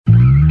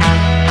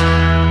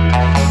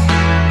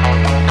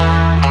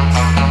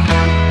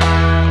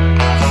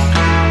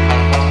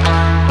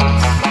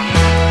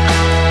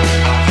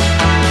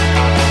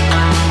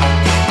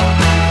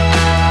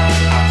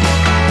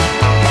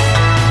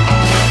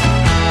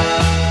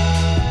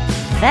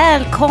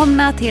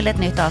Välkomna till ett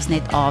nytt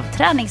avsnitt av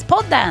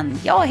Träningspodden.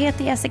 Jag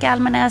heter Jessica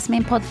Almenäs,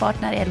 min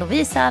poddpartner är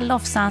Lovisa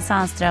Lofsan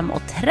Sandström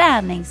och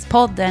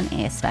Träningspodden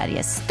är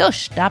Sveriges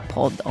största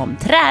podd om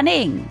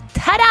träning.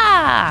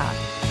 Tada!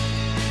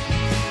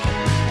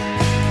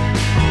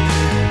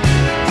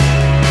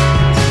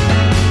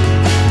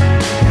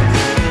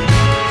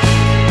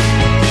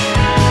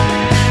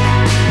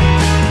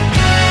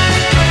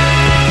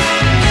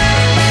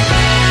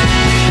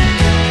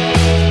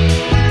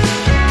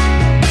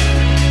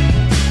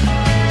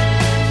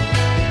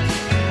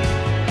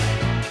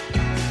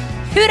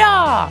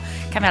 Hurra!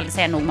 Kan vi aldrig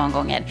säga nog många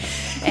gånger.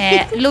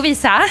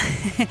 Lovisa,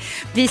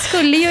 vi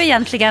skulle ju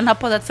egentligen ha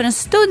poddat för en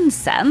stund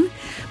sedan.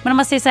 Men om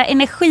man säger så här,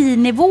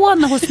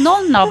 energinivån hos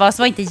någon av oss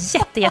var inte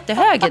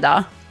jättehög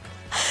idag.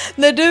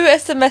 När du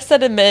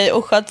smsade mig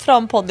och sköt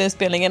fram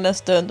poddinspelningen en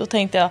stund, då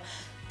tänkte jag,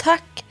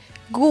 tack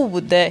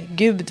gode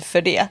gud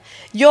för det.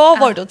 Jag har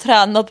varit och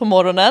tränat på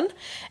morgonen.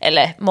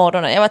 Eller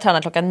morgonen, jag var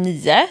tränad klockan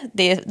 9.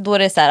 Då är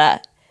det så här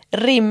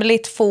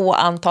rimligt få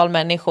antal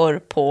människor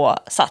på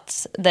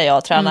Sats där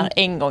jag tränar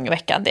en gång i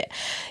veckan.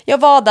 Jag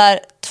var där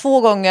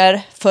 2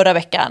 gånger förra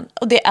veckan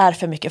och det är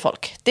för mycket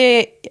folk.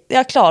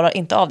 Jag klarar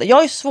inte av det. Jag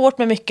har ju svårt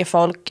med mycket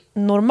folk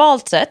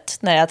normalt sett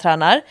när jag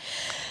tränar.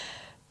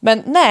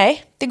 Men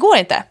nej, det går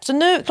inte. Så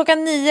nu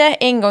klockan 9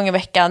 en gång i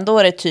veckan, då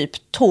är det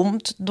typ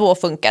tomt. Då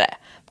funkar det.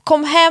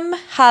 Kom hem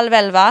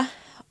 10:30.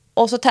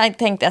 Och så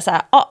tänkte jag så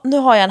här, nu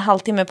har jag en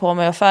halvtimme på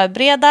mig att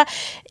förbereda.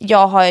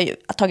 Jag har ju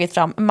tagit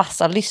fram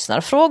massa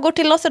lyssnarfrågor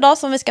till oss idag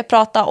som vi ska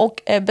prata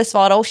och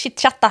besvara och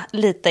chitchatta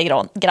lite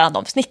grann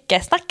om.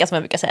 Snacka som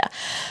jag brukar säga.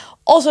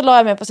 Och så la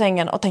jag mig på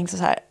sängen och tänkte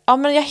så här,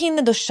 men jag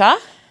hinner duscha.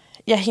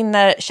 Jag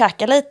hinner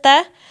käka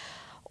lite.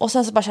 Och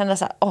sen så bara kände jag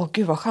så här,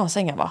 gud vad skön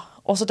sängen var.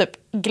 Och så typ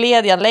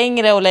gled jag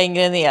längre och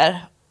längre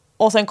ner.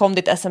 Och sen kom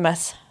ditt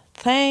sms.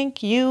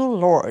 Thank you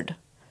Lord.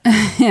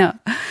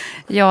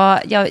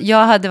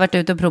 Jag hade varit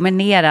ute och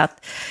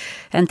promenerat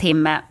en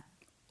timme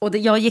och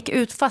jag gick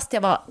ut fast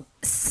jag var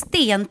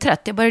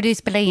stentrött. Jag började ju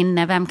spela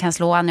in Vem kan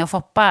slå Annie och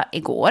Foppa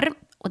igår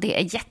och det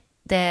är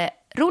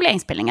jätteroliga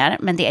inspelningar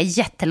men det är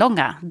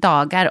jättelånga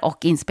dagar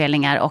och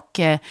inspelningar och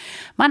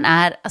man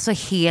är alltså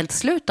helt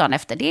slut dagen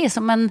efter. Det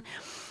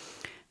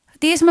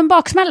är som en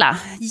baksmälla.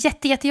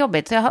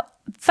 Jättejobbigt. Jag har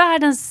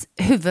världens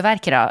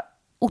huvudvärk idag.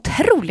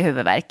 Otrolig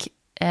huvudvärk.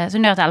 Så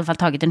nu har jag i alla fall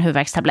tagit en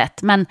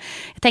huvudvärkstablett. Men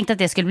jag tänkte att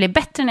det skulle bli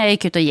bättre när jag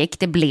gick ut och gick.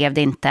 Det blev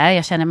det inte.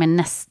 Jag känner mig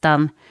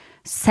nästan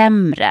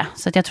sämre.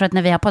 Så att jag tror att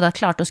när vi har poddat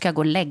klart då ska jag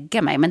gå och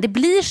lägga mig. Men det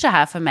blir så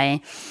här för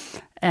mig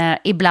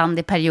ibland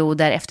i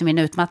perioder efter min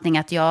utmattning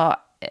att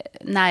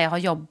när jag har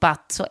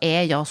jobbat så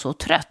är jag så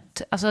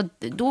trött. Alltså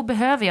då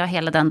behöver jag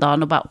hela den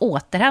dagen och bara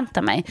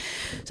återhämta mig.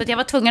 Så att jag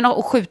var tvungen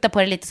att skjuta på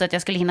det lite så att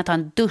jag skulle hinna ta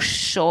en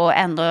dusch och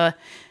ändå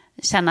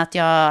känna att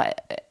jag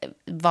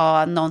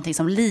var någonting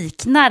som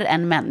liknar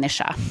en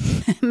människa.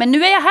 Men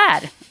nu är jag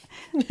här.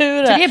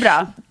 Så det är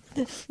bra.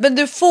 Men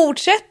du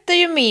fortsätter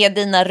ju med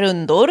dina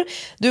rundor.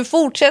 Du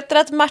fortsätter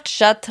att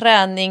matcha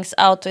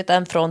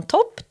träningsoutfiten från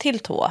topp till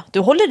tå. Du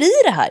håller i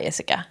det här,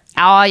 Jessica.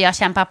 Ja, jag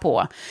kämpar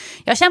på.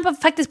 Jag kämpar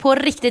faktiskt på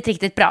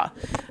riktigt bra.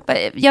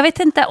 Jag vet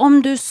inte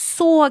om du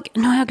såg...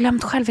 Nu har jag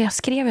glömt själv vad jag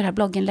skrev i det här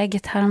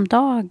blogginlägget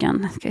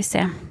häromdagen. Ska vi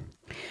se.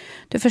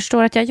 Du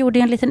förstår att jag gjorde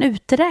en liten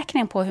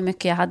uträkning på hur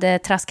mycket jag hade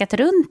traskat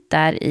runt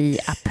där i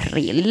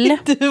april.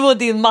 Du och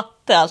din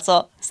matte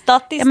alltså.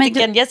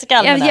 Statistiken, Jessica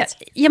Almenäs.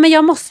 Men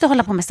jag måste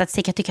hålla på med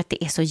statistik. Jag tycker att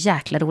det är så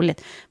jäkla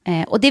roligt.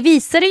 Och det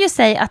visade ju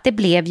sig att det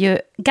blev ju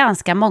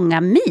ganska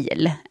många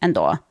mil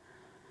ändå.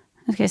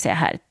 Nu ska vi se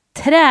här.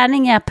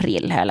 Träning i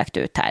april har jag lagt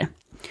ut här.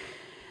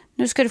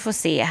 Nu ska du få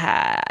se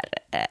här.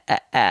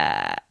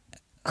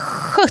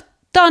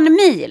 17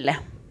 mil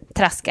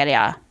traskade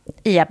jag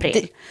i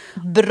april.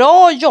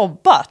 Bra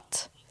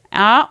jobbat!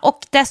 Ja,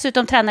 och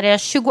dessutom tränade jag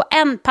 21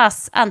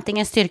 pass,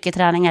 antingen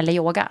styrketräning eller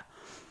yoga.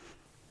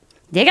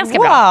 Det är ganska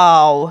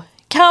bra. Wow!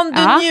 Kan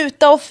du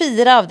njuta och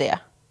fira av det?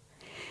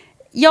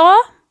 Ja,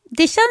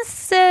 det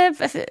känns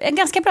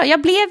ganska bra.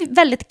 Jag blev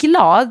väldigt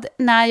glad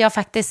när jag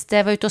faktiskt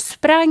var ute och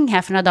sprang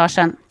här för några dagar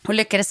sedan och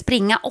lyckades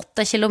springa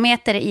 8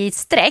 kilometer i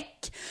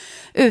sträck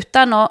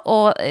utan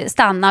att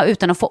stanna,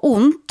 utan att få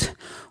ont.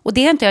 Och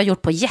det har inte jag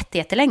gjort på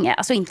jättelänge.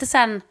 Alltså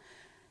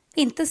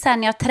inte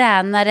sen jag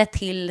tränade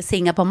till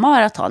Singapore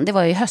Marathon. Det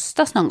var ju i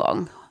höstas någon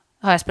gång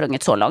har jag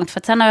sprungit så långt.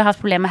 För sen har jag haft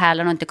problem med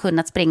hälen och inte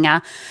kunnat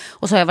springa.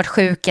 Och så har jag varit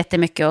sjuk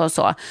jättemycket och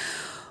så.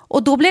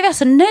 Och då blev jag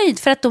så nöjd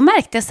för att då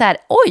märkte jag så här,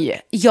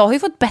 oj, jag har ju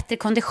fått bättre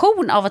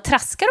kondition av att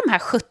traska de här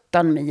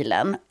 17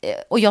 milen.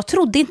 Och jag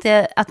trodde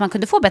inte att man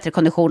kunde få bättre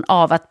kondition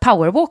av att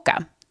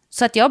powerwalka.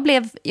 Så att jag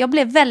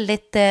blev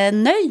väldigt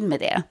nöjd med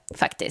det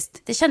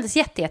faktiskt. Det kändes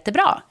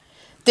jättebra.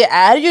 Det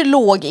är ju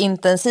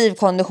lågintensiv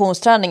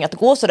konditionsträning att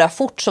gå så där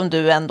fort som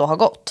du ändå har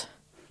gått.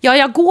 Ja,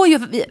 jag går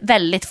ju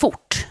väldigt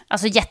fort.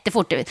 Alltså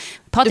jättefort.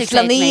 Du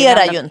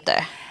flanerar ju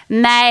inte.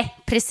 Nej,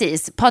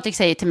 precis. Patrik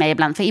säger till mig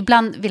ibland, för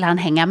ibland vill han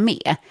hänga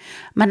med.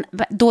 Men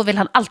då vill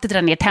han alltid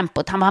dra ner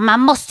tempot. Han bara, man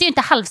måste ju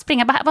inte halvspringa.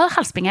 Jag bara, vad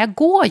halvspringa? Jag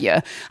går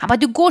ju. Han bara,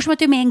 du går som att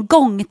du är med i en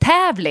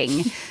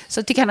gångtävling.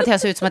 Så tycker han att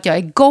jag ser ut som att jag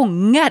är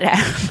gångare.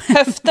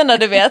 Höfterna,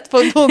 du vet,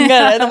 på en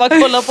gångare när man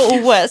kollar på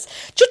OS.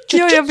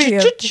 Ja, jag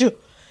vet.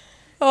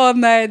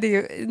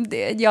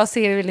 Nej, jag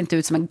ser väl inte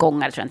ut som en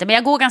gångare, tror jag inte. Men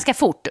jag går ganska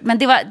fort. Men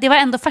det var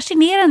ändå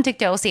fascinerande,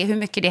 tyckte jag, att se hur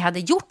mycket det hade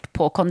gjort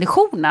på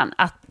konditionen.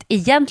 Att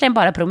egentligen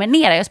bara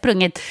promenera. Jag har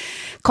sprungit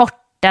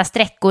korta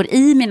sträckor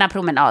i mina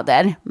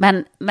promenader.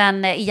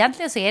 Men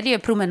egentligen så är det ju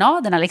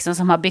promenaderna liksom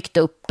som har byggt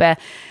upp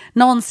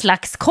någon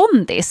slags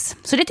kondis.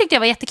 Så det tyckte jag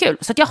var jättekul.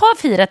 Så att jag har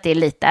firat det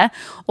lite.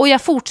 Och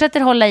jag fortsätter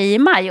hålla i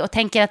maj och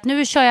tänker att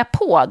nu kör jag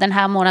på den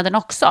här månaden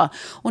också.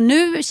 Och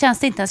nu känns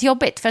det inte ens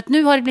jobbigt, för att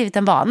nu har det blivit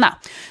en vana.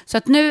 Så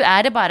att nu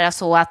är det bara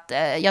så att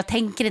jag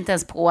tänker inte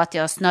ens på att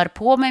jag snör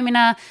på mig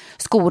mina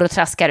skor och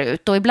traskar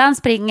ut. Och ibland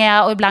springer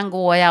jag och ibland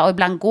går jag och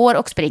ibland går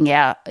och springer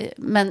jag.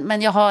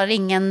 Men jag har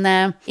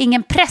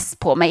ingen press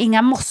på mig,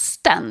 inga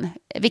måsten.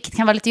 Vilket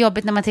kan vara lite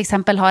jobbigt när man till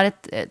exempel har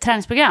ett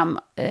träningsprogram,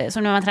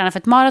 som när man tränar för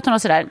ett maraton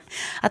och sådär.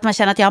 Att man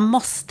känner att jag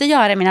måste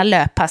göra mina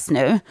löppass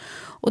nu.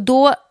 Och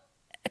då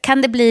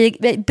kan det bli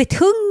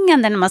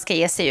betungande när man ska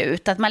ge sig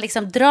ut. Att man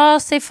liksom drar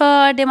sig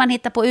för det, man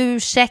hittar på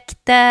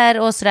ursäkter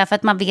och sådär, för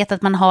att man vet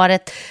att man har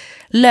ett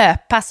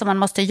löppass som man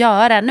måste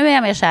göra. Nu är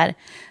jag mer så här,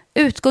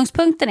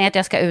 utgångspunkten är att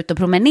jag ska ut och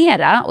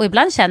promenera. Och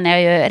ibland känner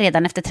jag ju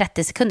redan efter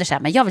 30 sekunder så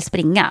här, men jag vill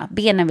springa.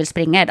 Benen vill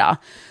springa idag.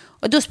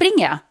 Och då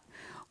springer jag.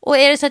 Och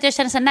är det så att jag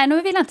känner så här, nej,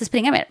 nu vill jag inte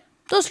springa mer,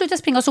 då slutar jag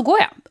springa och så går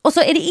jag. Och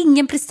så är det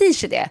ingen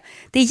prestige i det.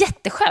 Det är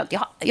jätteskönt.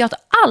 Jag har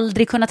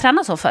aldrig kunnat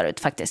träna så förut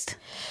faktiskt.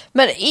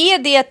 Men är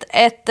det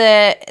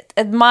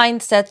ett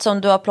mindset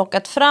som du har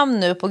plockat fram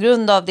nu på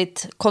grund av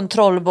ditt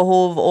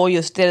kontrollbehov och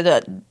just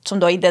det som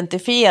du har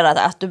identifierat,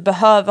 att du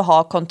behöver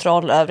ha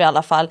kontroll över i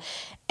alla fall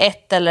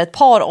ett eller ett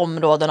par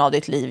områden av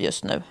ditt liv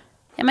just nu?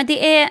 Ja, men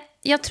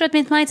jag tror att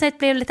mitt mindset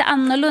blev lite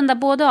annorlunda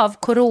både av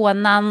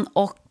coronan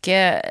och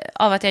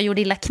av att jag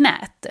gjorde illa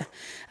knät.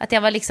 Att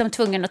jag var liksom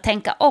tvungen att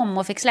tänka om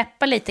och fick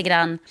släppa lite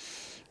grann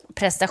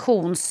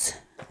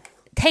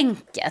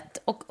prestationstänket.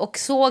 Och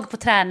såg på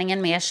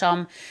träningen mer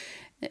som,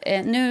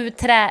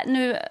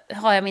 nu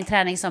har jag min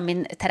träning som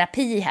min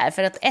terapi här.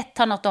 För att 1,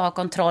 ha något att ha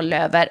kontroll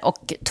över,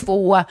 och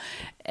 2,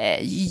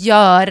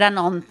 göra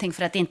någonting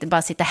för att inte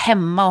bara sitta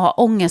hemma och ha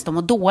ångest och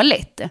må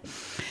dåligt.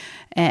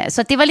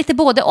 Så att det var lite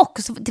både och.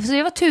 Så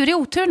det var tur i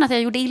oturen att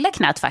jag gjorde illa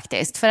knät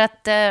faktiskt. För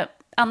att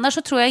annars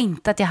så tror jag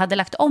inte att jag hade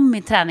lagt om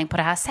min träning på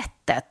det här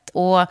sättet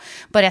och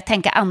börjat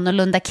tänka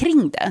annorlunda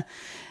kring det.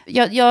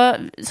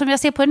 Som jag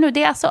ser på det nu,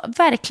 det är alltså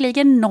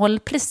verkligen noll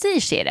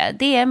prestige i det.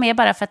 Det är mer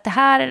bara för att det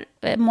här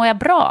mår jag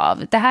bra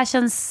av. Det här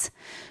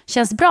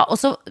känns bra. Och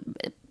så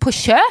på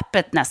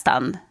köpet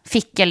nästan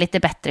fick jag lite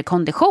bättre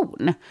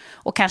kondition.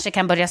 Och kanske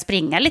kan börja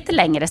springa lite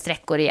längre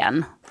sträckor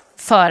igen.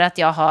 För att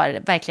jag har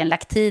verkligen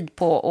lagt tid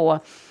på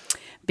att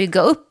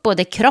bygga upp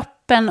både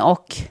kroppen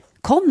och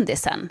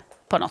kondisen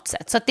på något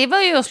sätt. Så att det var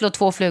ju att slå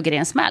 2 flugor i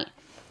en smäll.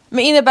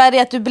 Men innebär det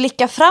att du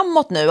blickar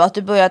framåt nu? Att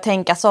du börjar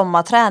tänka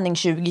sommarträning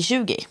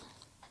 2020?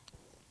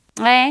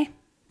 Nej,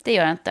 det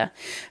gör jag inte.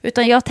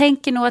 Utan jag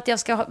tänker nog att jag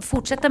ska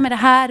fortsätta med det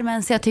här,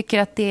 men så jag tycker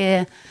att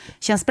det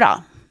känns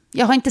bra.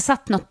 Jag har inte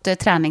satt något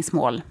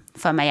träningsmål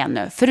för mig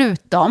ännu.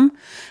 Förutom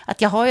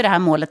att jag har ju det här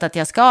målet att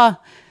jag ska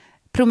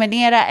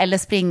promenera eller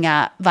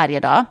springa varje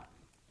dag.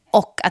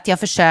 Och att jag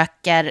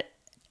försöker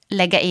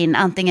lägga in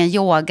antingen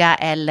yoga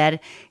eller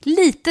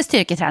lite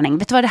styrketräning.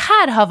 Vet du vad, det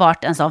här har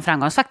varit en sån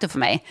framgångsfaktor för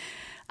mig.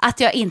 Att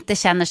jag inte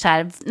känner så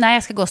här, när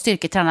jag ska gå och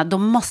styrketräna, då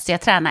måste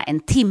jag träna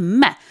 1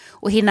 timme.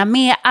 Och hinna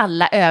med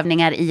alla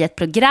övningar i ett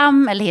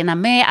program, eller hinna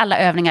med alla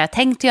övningar jag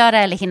tänkt göra,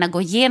 eller hinna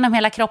gå igenom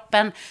hela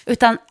kroppen.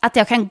 Utan att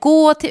jag kan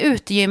gå till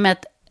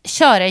utegymmet,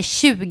 köra i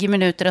 20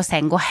 minuter och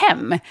sen gå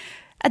hem.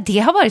 Det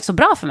har varit så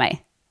bra för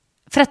mig.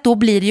 För att då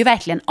blir det ju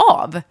verkligen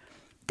av.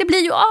 Det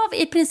blir ju av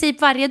i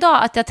princip varje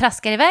dag att jag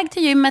traskar iväg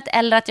till gymmet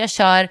eller att jag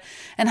kör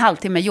en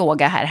halvtimme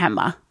yoga här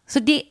hemma. Så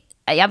det,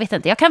 jag vet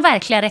inte, jag kan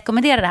verkligen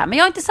rekommendera det här. Men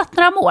jag har inte satt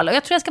några mål och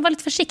jag tror jag ska vara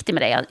lite försiktig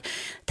med det. Jag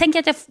tänker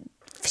att jag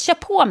kör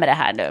på med det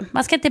här nu.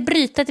 Man ska inte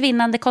bryta ett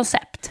vinnande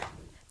koncept.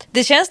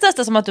 Det känns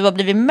nästan som att du har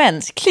blivit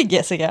mänsklig,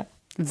 Jessica.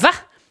 Va?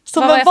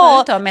 Som vad var jag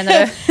förut då, menar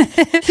du?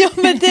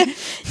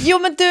 jo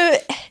men du...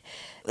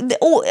 Det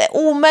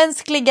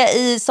omänskliga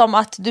i som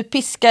att du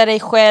piskar dig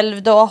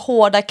själv, du har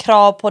hårda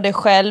krav på dig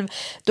själv,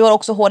 du har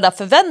också hårda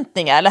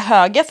förväntningar eller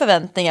höga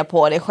förväntningar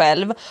på dig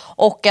själv,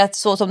 och att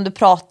så som du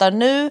pratar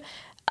nu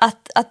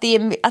att det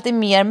är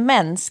mer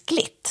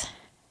mänskligt,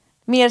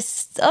 mer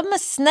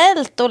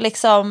snällt och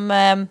liksom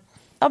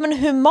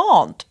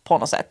humant på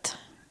något sätt.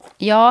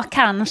 Ja,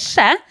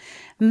 kanske.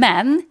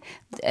 Men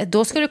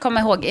då ska du komma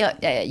ihåg,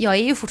 jag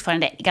är ju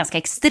fortfarande ganska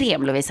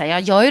extrem, Lovisa.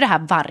 Jag gör ju det här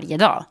varje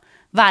dag.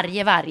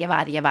 Varje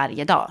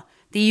dag.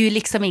 Det är ju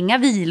liksom inga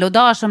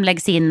vilodagar som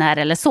läggs in här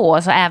eller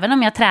så. Så även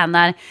om jag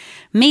tränar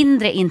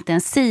mindre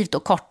intensivt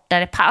och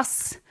kortare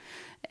pass,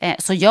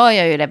 så gör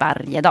jag ju det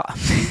varje dag.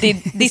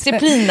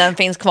 Disciplinen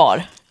finns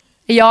kvar.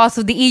 Ja,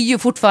 så det är ju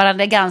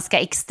fortfarande ganska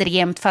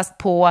extremt fast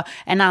på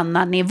en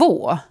annan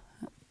nivå.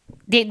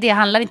 Det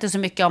handlar inte så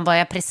mycket om vad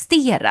jag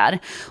presterar.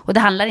 Och det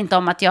handlar inte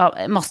om att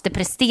jag måste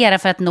prestera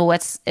för att nå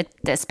ett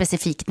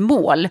specifikt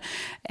mål.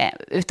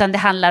 Utan det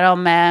handlar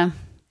om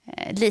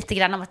lite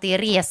grann om att det är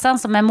resan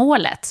som är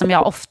målet. Som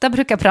jag ofta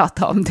brukar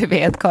prata om, du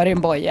vet,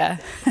 Karin Boye.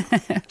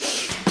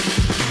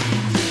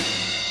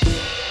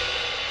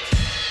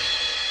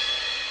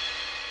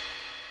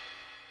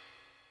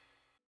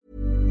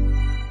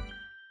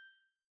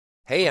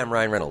 Hey, I'm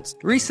Ryan Reynolds.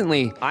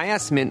 Recently, I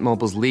asked Mint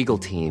Mobile's legal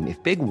team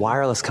if big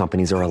wireless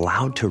companies are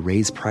allowed to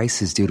raise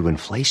prices due to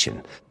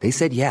inflation. They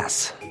said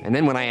yes. And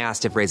then when I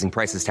asked if raising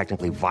prices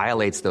technically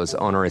violates those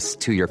onerous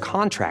two-year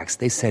contracts,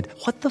 they said,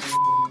 "What the f***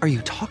 are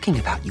you talking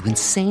about, you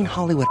insane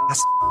Hollywood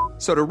ass?"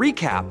 So to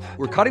recap,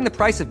 we're cutting the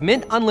price of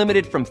Mint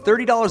Unlimited from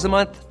 $30 a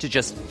month to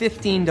just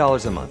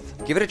 $15 a month.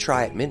 Give it a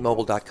try at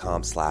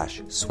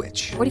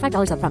mintmobile.com/switch.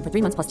 $45 up front for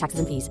 3 months plus taxes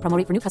and fees. Promo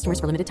rate for new customers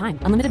for limited time.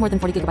 Unlimited more than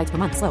 40 gigabytes per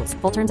month. Slows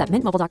full terms at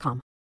mintmobile.com.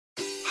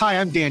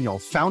 Hi, I'm Daniel,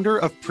 founder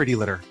of Pretty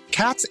Litter.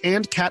 Cats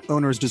and cat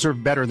owners deserve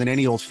better than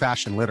any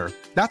old-fashioned litter.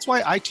 That's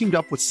why I teamed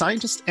up with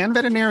scientists and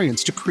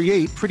veterinarians to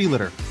create Pretty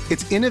Litter.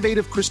 Its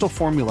innovative crystal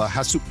formula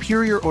has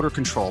superior odor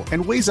control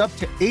and weighs up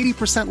to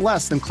 80%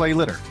 less than clay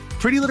litter.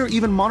 Pretty Litter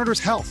even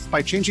monitors health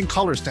by changing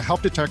colors to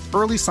help detect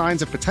early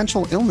signs of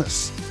potential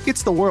illness.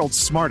 It's the world's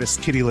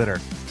smartest kitty litter.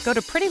 Go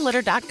to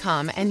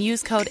prettylitter.com and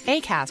use code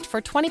ACAST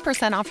for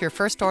 20% off your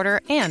first order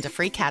and a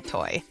free cat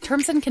toy.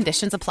 Terms and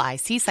conditions apply.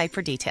 See site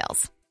for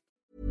details.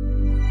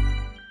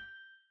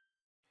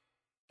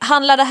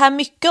 Handlar det här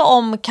mycket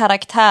om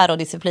karaktär och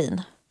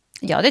disciplin?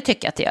 Ja, det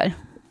tycker jag att det gör.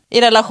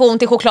 I relation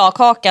till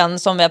chokladkakan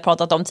som vi har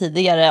pratat om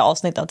tidigare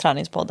avsnitt av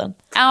Träningspodden.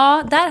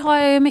 Ja, där har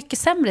jag ju mycket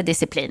sämre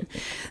disciplin.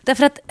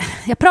 Därför att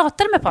jag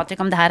pratade med Patrik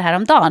om det här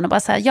häromdagen och bara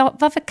så här, ja,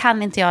 varför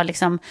kan inte jag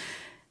liksom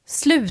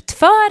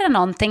slutföra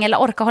någonting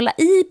eller orka hålla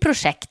i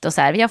projekt och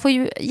så här. Jag får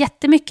ju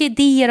jättemycket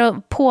idéer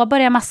och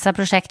påbörja massa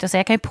projekt och så.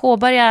 Jag kan ju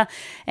påbörja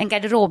en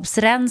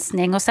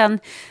garderobsrensning och sen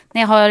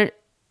när jag har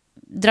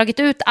dragit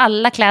ut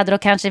alla kläder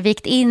och kanske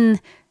vikt in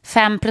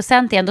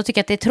 5% igen, då tycker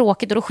jag att det är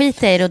tråkigt och då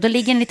skiter jag i det och då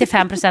ligger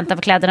 95% av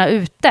kläderna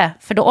ute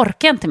för då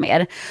orkar jag inte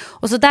mer.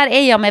 Och så där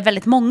är jag med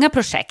väldigt många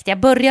projekt. Jag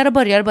börjar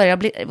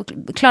och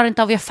klarar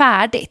inte av att göra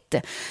färdigt.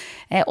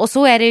 Och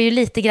så är det ju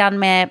lite grann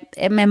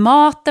med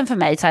maten för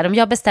mig. Så här, om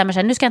jag bestämmer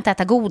sig, nu ska jag inte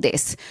äta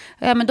godis.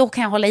 Ja, men då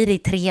kan jag hålla i det i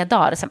 3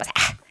 dagar. Och sen bara,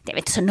 det är väl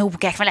inte så noga,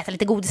 jag kan väl äta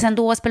lite godis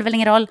ändå, spelar väl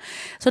ingen roll.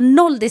 Så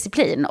 0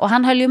 disciplin. Och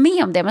han höll ju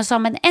med om det, men sa,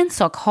 men en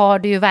sak har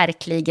du ju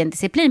verkligen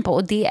disciplin på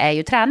och det är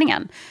ju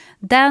träningen.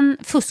 Den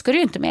fuskar du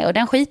ju inte med och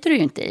den skiter du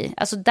ju inte i.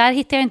 Alltså där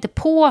hittar jag inte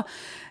på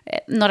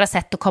några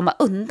sätt att komma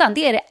undan.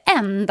 Det är det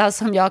enda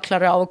som jag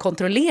klarar av att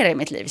kontrollera i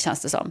mitt liv, känns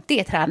det som. Det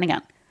är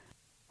träningen.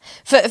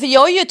 För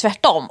jag är ju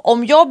tvärtom.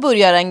 Om jag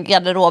börjar en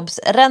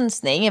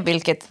garderobsrensning,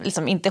 vilket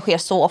liksom inte sker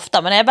så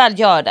ofta, men när jag väl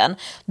gör den,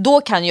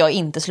 då kan jag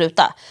inte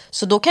sluta.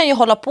 Så då kan jag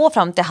hålla på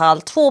fram till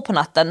 1:30 på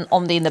natten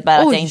om det innebär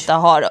att jag inte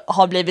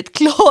har blivit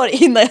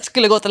klar innan jag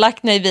skulle gå och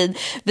lagt mig vid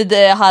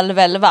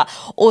 10:30.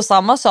 Och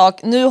samma sak,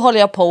 nu håller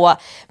jag på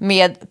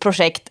med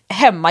projekt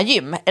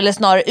hemmagym, eller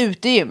snarare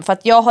utegym, för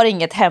att jag har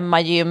inget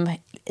hemmagym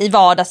i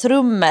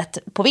vardagsrummet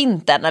på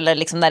vintern eller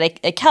liksom när det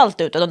är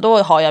kallt ute, då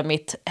har jag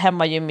mitt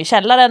hemmagym i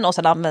källaren och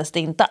sen används det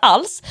inte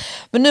alls.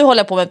 Men nu håller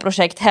jag på med ett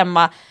projekt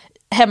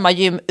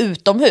hemmagym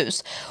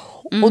utomhus.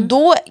 Och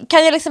då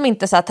kan jag liksom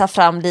inte så här, ta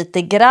fram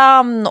lite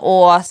grann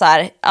och så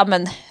här, ja,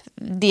 men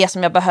det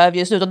som jag behöver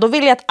just nu. Och då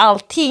vill jag att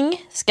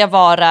allting ska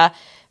vara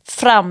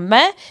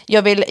framme.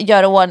 Jag vill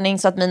göra ordning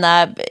så att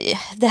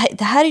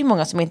det här är ju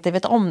många som inte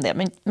vet om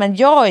det, men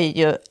jag är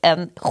ju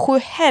en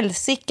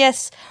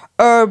sjuhelsikes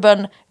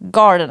urban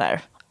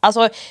gardener.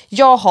 Alltså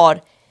jag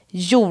har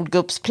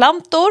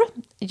jordgubbsplantor,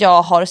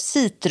 jag har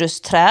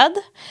citrusträd,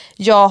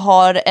 jag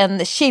har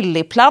en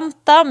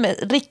chiliplanta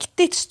med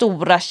riktigt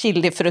stora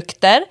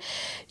chilifrukter.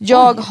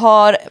 Jag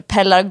har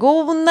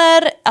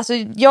pelargoner, alltså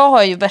jag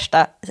har ju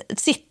värsta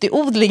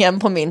cityodlingen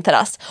på min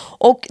terrass.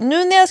 Och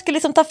nu när jag ska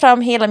liksom ta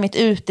fram hela mitt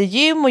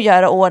utegym och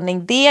göra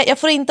ordning det, jag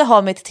får inte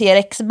ha mitt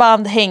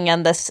TRX-band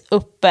hängandes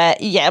uppe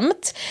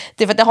jämt.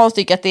 Det är för att jag har en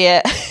stycke att det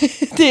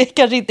är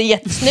kanske inte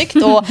jättesnyggt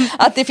och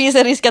att det finns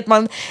en risk att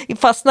man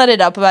fastnar i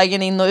det där på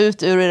vägen in och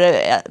ut ur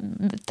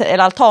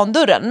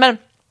altandörren. Men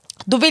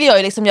då vill jag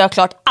ju liksom göra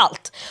klart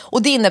allt.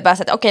 Och det innebär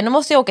så att okej, nu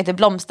måste jag åka till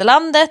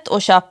blomsterlandet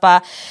och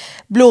köpa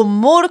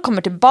blommor,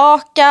 kommer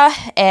tillbaka,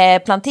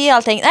 plantera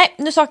allting. Nej,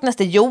 nu saknas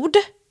det jord.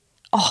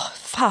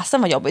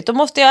 Fasen vad jobbigt.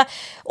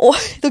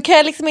 Då kan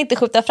jag liksom inte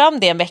skjuta fram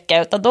det en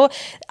vecka, utan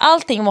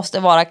allting måste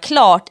vara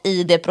klart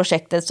i det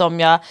projektet som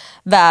jag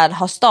väl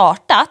har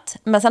startat.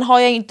 Men sen har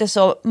jag inte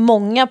så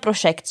många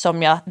projekt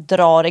som jag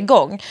drar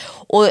igång.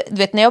 Och du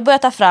vet, när jag börjar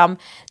ta fram,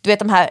 du vet,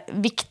 de här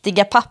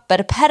viktiga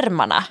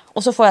papperpermarna,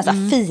 och så får jag så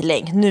här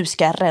feeling, nu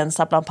ska jag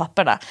rensa bland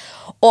papperna.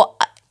 Och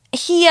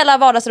hela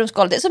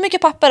vardagsrumsgolvet. Det är så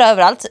mycket papper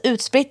överallt,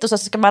 utspritt, och så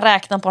ska man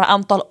räkna på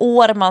antal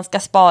år man ska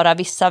spara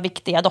vissa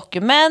viktiga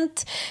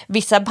dokument.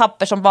 Vissa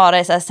papper som bara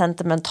är så här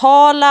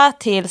sentimentala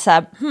till så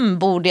här,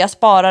 borde jag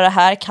spara det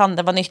här? Kan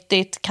det vara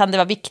nyttigt? Kan det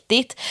vara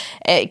viktigt?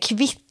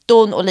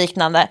 Kvitton och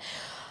liknande.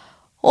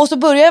 Och så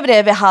börjar vi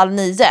det vid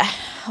 8:30.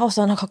 Och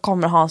sen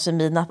kommer Hans och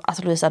Mina.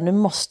 Alltså Louisa, nu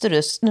måste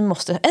du.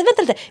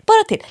 Vänta lite,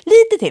 bara till.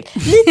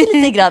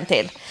 Lite grann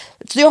till.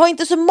 Så jag har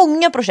inte så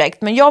många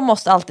projekt, men jag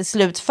måste alltid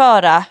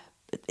slutföra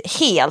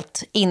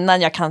helt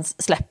innan jag kan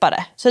släppa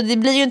det. Så det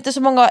blir ju inte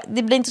så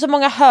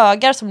många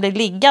högar som blir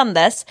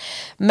liggandes,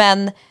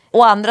 men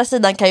å andra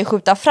sidan kan jag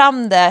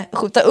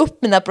skjuta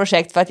upp mina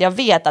projekt, för att jag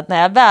vet att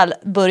när jag väl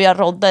börjar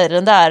rodda i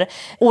den där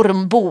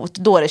ormbot,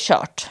 då är det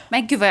kört.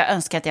 Men gud vad jag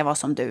önskar att jag var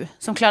som du,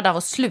 som klarade av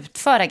att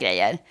slutföra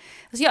grejer.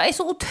 Alltså jag är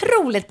så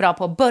otroligt bra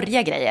på att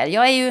börja grejer.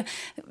 Jag är ju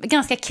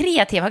ganska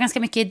kreativ, har ganska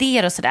mycket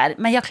idéer och sådär,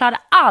 men jag klarar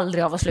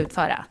aldrig av att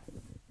slutföra.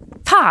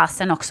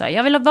 Fasen också.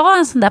 Jag vill vara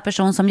en sån där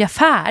person som gör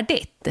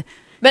färdigt.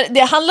 Men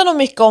det handlar nog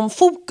mycket om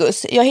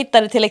fokus. Jag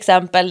hittade till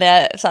exempel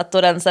när jag satt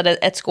och rensade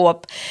ett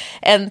skåp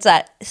en så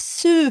här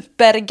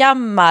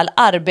supergammal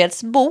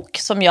arbetsbok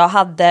som jag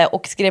hade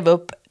och skrev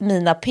upp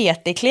mina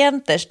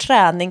PT-klienters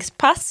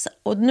träningspass.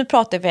 Och nu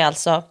pratar vi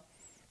alltså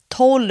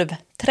 12,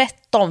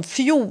 13,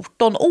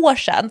 14 år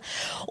sedan.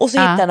 Och så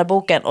hittade jag den här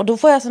boken, och då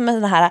får jag som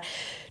en sån här,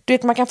 du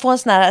vet, man kan få en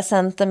sån här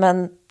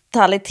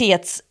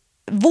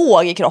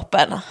sentimentalitetsvåg i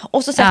kroppen.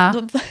 Och så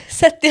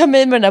sätter jag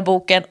mig med den här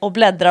boken och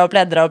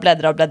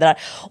bläddrar.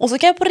 Och så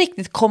kan jag på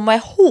riktigt komma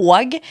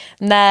ihåg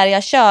när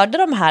jag körde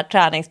de här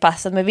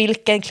träningspassen, med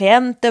vilken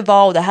klient det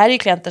var. Och det här är ju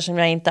klienter som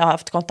jag inte har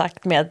haft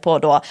kontakt med på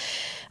då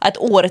ett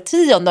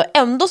årtionde. Och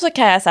ändå så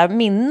kan jag så här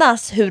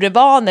minnas hur det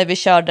var när vi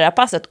körde det här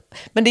passet.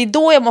 Men det är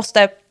då jag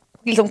måste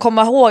liksom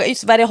komma ihåg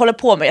just vad jag håller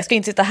på med. Jag ska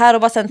inte sitta här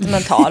och vara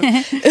sentimental.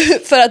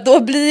 För att då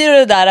blir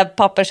det där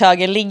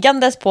pappershögen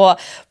liggandes på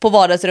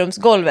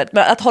vardagsrumsgolvet.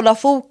 Men att hålla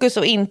fokus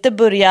och inte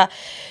börja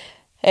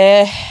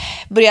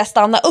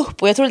stanna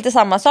upp. Och jag tror lite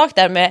samma sak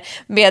där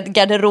med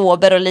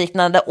garderober och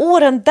liknande.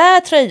 Den där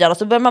tröjan, och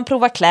så börjar man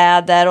prova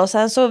kläder, och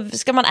sen så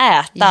ska man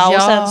äta,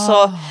 och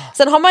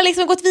sen har man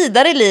liksom gått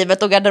vidare i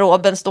livet, och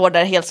garderoben står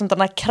där helt som den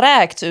har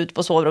kräkts ut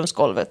på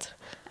sovrumsgolvet.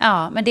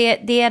 Ja, men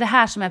det är det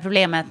här som är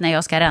problemet när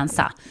jag ska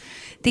rensa.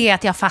 Det är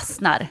att jag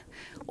fastnar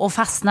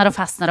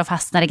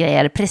i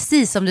grejer.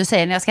 Precis som du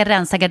säger, när jag ska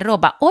rensa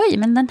garderoba. Oj,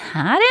 men den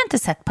här har jag inte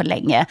sett på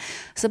länge.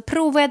 Så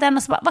provar jag den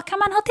och så bara, vad kan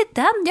man ha till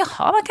den?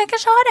 Jaha, man kan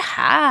kanske ha det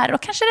här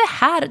och kanske det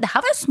här. Det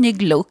här var en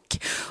snygg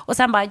look. Och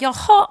sen bara,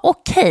 jaha,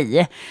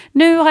 okej.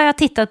 Nu har jag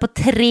tittat på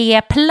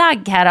 3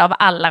 plagg här av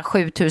alla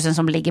 7000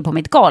 som ligger på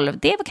mitt golv.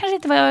 Det kanske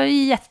inte var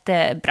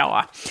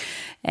jättebra.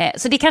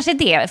 Så det kanske är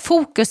det.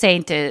 Fokus är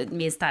inte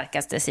min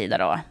starkaste sida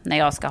då, när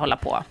jag ska hålla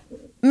på.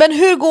 Men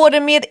hur går det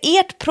med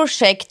ert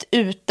projekt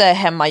ute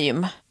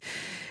hemmagym?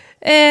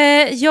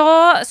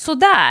 Ja,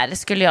 sådär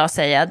skulle jag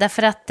säga.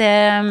 Därför att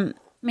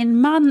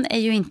min man är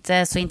ju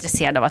inte så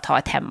intresserad av att ha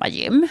ett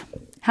hemmagym.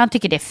 Han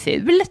tycker det är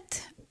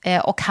fult.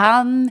 Och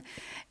han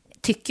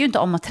tycker ju inte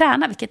om att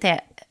träna, vilket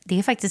det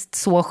är faktiskt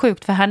så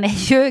sjukt. För han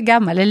är ju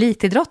gammal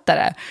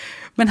elitidrottare.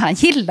 Men han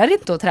gillar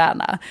inte att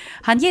träna.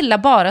 Han gillar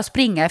bara att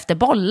springa efter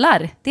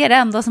bollar. Det är det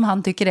enda som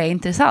han tycker är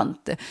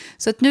intressant.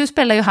 Så att nu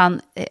spelar ju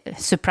han,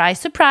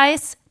 surprise,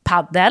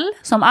 paddel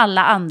som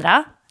alla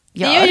andra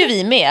gör. Det gör ju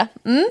vi med.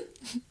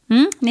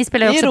 Ni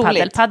spelar ju också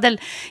paddel. Paddel,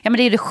 ja, men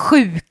det är det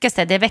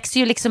sjukaste. Det växer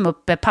ju liksom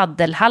upp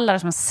paddelhallar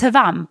som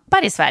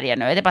svampar i Sverige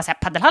nu. Det är bara så här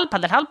paddelhall.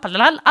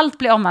 Allt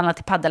blir omvandlat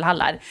till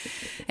paddelhallar.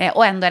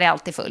 Och ändå är det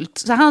alltid fullt.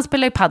 Så han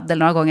spelar ju paddel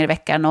några gånger i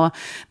veckan och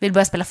vill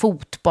börja spela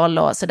fotboll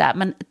och sådär.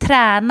 Men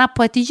träna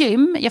på ett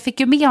gym. Jag fick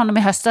ju med honom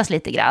i höstas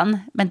lite grann.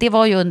 Men det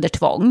var ju under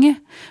tvång.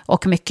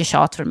 Och mycket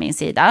tjat från min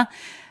sida.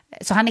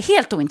 Så han är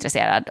helt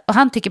ointresserad. Och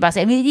han tycker bara så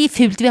här, det är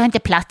fult, vi har inte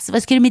plats.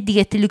 Vad ska du med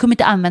det till? Du kommer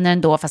inte använda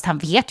den då. Fast han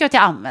vet ju att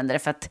jag använder det.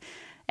 För att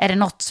är det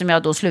något som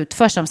jag då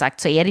slutför, som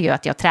sagt, så är det ju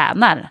att jag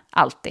tränar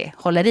alltid.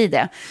 Håller i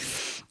det.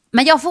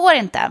 Men jag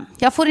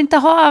får inte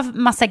ha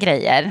massa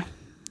grejer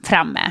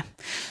framme.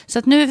 Så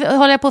att nu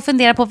håller jag på att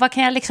fundera på hur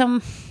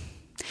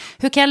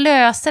kan jag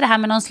lösa det här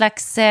med någon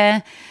slags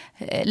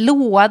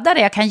låda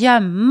där jag kan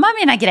gömma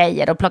mina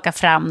grejer och plocka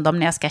fram dem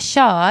när jag ska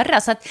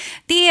köra. Så att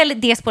det är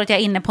det spåret jag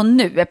är inne på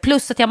nu.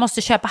 Plus att jag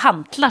måste köpa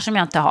hantlar som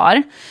jag inte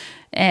har.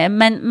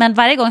 Men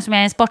varje gång som jag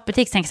är i en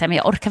sportbutik tänker jag men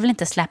jag orkar väl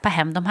inte släppa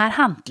hem de här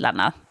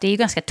hantlarna. Det är ju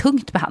ganska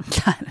tungt med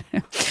hantlar.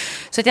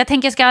 Så att jag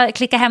tänker jag ska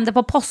klicka hem det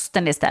på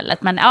posten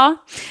istället. Men ja,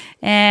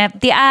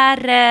 det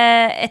är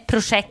ett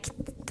projekt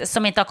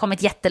som inte har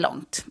kommit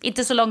jättelångt.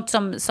 Inte så långt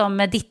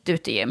som ditt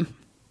utegym,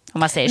 om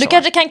man säger så. Du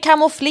kanske kan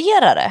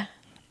kamouflera det.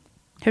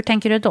 Hur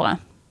tänker du då?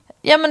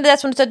 Ja, men det är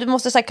som du säger, du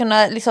måste så här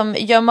kunna liksom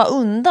gömma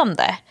undan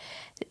det.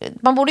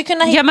 Man borde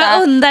kunna hitta... Gömma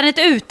undan ett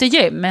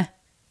utegym?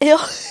 Ja,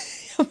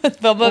 men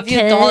man behöver ju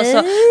inte ha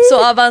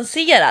så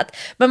avancerat.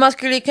 Men man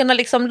skulle ju kunna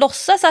liksom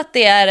låtsas att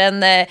det är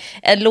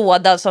en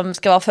låda som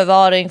ska vara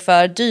förvaring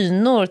för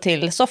dynor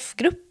till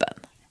soffgruppen.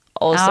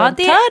 Och ja, så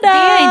det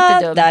är inte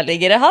dumt. Där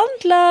ligger det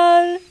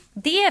hantlar.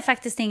 Det är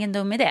faktiskt ingen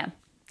dum idé.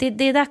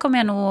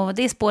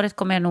 det spåret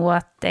kommer jag nog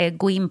att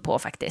gå in på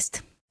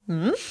faktiskt.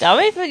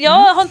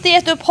 Jag har inte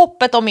gett upp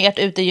hoppet om ert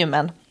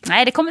utegymmen.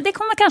 Nej, det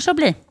kommer kanske att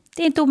bli.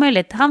 Det är inte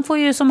omöjligt. Han får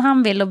ju som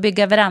han vill och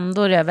bygga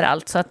verandor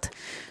överallt. Så att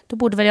då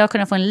borde väl jag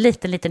kunna få en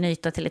liten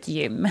yta till ett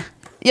gym.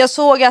 Jag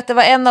såg att det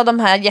var en av de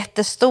här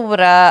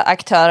jättestora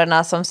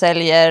aktörerna som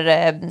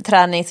säljer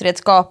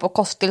träningsredskap och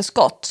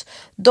kosttillskott.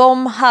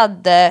 De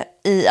hade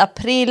i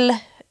april,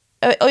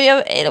 och jag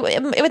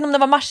vet inte om det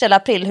var mars eller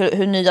april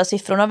hur nya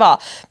siffrorna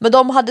var. Men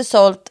de hade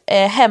sålt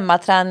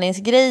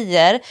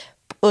hemmaträningsgrejer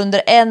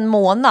under 1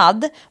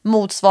 månad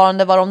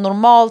motsvarande vad de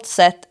normalt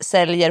sett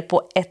säljer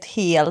på ett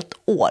helt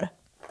år.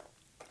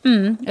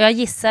 Jag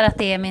gissar att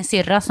det är min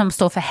syrra som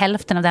står för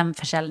hälften av den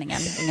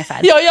försäljningen ungefär.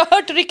 Ja, jag har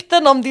hört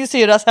rykten om din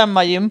syrras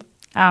hemmagym.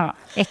 Ja,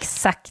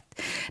 exakt.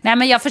 Nej,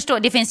 men jag förstår,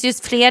 det finns ju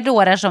fler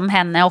dårar som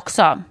henne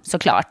också,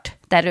 såklart,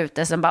 där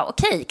ute som bara,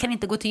 okej, kan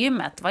inte gå till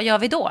gymmet, vad gör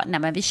vi då? Nej,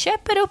 men vi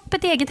köper upp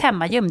ett eget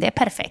hemmagym, det är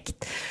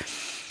perfekt.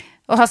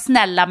 Och ha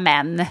snälla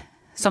män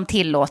som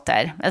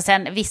tillåter. Och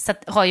sen vissa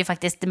har ju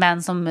faktiskt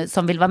män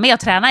som vill vara med och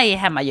träna i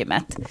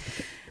hemmagymmet.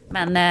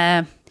 Men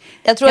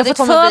jag tror att det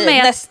kommer bli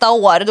nästa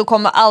år, då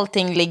kommer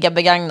allting ligga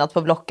begagnat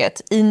på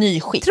Blocket i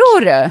ny skick.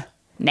 Tror du?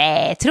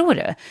 Nej, tror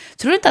du?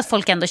 Tror du inte att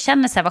folk ändå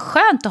känner sig vad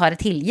skönt att ha det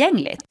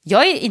tillgängligt?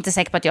 Jag är inte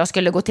säker på att jag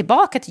skulle gå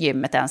tillbaka till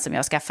gymmet än som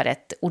jag skaffar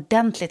ett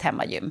ordentligt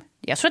hemmagym.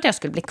 Jag tror att jag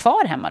skulle bli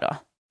kvar hemma då.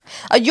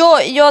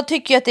 Jag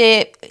tycker att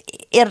det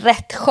är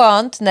rätt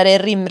skönt när det är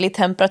rimlig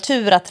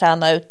temperatur att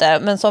träna ute.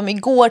 Men som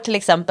igår till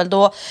exempel,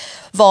 då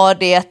var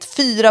det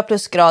 4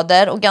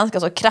 plusgrader och ganska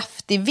så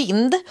kraftig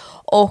vind.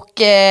 Och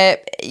det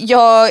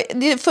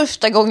är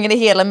första gången i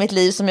hela mitt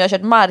liv som jag har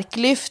kört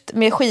marklyft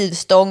med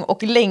skivstång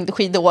och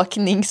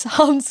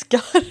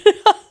längdskidåkningshandskar.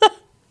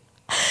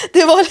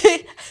 Det var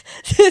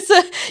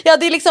jag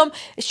hade liksom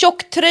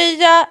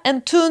tjocktröja,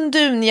 en tunn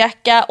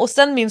dunjacka och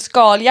sen min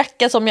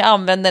skaljacka som jag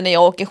använder när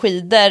jag åker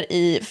skidor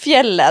i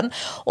fjällen.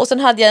 Och sen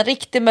hade jag en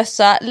riktig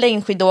mössa,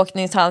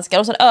 längdskidåkningshandskar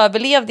och sen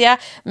överlevde jag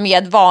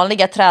med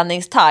vanliga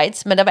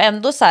träningstights. Men det var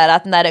ändå så här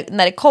att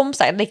när det kom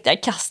så här riktiga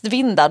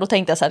kastvindar, då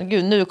tänkte jag så här,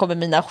 gud, nu kommer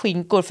mina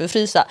skinkor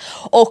förfrysa.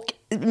 Och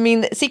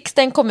min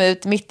Sixten kom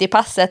ut mitt i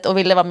passet och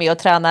ville vara med och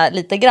träna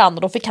lite grann,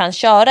 och då fick han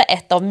köra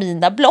ett av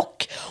mina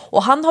block.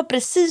 Och han har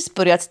precis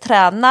börjat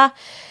träna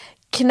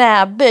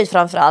knäböj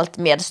framförallt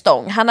med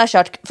stång. Han har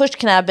kört först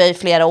knäböj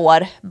flera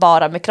år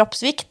bara med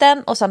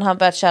kroppsvikten, och sen har han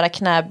börjat köra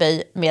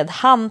knäböj med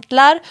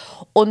hantlar,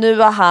 och nu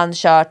har han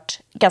kört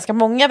ganska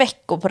många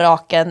veckor på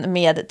raken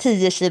med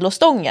 10 kilo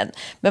stången.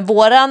 Men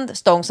våran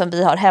stång som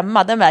vi har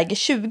hemma, den väger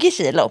 20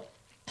 kilo.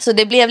 Så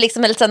det blev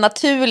liksom en lite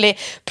naturlig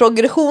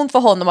progression för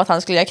honom att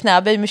han skulle göra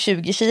knäböj med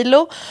 20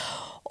 kilo.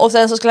 Och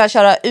sen så skulle han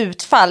köra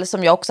utfall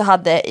som jag också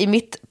hade i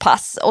mitt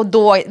pass. Och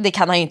då, det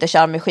kan han ju inte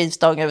köra med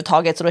skivstång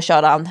överhuvudtaget, så då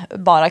kör han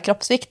bara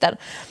kroppsvikten.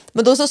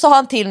 Men då så sa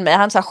han till mig,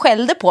 han så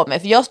skällde på mig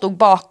för jag stod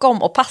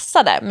bakom och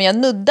passade. Men jag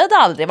nuddade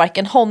aldrig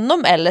varken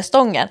honom eller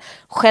stången.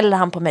 Skällde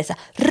han på mig så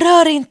här,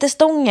 rör inte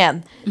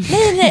stången.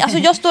 Nej, alltså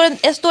jag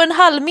står en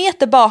halv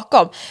meter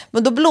bakom.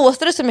 Men då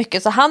blåste det så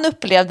mycket så han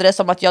upplevde det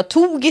som att jag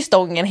tog i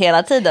stången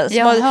hela tiden. Så det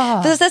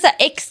är så här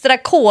extra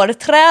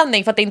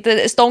core-träning för att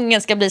inte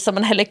stången ska bli som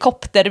en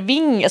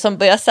helikoptervinge som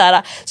börjar så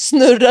här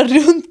snurra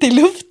runt i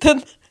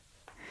luften.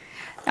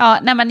 Ja,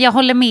 nej, men jag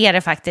håller med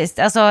dig faktiskt.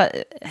 Alltså,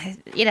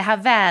 i det här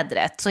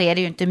vädret så är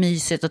det ju inte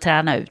mysigt att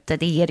träna ute.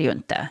 Det är det ju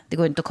inte. Det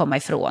går inte att komma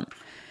ifrån.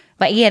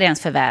 Vad är det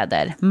ens för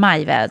väder?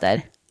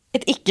 Majväder.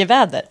 Ett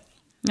icke-väder.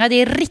 Ja, det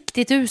är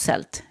riktigt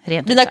uselt.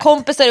 Dina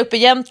kompisar uppe i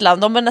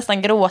Jämtland, de börjar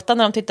nästan gråta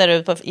när de tittar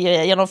ut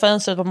genom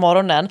fönstret på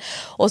morgonen.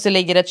 Och så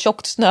ligger det ett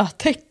tjockt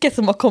snötäcke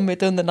som har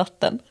kommit under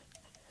natten.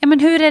 Ja, men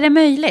hur är det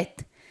möjligt?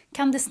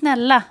 Kan det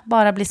snälla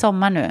bara bli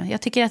sommar nu?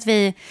 Jag tycker att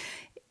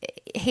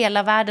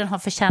hela världen har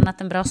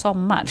förtjänat en bra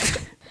sommar.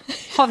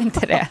 Har vi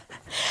inte det?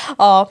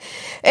 Ja.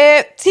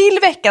 Till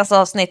veckans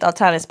avsnitt av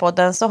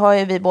Träningspodden så har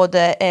ju vi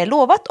både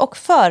lovat och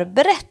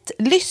förberett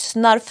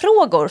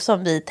lyssnarfrågor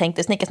som vi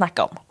tänkte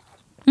snacka om.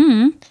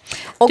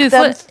 Och den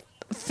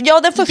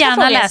första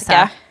frågan,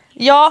 Jessica.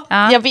 Ja,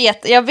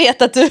 jag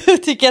vet att du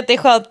tycker att det är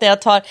skönt när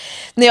jag tar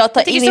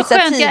initiativ till dem. Det är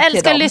så skönt, jag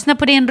älskar att lyssna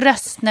på din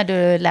röst när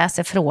du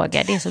läser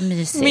frågor. Det är så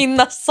mysigt. Min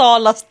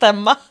nasala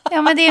stämma.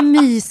 Ja, men det är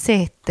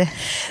mysigt.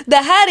 Det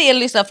här är en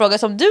lyssnarfråga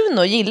som du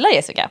nog gillar,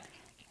 Jessica.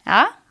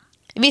 Ja.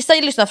 Vissa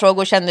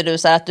lyssnarfrågor känner du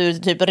så här att du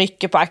typ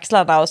rycker på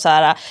axlarna och så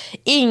här,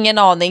 ingen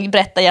aning,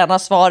 berätta gärna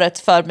svaret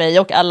för mig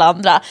och alla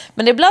andra.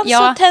 Men ibland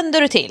så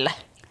tänder du till.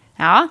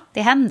 Ja,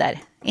 det händer.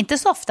 Inte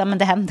så ofta, men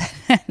det händer.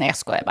 Nej, jag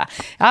skojar bara.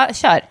 Ja,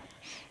 kör.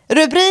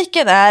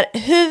 Rubriken är,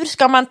 hur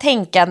ska man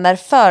tänka när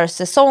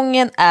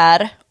försäsongen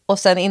är, och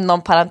sen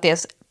inom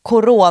parentes,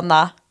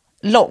 corona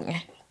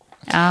lång?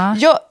 Ja.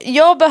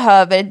 Jag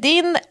behöver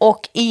din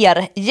och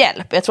er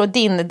hjälp. Jag tror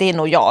din, det är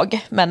nog jag.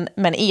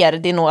 Men er,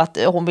 det är nog att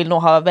hon vill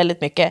nog ha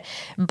väldigt mycket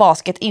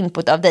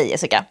basket-input av dig,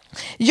 Jessica.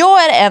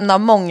 Jag är en av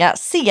många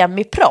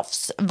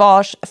semiproffs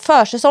vars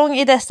försäsong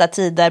i dessa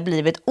tider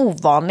blivit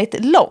ovanligt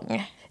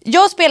lång.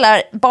 Jag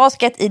spelar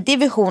basket i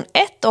division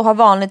 1 och har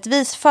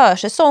vanligtvis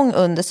försäsong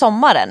under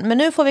sommaren. Men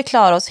nu får vi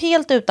klara oss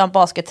helt utan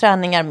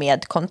basketträningar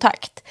med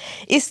kontakt.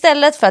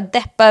 Istället för att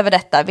deppa över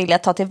detta vill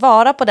jag ta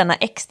tillvara på denna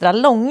extra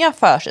långa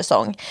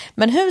försäsong.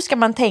 Men hur ska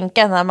man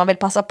tänka när man vill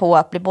passa på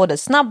att bli både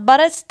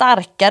snabbare,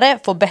 starkare,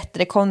 få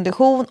bättre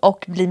kondition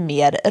och bli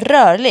mer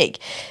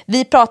rörlig?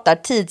 Vi pratar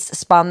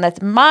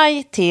tidsspannet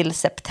maj till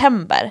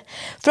september.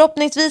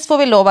 Förhoppningsvis får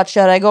vi lov att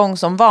köra igång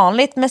som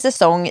vanligt med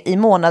säsong i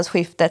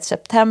månadsskiftet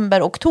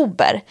september-oktober.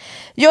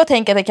 Jag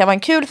tänker att det kan vara en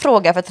kul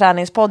fråga för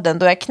träningspodden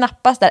då jag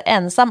knappast är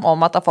ensam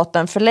om att ha fått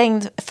en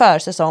förlängd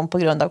försäsong på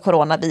grund av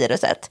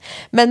coronaviruset.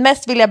 Men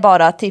mest vill jag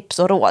bara ha tips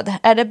och råd.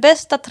 Är det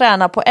bäst att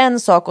träna på en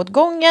sak åt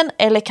gången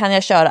eller kan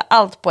jag köra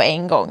allt på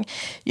en gång?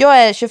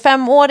 Jag är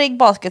 25-årig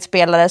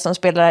basketspelare som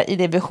spelar i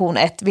division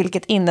 1,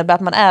 vilket innebär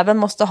att man även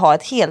måste ha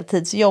ett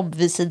heltidsjobb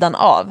vid sidan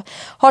av.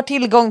 Har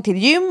tillgång till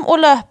gym och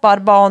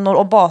löparbanor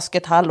och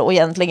baskethall och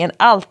egentligen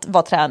allt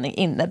vad träning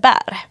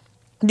innebär.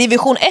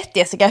 Division 1,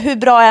 Jessica, hur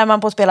bra är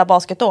man på att spela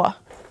basket då?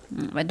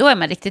 Men då är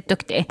man riktigt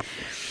duktig.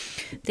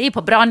 Det är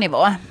på bra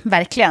nivå,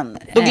 verkligen.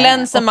 Då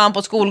glänser man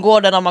på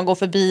skolgården om man går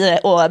förbi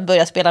och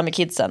börjar spela med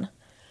kidsen.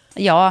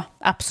 Ja,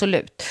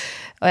 absolut.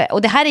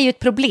 Och det här är ju ett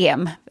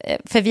problem.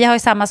 För vi har ju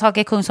samma sak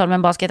i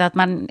Kungsholmen Basket, att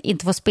man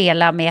inte får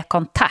spela med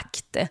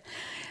kontakt.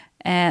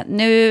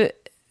 Nu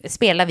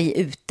spelar vi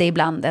ute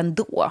ibland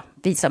ändå,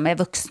 vi som är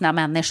vuxna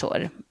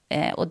människor.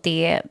 Och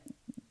det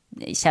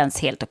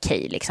känns helt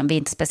okej. Liksom. Vi är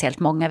inte speciellt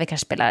många, vi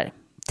kanske spelar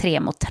 3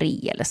 mot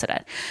 3 eller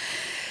sådär.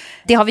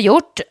 Det har vi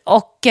gjort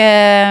och...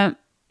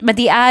 Men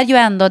det är ju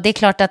ändå, det är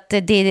klart att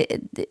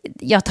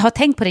jag har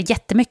tänkt på det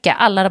jättemycket,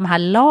 alla de här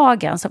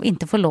lagen som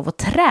inte får lov att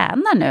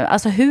träna nu.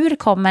 Alltså hur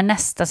kommer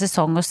nästa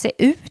säsong att se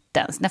ut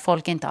ens när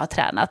folk inte har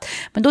tränat?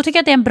 Men då tycker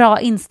jag att det är en bra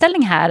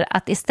inställning här,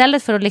 att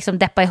istället för att liksom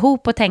deppa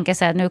ihop och tänka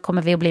så här, nu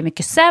kommer vi att bli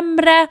mycket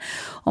sämre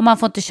och man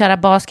får inte köra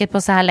basket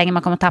på så här länge,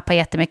 man kommer att tappa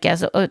jättemycket,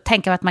 så, och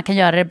tänka att man kan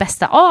göra det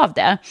bästa av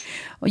det.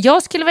 Och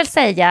jag skulle väl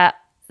säga,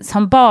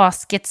 som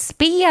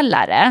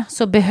basketspelare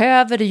så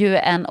behöver du ju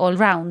en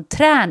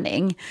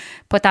allround-träning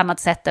på ett annat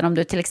sätt än om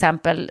du till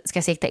exempel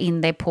ska sikta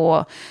in dig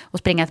på att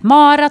springa ett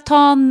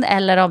maraton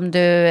eller om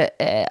du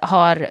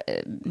har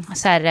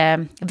så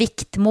här,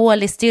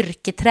 viktmål i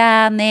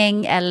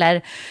styrketräning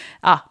eller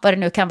vad det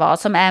nu kan vara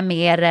som är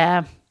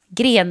mer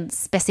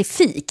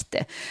grenspecifikt.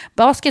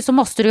 Basket så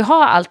måste du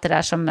ha allt det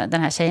där som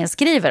den här tjejen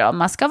skriver om.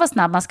 Man ska vara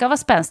snabb, man ska vara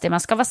spänstig, man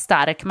ska vara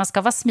stark, man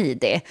ska vara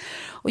smidig.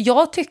 Och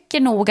jag tycker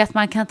nog att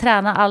man kan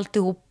träna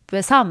alltihop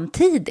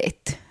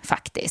samtidigt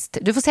faktiskt.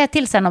 Du får säga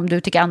till sen om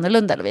du tycker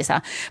annorlunda,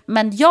 Lovisa.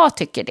 Men jag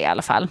tycker det i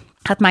alla fall.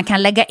 Att man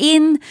kan lägga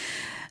in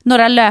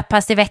några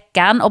löppass i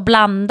veckan och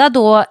blanda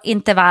då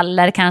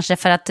intervaller kanske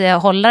för att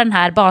hålla den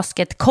här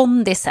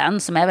basketkondisen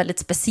som är väldigt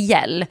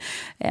speciell.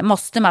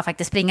 Måste man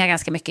faktiskt springa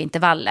ganska mycket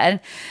intervaller.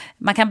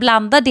 Man kan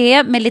blanda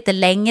det med lite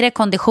längre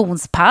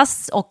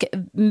konditionspass och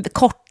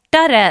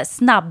kortare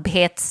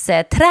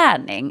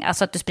snabbhetsträning.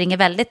 Alltså att du springer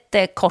väldigt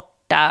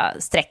korta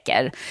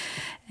sträckor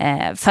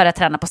för att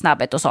träna på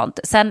snabbhet och sånt.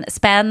 Sen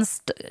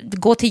spänst,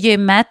 gå till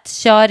gymmet,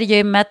 kör i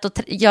gymmet och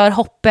gör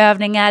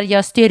hoppövningar,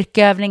 gör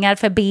styrkeövningar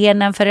för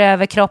benen, för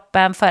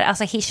överkroppen,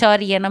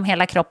 kör igenom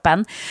hela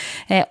kroppen.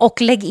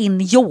 Och lägg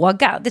in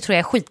yoga. Det tror jag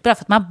är skitbra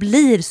för att man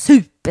blir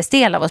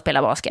superstel av att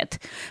spela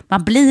basket.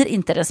 Man blir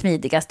inte den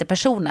smidigaste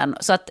personen.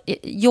 Så att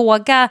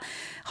yoga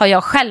har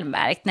jag själv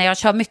märkt. När jag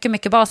kör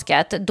mycket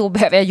basket, då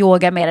behöver jag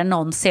yoga mer än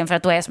någonsin för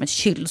att då är jag som ett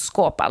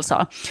kylskåp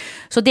alltså.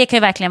 Så det kan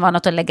ju verkligen vara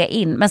något att lägga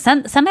in. Men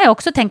sen har jag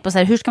också tänkt på så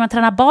här, hur ska man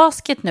träna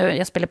basket nu?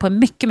 Jag spelar på en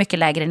mycket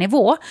lägre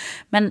nivå,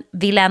 men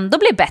vill ändå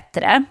bli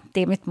bättre.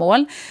 Det är mitt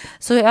mål.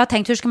 Så jag har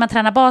tänkt, hur ska man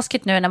träna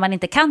basket nu när man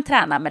inte kan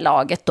träna med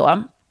laget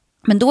då?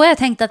 Men då har jag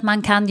tänkt att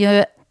man kan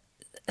ju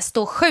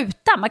stå och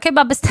skjuta. Man kan ju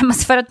bara bestämma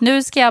sig för att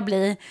nu ska jag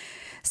bli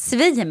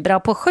svinbra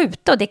på att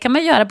skjuta, och det kan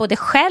man göra både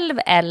själv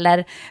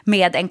eller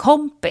med en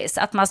kompis,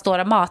 att man står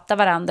och matar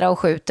varandra och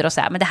skjuter och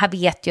så här. Men det här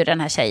vet ju den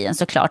här tjejen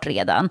såklart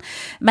redan.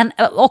 Men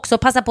också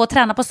passa på att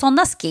träna på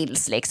sådana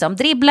skills liksom.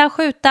 Dribbla,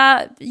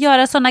 skjuta,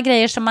 göra sådana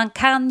grejer som man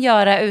kan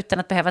göra utan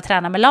att behöva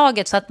träna med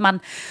laget, så att man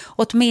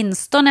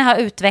åtminstone har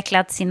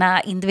utvecklat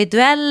sina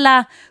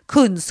individuella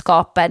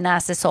kunskaper när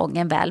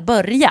säsongen väl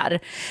börjar.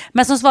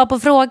 Men som svar på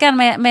frågan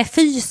med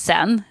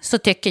fysen, så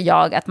tycker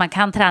jag att man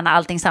kan träna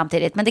allting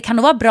samtidigt, men det kan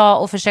nog vara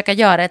bra att försöka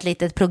göra ett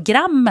litet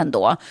program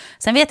ändå.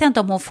 Sen vet jag inte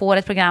om hon får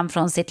ett program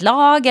från sitt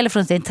lag eller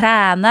från sin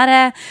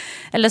tränare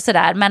eller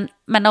sådär,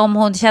 men om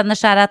hon känner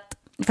så här att,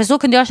 för så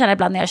kunde jag känna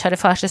ibland när jag körde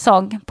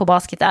försäsong på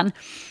basketen,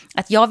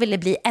 att jag ville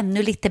bli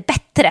ännu lite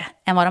bättre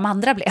än vad de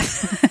andra blev.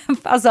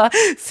 Alltså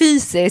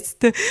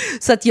fysiskt.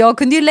 Så att jag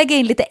kunde ju lägga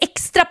in lite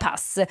extra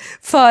pass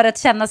för att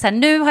känna så här,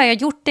 nu har jag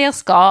gjort det jag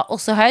ska,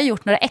 och så har jag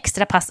gjort några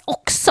extra pass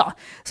också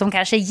som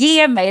kanske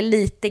ger mig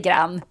lite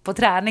grann på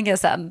träningen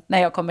sen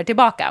när jag kommer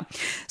tillbaka.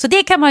 Så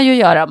det kan man ju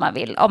göra om man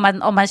vill.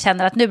 Om man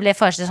känner att nu blir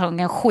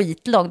försäsongen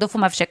skitlång, då får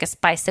man försöka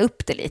spicea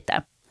upp det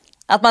lite.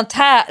 Att man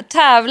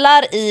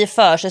tävlar i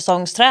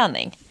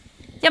försäsongsträning.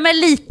 Ja, men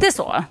lite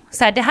så.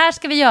 Så här, det här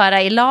ska vi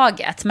göra i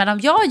laget. Men om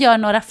jag gör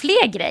några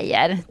fler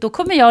grejer, då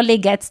kommer jag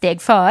ligga ett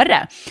steg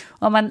före.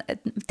 Om man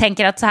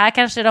tänker att så här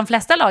kanske de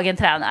flesta lagen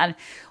tränar.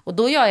 Och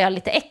då gör jag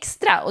lite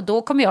extra. Och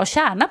då kommer jag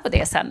tjäna på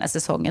det sen när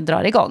säsongen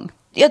drar igång.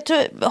 Jag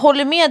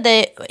håller med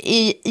dig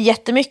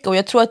jättemycket, och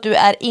jag tror att du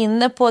är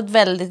inne på ett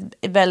väldigt,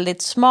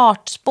 väldigt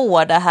smart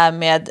spår, det här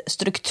med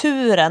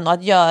strukturen och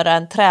att göra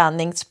en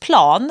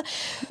träningsplan.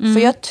 För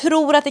jag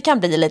tror att det kan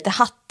bli lite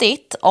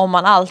hattigt om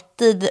man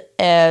alltid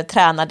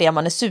tränar det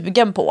man är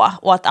sugen på,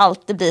 och att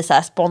alltid blir så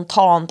här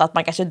spontant, att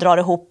man kanske drar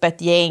ihop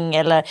ett gäng,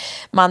 eller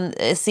man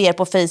ser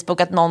på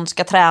Facebook att någon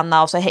ska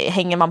träna och så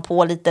hänger man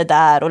på lite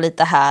där och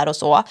lite här och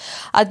så.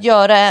 Att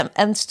göra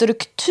en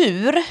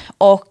struktur,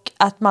 och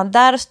att man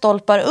där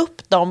stolpar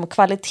upp de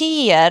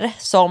kvaliteter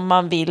som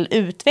man vill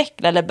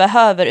utveckla eller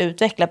behöver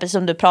utveckla, precis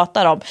som du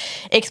pratar om.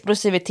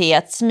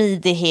 Explosivitet,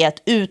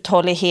 smidighet,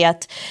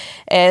 uthållighet,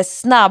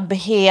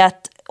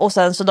 snabbhet, och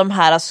sen så de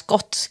här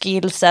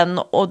skottskillsen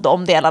och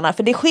de delarna.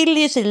 För det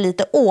skiljer sig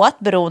lite åt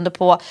beroende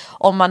på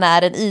om man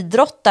är en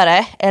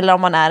idrottare eller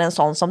om man är en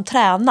sån som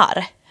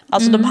tränar.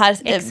 Alltså de här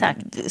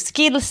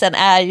skillsen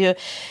är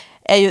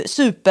ju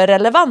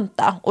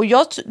superrelevanta. Och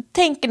jag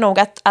tänker nog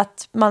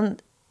att man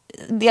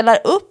delar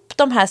upp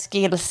de här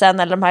skillsen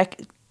eller de här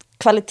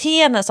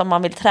kvaliteterna som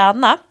man vill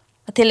träna.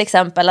 Till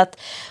exempel att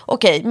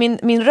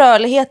min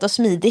rörlighet och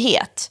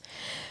smidighet,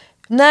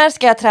 när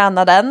ska jag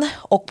träna den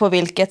och på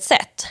vilket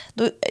sätt?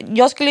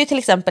 Jag skulle ju till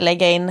exempel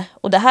lägga in,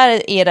 och det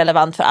här är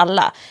relevant för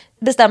alla,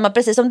 bestämma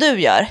precis som du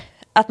gör,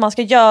 att man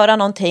ska göra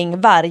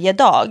någonting varje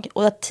dag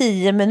och att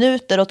 10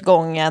 minuter åt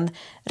gången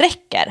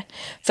räcker.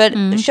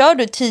 För kör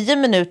du 10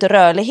 minuter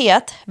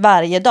rörlighet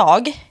varje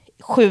dag,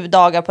 7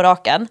 dagar på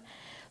raken,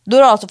 då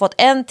har du alltså fått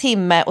 1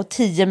 timme och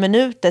 10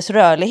 minuters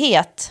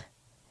rörlighet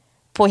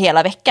på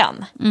hela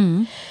veckan.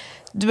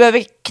 Du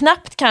behöver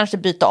knappt kanske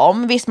byta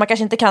om. Visst, man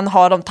kanske inte kan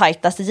ha de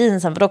tajtaste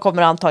jeansen, för då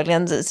kommer det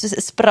antagligen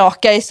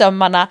spraka i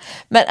sömmarna.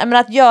 Men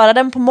att göra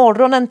den på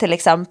morgonen till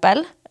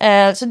exempel.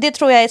 Så det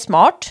tror jag är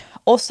smart.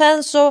 Och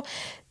sen så,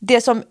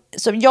 det som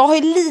jag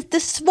har lite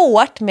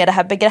svårt med det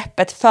här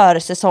begreppet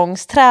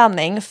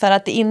försäsongsträning, för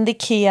att det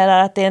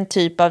indikerar att det är en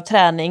typ av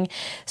träning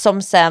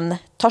som sen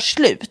tar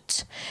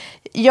slut.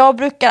 Jag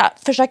brukar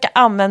försöka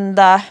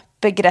använda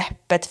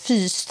begreppet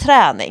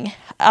fysträning.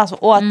 Alltså,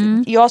 och att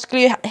jag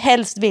skulle ju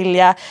helst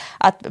vilja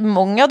att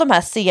många av de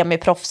här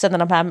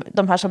semiproffsen,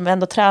 de här som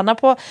ändå tränar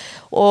på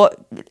och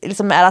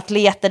liksom är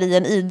atleter i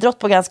en idrott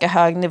på ganska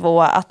hög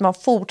nivå, att man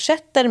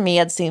fortsätter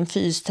med sin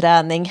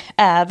fysträning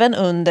även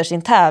under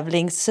sin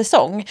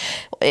tävlingssäsong.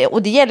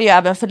 Och det gäller ju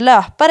även för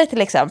löpare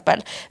till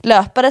exempel.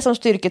 Löpare som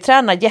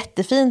styrketränar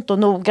jättefint och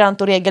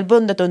noggrant och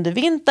regelbundet under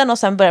vintern, och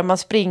sen börjar man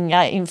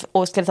springa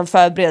och ska liksom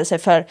förbereda sig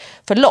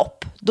för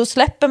lopp. Då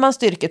släpper man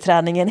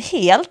styrketräningen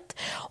helt.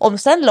 Om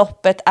sen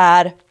loppet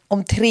är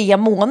om 3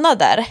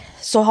 månader,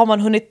 så har man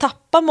hunnit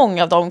tappa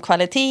många av de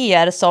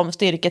kvaliteter som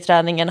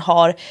styrketräningen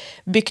har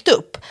byggt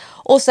upp.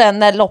 Och sen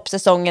när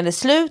loppsäsongen är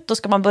slut, då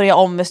ska man börja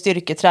om med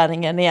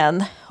styrketräningen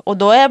igen. Och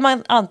då är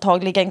man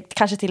antagligen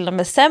kanske till och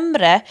med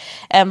sämre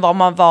än vad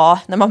man var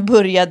när man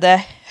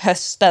började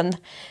hösten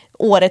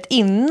året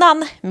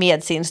innan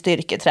med sin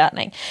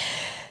styrketräning.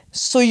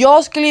 Så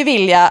jag skulle ju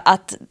vilja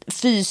att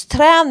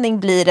fysträning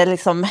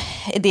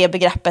blir det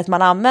begreppet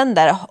man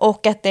använder,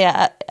 och att det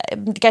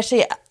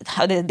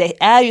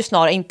är ju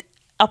snarare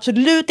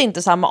absolut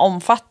inte samma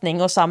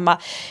omfattning och samma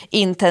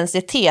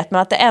intensitet,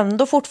 men att det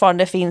ändå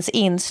fortfarande finns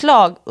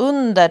inslag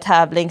under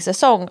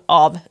tävlingssäsong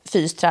av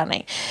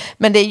fysträning.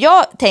 Men det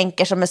jag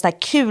tänker som en sån här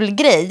kul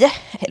grej,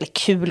 eller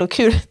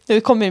kul,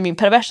 nu kommer ju min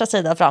perversa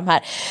sida fram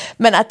här,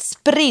 men att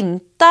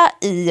sprinta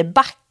i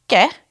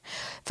backe,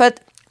 för att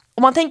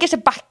om man tänker sig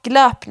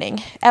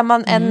backlöpning, är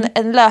man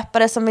en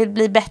löpare som vill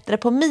bli bättre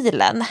på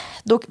milen,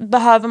 då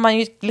behöver man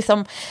ju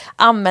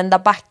använda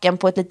backen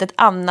på ett litet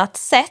annat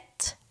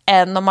sätt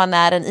än om man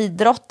är en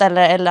idrott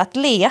eller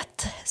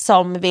atlet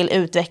som vill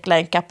utveckla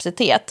en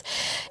kapacitet.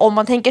 Om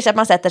man tänker sig att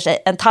man sätter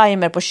sig en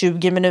timer på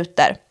 20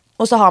 minuter,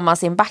 och så har man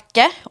sin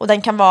backe, och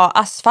den kan vara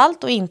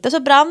asfalt och inte så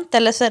brant,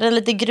 eller så är den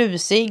lite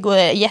grusig och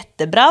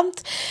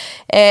jättebrant.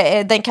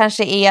 Den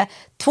kanske är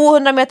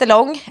 200 meter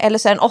lång, eller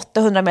så är den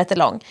 800 meter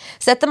lång.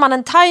 Sätter man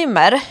en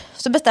timer,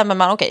 så bestämmer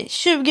man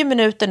 20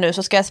 minuter nu,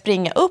 så ska jag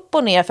springa upp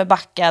och ner för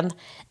backen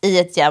i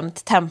ett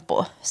jämnt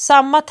tempo.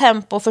 Samma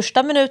tempo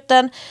första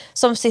minuten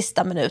som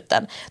sista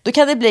minuten. Då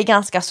kan det bli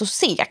ganska så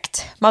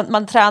segt.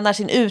 Man tränar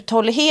sin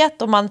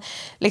uthållighet och man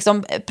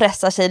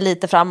pressar sig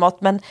lite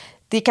framåt, men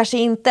det kanske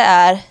inte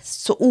är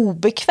så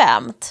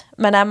obekvämt.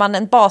 Men är man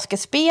en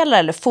basketspelare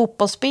eller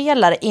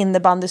fotbollsspelare,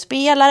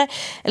 innebandyspelare,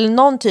 eller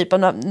någon typ av,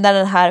 när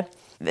den här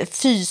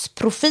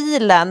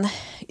fysprofilen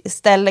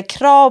ställer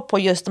krav på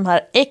just de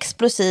här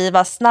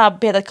explosiva,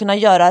 snabbhet, att kunna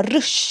göra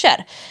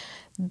ruscher,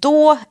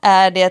 då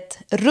är det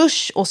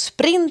rush och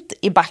sprint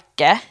i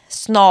backe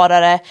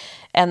snarare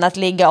än att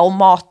ligga och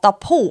mata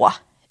på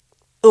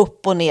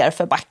upp och ner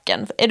för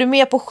backen. Är du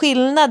med på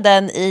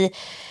skillnaden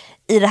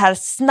i det här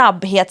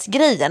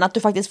snabbhetsgrejen, att du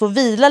faktiskt får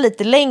vila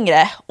lite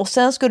längre och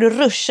sen ska du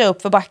ruscha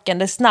upp för backen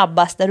det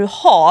snabbaste du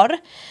har,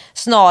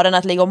 snarare än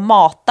att ligga och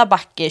mata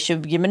backe i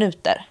 20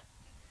 minuter.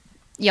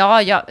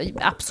 Ja,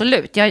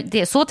 absolut.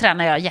 Så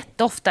tränar jag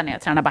jätteofta när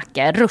jag tränar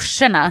backe.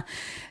 Ruscherna.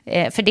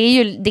 För det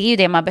är ju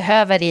det man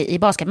behöver i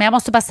basket. Men jag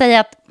måste bara säga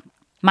att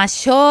man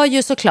kör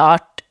ju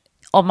såklart,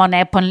 om man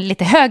är på en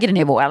lite högre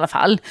nivå i alla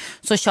fall,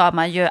 så kör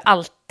man ju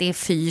alltid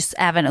fys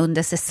även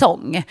under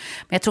säsong. Men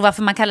jag tror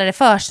varför man kallar det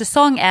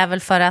försäsong är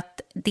väl för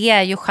att det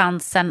är ju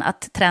chansen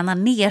att träna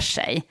ner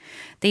sig.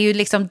 Det är ju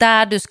liksom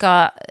där du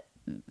ska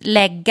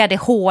lägga det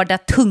hårda,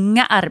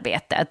 tunga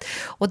arbetet.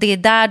 Och det är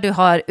där du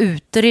har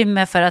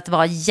utrymme för att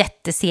vara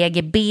jätteseg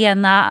i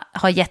bena,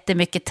 ha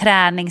jättemycket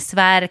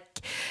träningsvärk,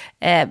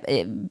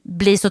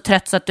 bli så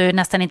trött så att du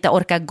nästan inte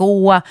orkar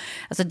gå.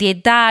 Alltså det är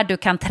där du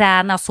kan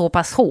träna så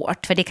pass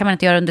hårt, för det kan man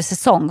inte göra under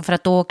säsong, för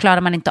att då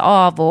klarar man inte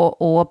av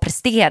att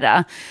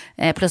prestera.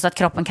 Plus att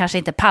kroppen kanske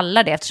inte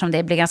pallar det, eftersom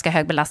det blir ganska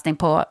hög belastning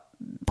på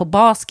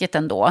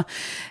basketen då.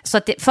 Så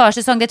att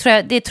försäsong, det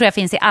tror jag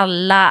finns i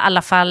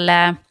alla fall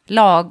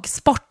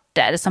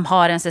lagsporter som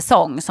har en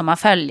säsong som man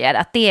följer,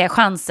 att det är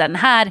chansen.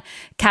 Här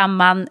kan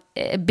man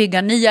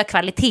bygga nya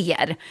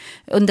kvaliteter.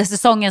 Under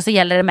säsongen så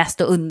gäller det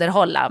mest att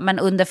underhålla, men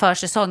under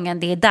försäsongen,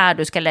 det är där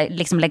du ska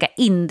liksom lägga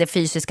in det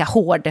fysiska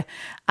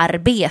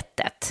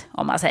hårdarbetet,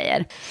 om man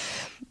säger.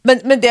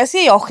 Men det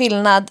ser jag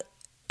skillnad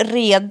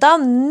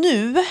redan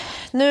nu.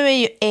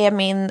 Nu är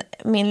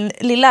min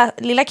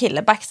lilla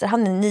kille Baxter,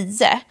 han är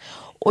 9.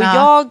 Och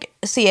jag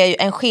ser ju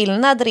en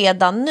skillnad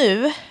redan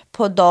nu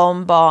på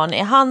de barn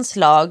i hans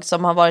lag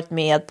som har varit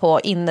med på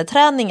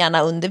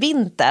inneträningarna under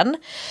vintern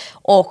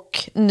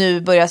och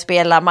nu börjar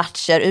spela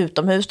matcher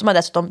utomhus. De har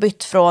dessutom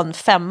bytt från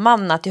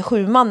 5-manna till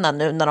 7-manna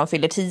nu när de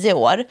fyller 10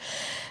 år.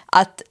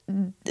 Att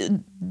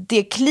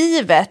det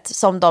klivet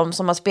som de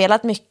som har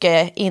spelat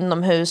mycket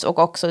inomhus och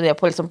också det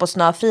på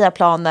snöfria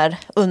planer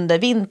under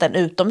vintern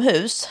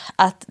utomhus,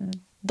 att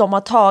de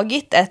har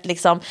tagit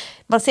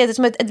man ser det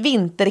som ett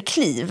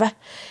vinterkliv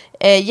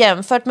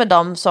jämfört med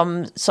de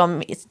som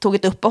tog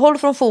ett uppehåll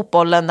från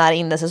fotbollen när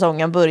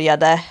innesäsongen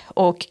började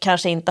och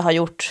kanske inte har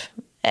gjort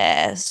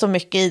så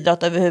mycket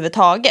idrott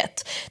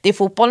överhuvudtaget. Det är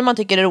fotbollen man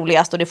tycker är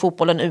roligast och det är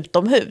fotbollen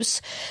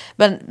utomhus.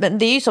 Men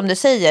det är ju som du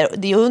säger,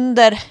 det är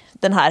under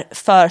den här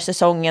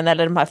försäsongen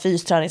eller de här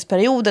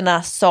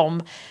fysträningsperioderna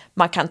som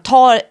man kan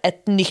ta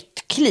ett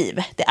nytt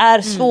kliv. Det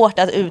är svårt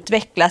att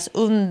utvecklas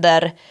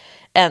under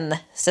en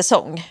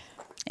säsong.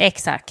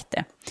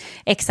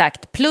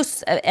 Exakt.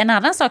 Plus en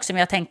annan sak som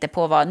jag tänkte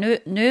på var,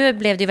 nu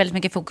blev det väldigt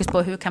mycket fokus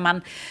på hur kan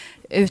man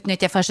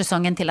utnyttja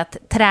försäsongen till att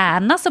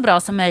träna så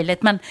bra som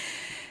möjligt, men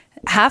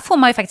här får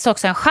man ju faktiskt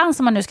också en chans,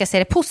 om man nu ska se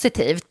det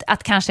positivt,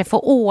 att kanske få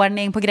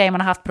ordning på grejer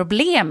man har haft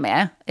problem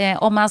med.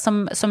 Om man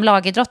som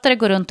lagidrottare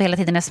går runt och hela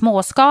tiden är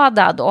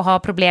småskadad och har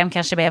problem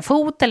kanske med en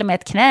fot eller med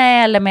ett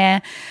knä eller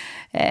med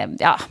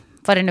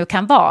vad det nu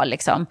kan vara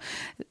liksom.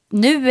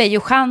 Nu är ju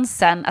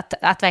chansen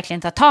att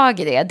verkligen ta tag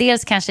i det.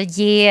 Dels kanske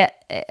ge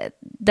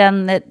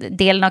den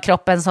delen av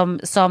kroppen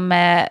som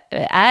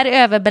är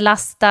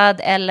överbelastad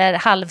eller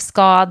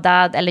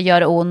halvskadad eller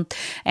gör ont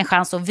en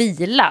chans att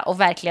vila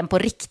och verkligen på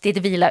riktigt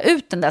vila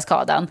ut den där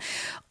skadan.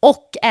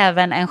 Och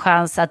även en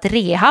chans att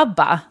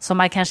rehabba som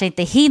man kanske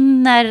inte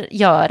hinner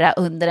göra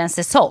under en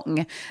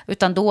säsong,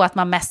 utan då att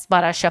man mest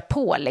bara kör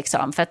på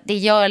liksom. För att det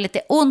gör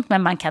lite ont,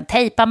 men man kan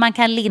tejpa, man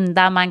kan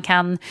linda, man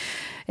kan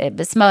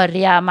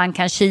smörja, man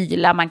kan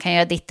kyla, man kan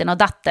göra ditten och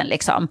datten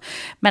liksom.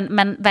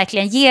 Men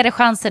verkligen ge det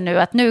chansen nu,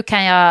 att nu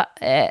kan jag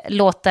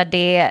låta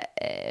det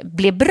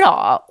bli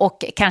bra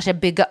och kanske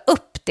bygga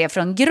upp det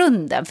från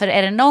grunden. För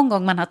är det någon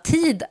gång man har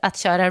tid att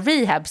köra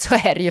rehab så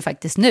är det ju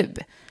faktiskt nu.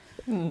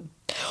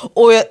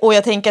 Och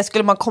jag tänker,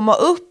 skulle man komma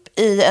upp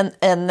i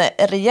en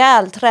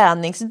rejäl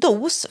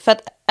träningsdos, för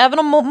att även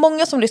om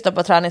många som lyssnar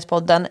på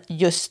Träningspodden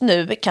just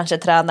nu kanske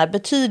tränar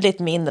betydligt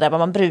mindre än vad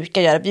man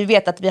brukar göra. Vi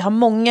vet att vi har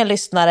många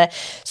lyssnare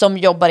som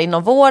jobbar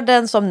inom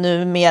vården som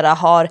numera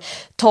har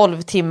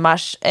 12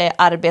 timmars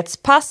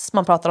arbetspass.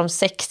 Man pratar om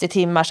 60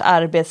 timmars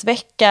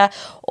arbetsvecka,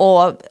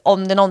 och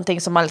om det är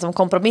någonting som man liksom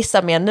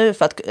kompromissar med nu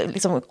för att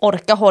liksom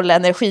orka hålla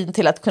energin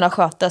till att kunna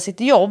sköta sitt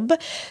jobb,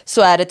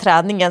 så är det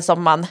träningen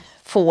som man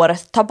får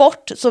ta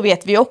bort. Så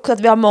vet vi också att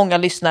vi har många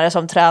lyssnare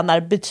som tränar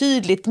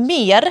betydligt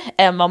mer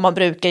än vad man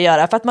brukar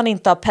göra, för att man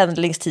inte har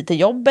pendlingstid till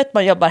jobbet,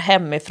 man jobbar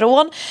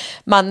hemifrån,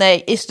 man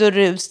i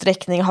större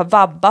utsträckning har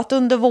vabbat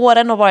under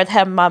våren och varit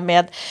hemma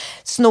med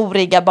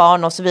snoriga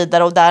barn och så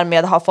vidare, och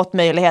därmed har fått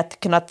möjlighet att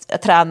kunna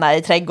träna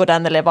i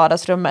trädgården eller i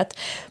vardagsrummet.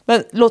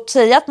 Men låt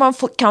säga att man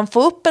kan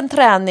få upp en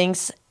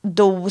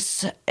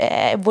träningsdos,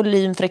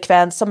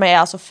 volymfrekvens som är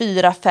alltså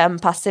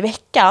 4-5 pass i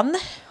veckan,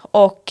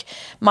 och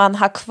man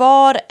har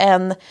kvar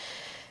en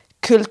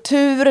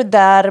kultur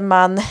där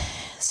man,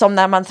 som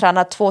när man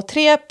tränar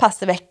 2-3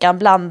 pass i veckan,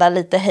 blandar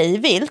lite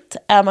hejvilt.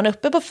 Är man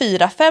uppe på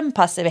 4-5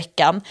 pass i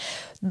veckan,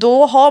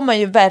 då har man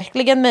ju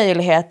verkligen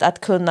möjlighet att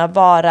kunna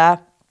vara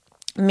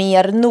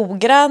mer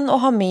noggrann och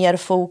ha mer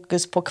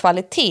fokus på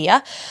kvalitet.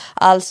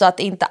 Alltså att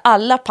inte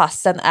alla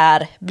passen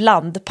är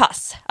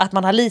blandpass. Att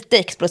man har lite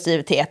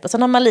explosivitet och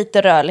sen har man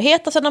lite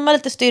rörlighet och sen har man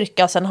lite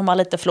styrka och sen har man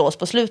lite flås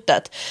på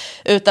slutet.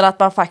 Utan att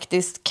man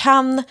faktiskt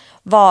kan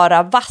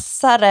vara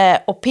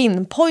vassare och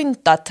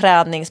pinpointa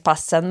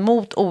träningspassen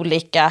mot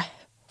olika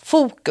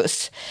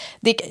fokus.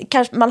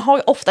 Man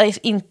har ofta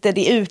inte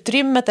det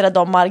utrymmet eller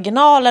de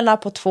marginalerna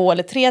på 2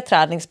 eller 3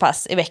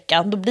 träningspass i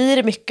veckan. Då blir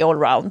det mycket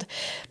allround.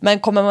 Men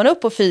kommer man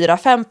upp på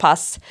 4-5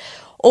 pass,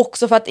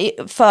 också för att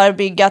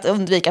förebygga, att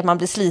undvika att man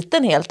blir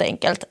sliten helt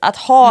enkelt. Att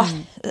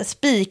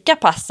spika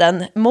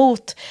passen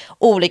mot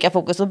olika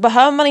fokus. Då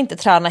behöver man inte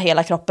träna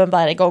hela kroppen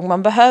varje gång.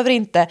 Man behöver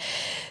inte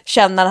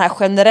känna den här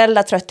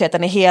generella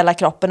tröttheten i hela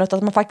kroppen. Utan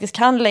att man faktiskt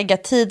kan lägga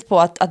tid på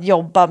att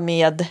jobba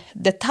med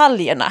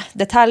detaljerna.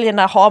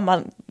 Detaljerna har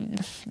man...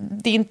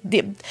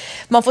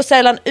 man får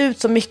sällan ut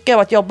så mycket av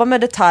att jobba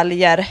med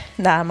detaljer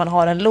när man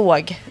har en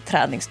låg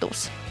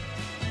träningsdos.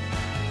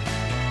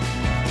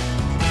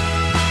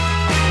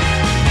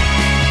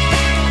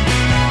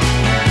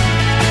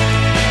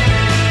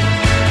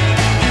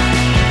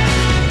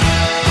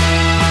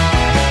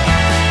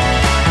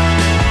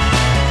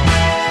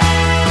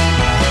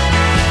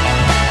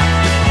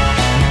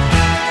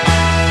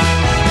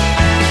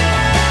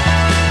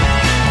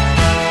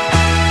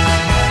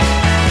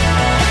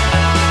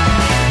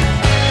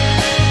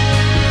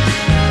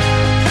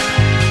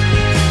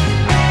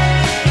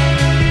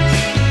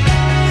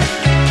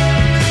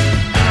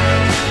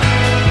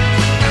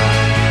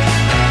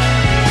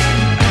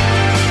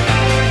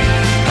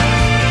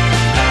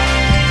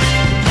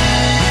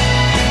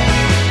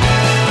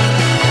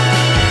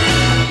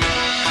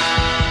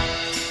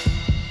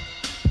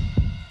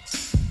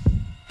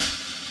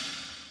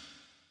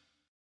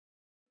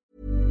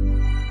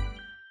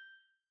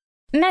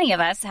 Many of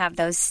us have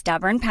those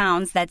stubborn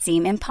pounds that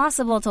seem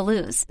impossible to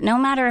lose, no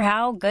matter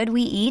how good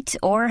we eat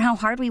or how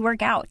hard we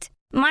work out.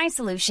 My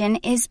solution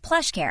is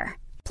PlushCare.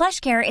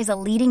 PlushCare is a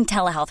leading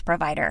telehealth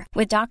provider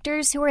with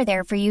doctors who are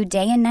there for you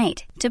day and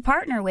night to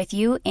partner with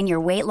you in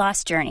your weight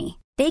loss journey.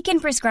 They can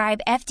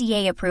prescribe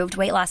FDA-approved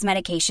weight loss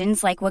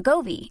medications like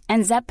Wegovy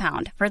and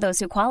Zepbound for those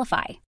who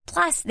qualify.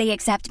 Plus, they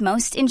accept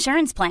most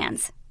insurance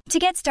plans. To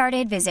get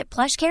started, visit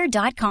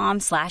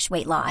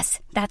plushcare.com/weightloss.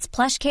 That's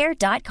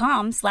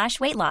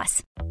plushcare.com/weightloss.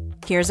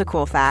 Here's a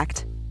cool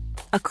fact.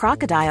 A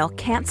crocodile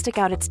can't stick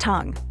out its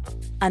tongue.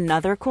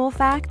 Another cool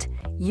fact,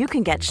 you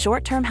can get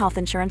short-term health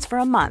insurance for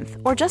a month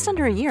or just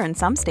under a year in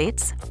some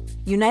states.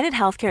 United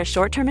Healthcare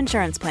short-term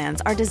insurance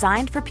plans are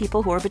designed for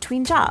people who are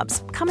between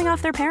jobs, coming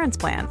off their parents'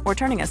 plan, or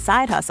turning a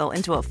side hustle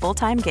into a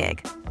full-time gig.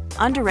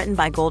 Underwritten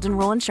by Golden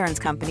Rule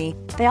Insurance Company,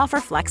 they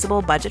offer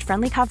flexible,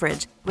 budget-friendly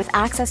coverage with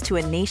access to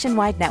a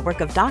nationwide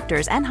network of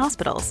doctors and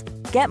hospitals.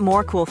 Get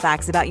more cool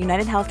facts about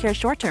United Healthcare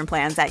short-term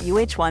plans at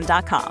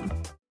uh1.com.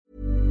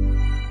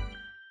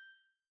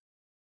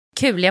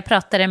 Kul, jag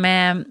pratade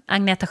med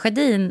Agneta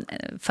Sjödin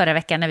förra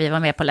veckan när vi var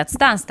med på Let's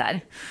Dance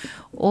där.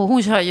 Och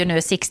hon kör ju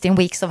nu 16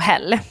 Weeks of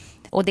Hell.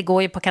 Och det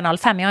går ju på kanal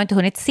 5. Jag har inte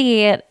hunnit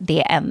se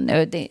det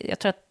ännu. Jag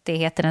tror att det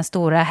heter Den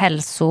stora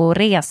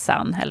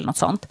hälsoresan eller något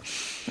sånt.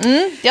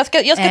 Jag ska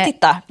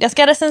titta. Jag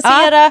ska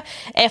recensera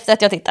efter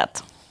att jag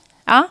tittat.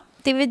 Ja,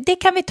 det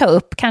kan vi ta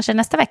upp kanske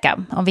nästa vecka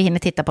om vi hinner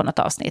titta på något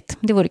avsnitt.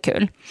 Det vore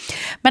kul.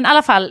 Men i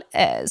alla fall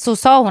så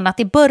sa hon att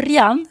i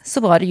början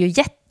så var det ju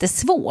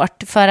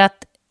jättesvårt för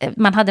att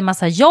man hade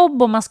massa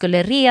jobb och man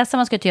skulle resa,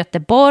 man skulle till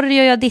Göteborg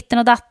och göra ditten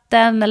och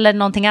datten eller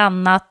någonting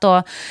annat.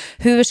 Och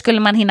hur skulle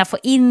man hinna få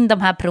in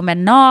de här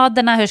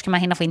promenaderna? Hur skulle man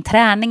hinna få in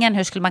träningen?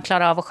 Hur skulle man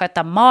klara av att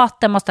sköta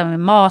maten? Måste ha med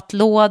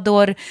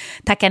matlådor,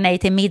 tacka nej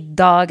till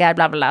middagar,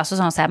 bla bla. Så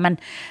sa hon så här, men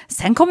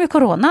sen kom ju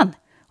coronan.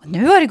 Och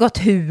nu har det gått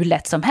hur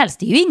lätt som helst.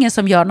 Det är ju ingen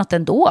som gör något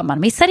ändå. Man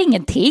missar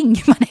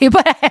ingenting. Man är ju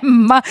bara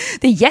hemma.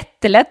 Det är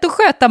jättelätt att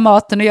sköta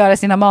maten och göra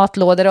sina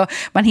matlådor. Och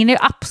man hinner ju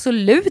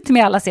absolut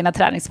med alla sina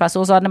träningspass.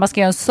 Och så när man ska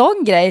göra en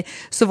sån grej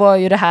så var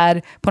ju det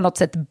här på något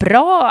sätt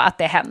bra att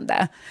det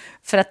hände.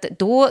 För att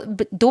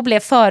då blev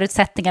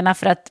förutsättningarna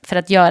för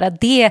att göra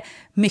det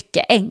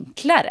mycket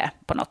enklare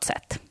på något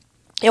sätt.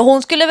 Ja,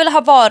 hon skulle väl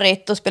ha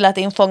varit och spelat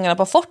in Fångarna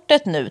på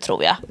fortet nu,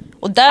 tror jag.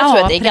 Och där tror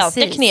jag det är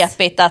ganska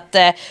knepigt att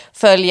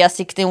följa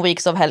 16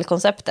 Weeks of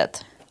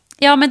Hell-konceptet.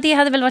 Ja, men det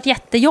hade väl varit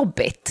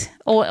jättejobbigt.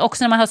 Och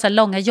också när man har så här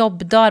långa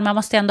jobbdagar, man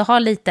måste ändå ha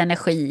lite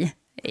energi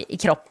i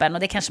kroppen. Och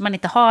det kanske man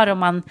inte har om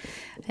man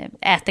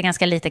äter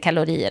ganska lite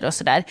kalorier och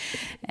sådär.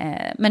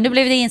 Men nu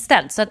blev det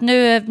inställt. Så att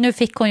nu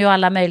fick hon ju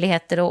alla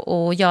möjligheter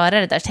att göra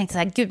det där. Så tänkte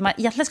jag så här, gud,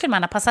 egentligen skulle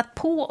man ha passat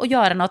på att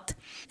göra något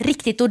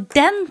riktigt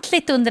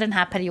ordentligt under den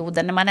här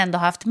perioden när man ändå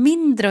har haft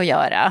mindre att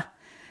göra.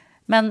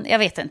 Men jag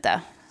vet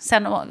inte.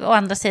 Sen å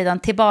andra sidan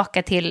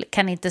tillbaka till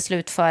kan inte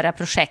slutföra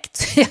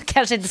projekt. Jag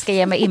kanske inte ska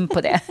ge mig in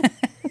på det.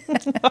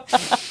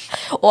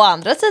 Å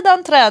andra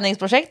sidan,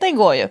 träningsprojekten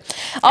går ju.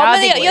 Ja,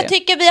 men jag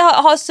tycker vi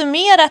har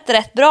summerat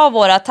rätt bra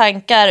våra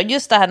tankar.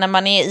 Just det här när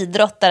man är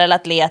idrottare eller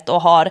atlet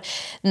och har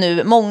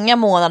nu många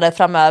månader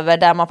framöver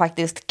där man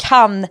faktiskt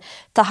kan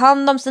ta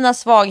hand om sina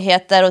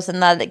svagheter och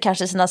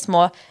kanske sina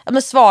små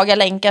svaga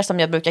länkar som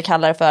jag brukar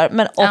kalla det för,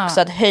 men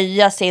också att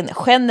höja sin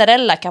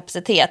generella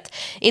kapacitet.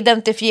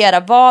 Identifiera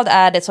vad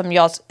är det som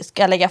jag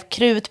ska lägga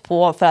krut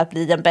på för att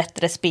bli en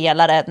bättre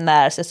spelare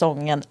när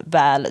säsongen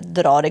väl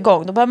drar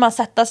igång. Då behöver man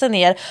sätta sig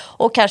ner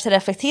och kanske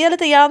reflektera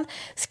lite grann,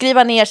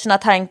 skriva ner sina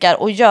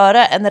tankar och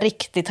göra en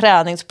riktig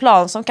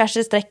träningsplan som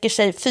kanske sträcker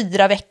sig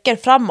 4 veckor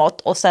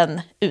framåt och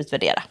sen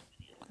utvärdera.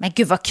 Men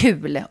gud vad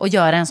kul att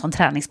göra en sån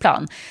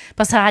träningsplan.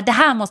 Bara så här, det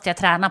här måste jag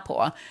träna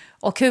på.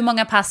 Och hur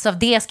många pass av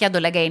det ska jag då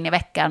lägga in i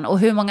veckan? Och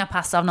hur många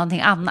pass av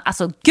någonting annat?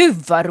 Alltså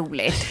gud vad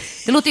roligt.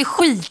 Det låter ju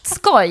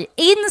skitskoj.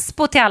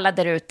 Inspo till alla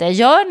där ute.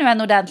 Gör nu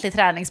en ordentlig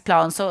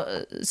träningsplan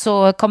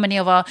så kommer ni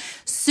att vara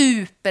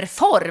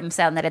superform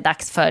sen när det är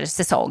dags för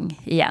säsong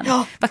igen.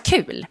 Ja. Vad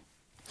kul.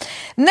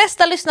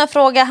 Nästa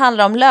lyssnarfråga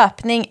handlar om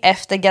löpning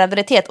efter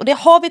graviditet. Och det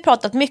har vi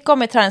pratat mycket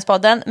om i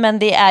Träningspodden, men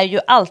det är ju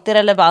alltid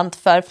relevant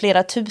för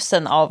flera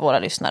tusen av våra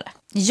lyssnare.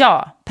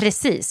 Ja,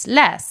 precis.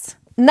 Läs.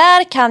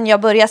 När kan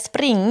jag börja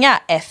springa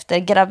efter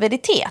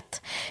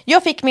graviditet?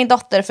 Jag fick min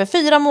dotter för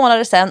 4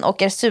 månader sedan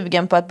och är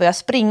sugen på att börja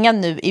springa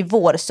nu i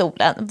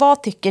vårsolen.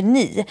 Vad tycker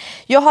ni?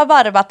 Jag har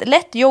varvat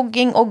lätt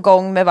jogging och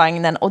gång med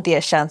vagnen och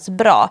det känns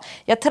bra.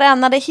 Jag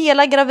tränade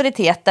hela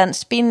graviditeten,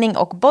 spinning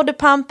och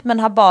bodypump, men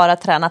har bara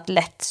tränat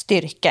lätt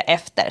styrka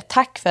efter.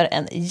 Tack för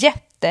en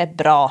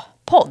jättebra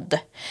podd.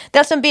 Det är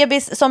alltså en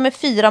bebis som är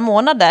 4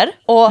 månader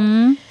och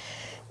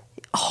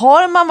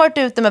har man varit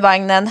ute med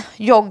vagnen,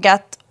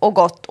 joggat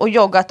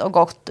och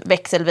gått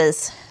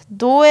växelvis,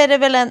 då är det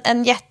väl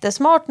en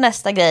jättesmart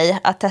nästa grej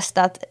att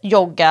testa att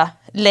jogga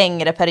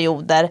längre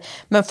perioder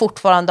men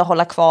fortfarande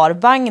hålla kvar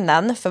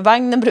vagnen. För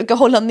vagnen brukar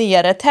hålla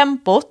nere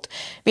tempot,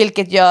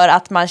 vilket gör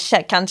att man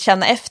kan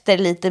känna efter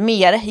lite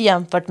mer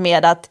jämfört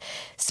med att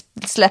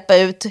släppa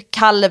ut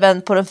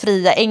kalven på den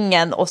fria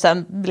ängen och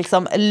sen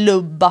liksom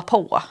lubba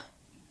på.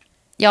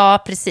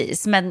 Ja,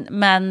 precis.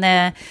 Men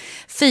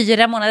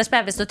 4 månaders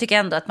bebis, då tycker jag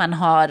ändå att man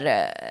har...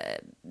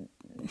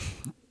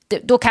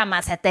 Då kan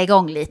man sätta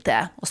igång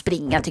lite och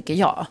springa, tycker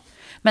jag.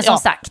 Men som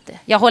sagt,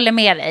 jag håller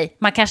med dig.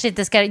 Man kanske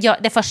inte ska...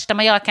 det första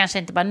man gör kanske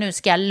inte bara, nu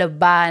ska jag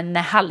lubba en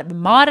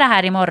halvmara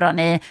här imorgon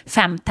i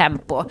 5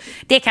 tempo.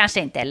 Det kanske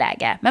inte är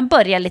läge. Men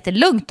börja lite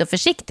lugnt och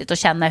försiktigt och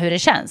känna hur det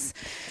känns.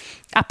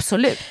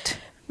 Absolut.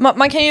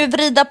 Man kan ju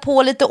vrida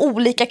på lite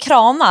olika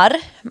kranar.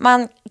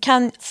 Man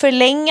kan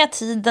förlänga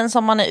tiden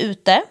som man är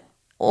ute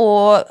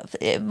och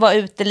vara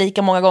ute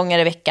lika många gånger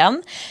i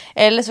veckan.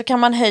 Eller så kan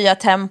man höja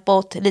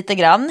tempot lite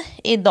grann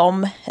i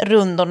de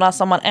rundorna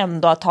som man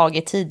ändå har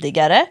tagit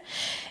tidigare.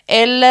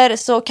 Eller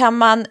så kan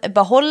man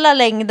behålla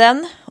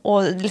längden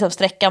och liksom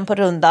sträckan på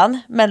rundan,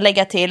 men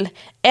lägga till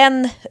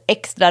en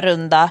extra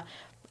runda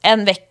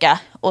en vecka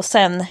och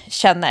sen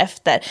känna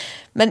efter.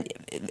 Men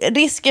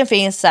risken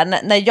finns så här,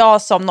 när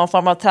jag som någon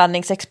form av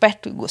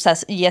träningsexpert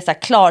ger så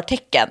här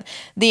klartecken,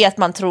 det är att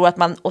man tror att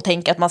och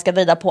tänker att man ska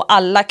vrida på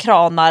alla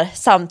kranar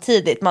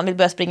samtidigt. Man vill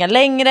börja springa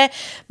längre,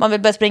 man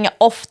vill börja springa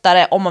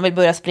oftare och man vill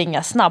börja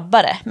springa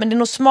snabbare. Men det är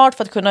nog smart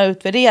för att kunna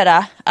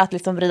utvärdera att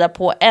liksom vrida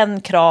på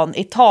en kran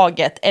i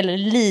taget eller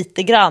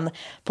lite grann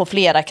på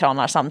flera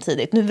kranar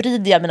samtidigt. Nu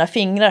vrider jag mina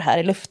fingrar här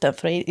i luften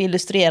för att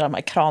illustrera de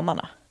här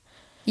kranarna.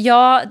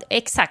 Ja,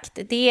 exakt.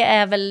 Det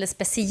är väl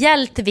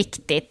speciellt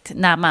viktigt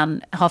när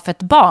man har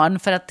fött barn,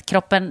 för att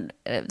kroppen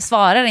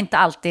svarar inte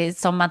alltid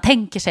som man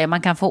tänker sig.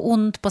 Man kan få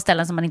ont på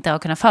ställen som man inte har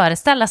kunnat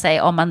föreställa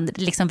sig om man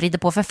liksom vrider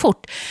på för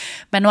fort.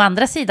 Men å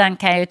andra sidan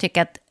kan jag ju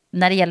tycka att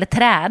när det gäller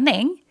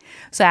träning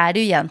så är det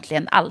ju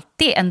egentligen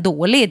alltid en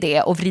dålig idé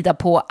att vrida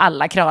på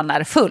alla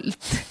kranar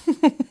fullt.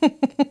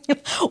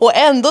 Och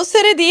ändå så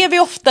är det vi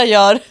ofta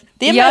gör.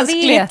 Det är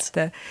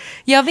mänskligt.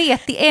 Jag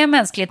vet, det är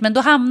mänskligt. Men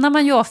då hamnar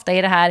man ju ofta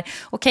i det här,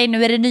 okej,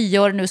 nu är det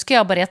nyår, nu ska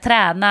jag börja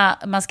träna.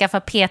 Man ska få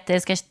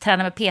PT, ska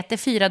träna med PT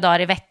 4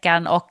 dagar i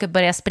veckan och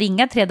börja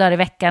springa 3 dagar i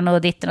veckan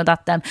och ditten och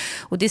datten.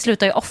 Och det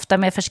slutar ju ofta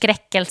med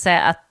förskräckelse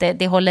att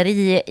det håller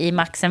i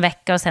max en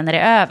vecka och sen är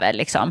det över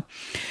liksom.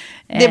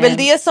 Det är väl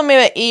det som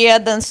är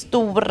den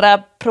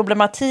stora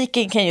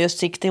problematiken kring just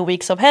 60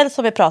 Weeks of Health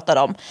som vi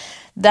pratade om.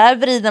 Där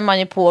vrider man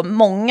ju på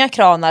många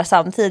kranar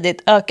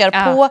samtidigt,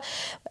 ökar på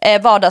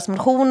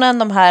vardagsmotionen,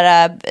 de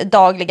här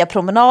dagliga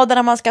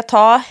promenaderna man ska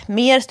ta,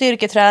 mer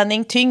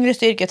styrketräning, tyngre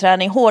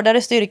styrketräning,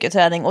 hårdare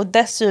styrketräning och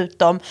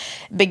dessutom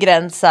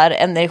begränsar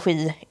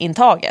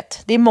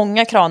energiintaget. Det är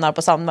många kranar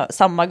på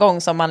samma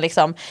gång som man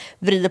liksom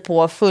vrider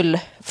på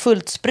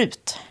fullt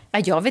sprut.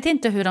 Jag vet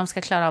inte hur de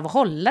ska klara av att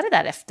hålla det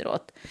där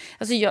efteråt.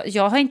 Alltså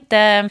jag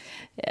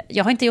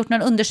har inte gjort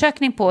någon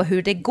undersökning på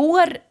hur det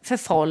går för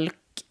folk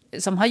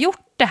som har gjort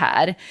det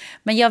här.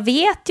 Men jag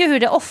vet ju hur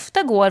det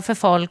ofta går för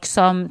folk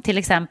som till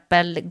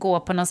exempel går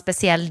på någon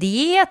speciell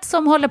diet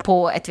som håller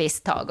på ett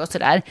visst tag och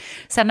sådär.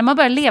 Sen när man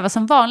börjar leva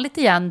som vanligt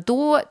igen,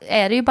 då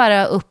är det ju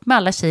bara upp med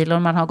alla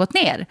kilon man har gått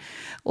ner.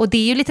 Och det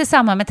är ju lite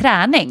samma med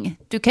träning.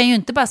 Du kan ju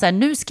inte bara säga,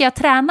 nu ska jag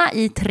träna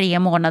i 3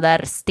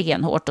 månader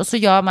stenhårt och så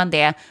gör man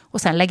det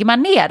och sen lägger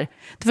man ner.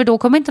 För då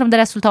kommer inte de där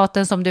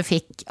resultaten som du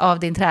fick av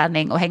din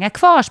träning att hänga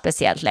kvar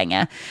speciellt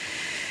länge.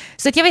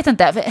 Så att jag vet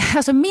inte,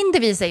 alltså min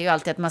devis är ju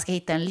alltid att man ska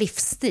hitta en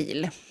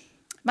livsstil.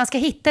 Man ska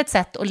hitta ett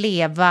sätt att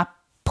leva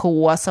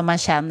på som man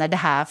känner det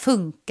här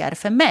funkar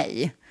för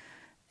mig.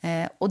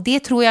 Och det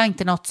tror jag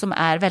inte något som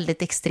är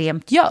väldigt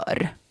extremt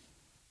gör.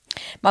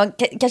 Man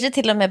kanske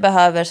till och med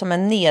behöver som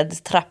en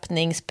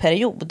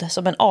nedtrappningsperiod,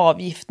 som en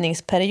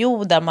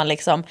avgiftningsperiod där man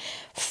liksom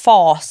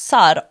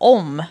fasar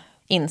om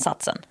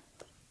insatsen.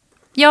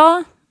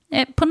 Ja,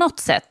 på något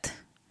sätt.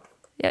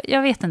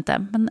 Jag vet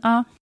inte, men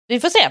ja. Vi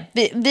får se.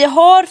 Vi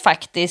har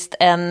faktiskt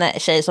en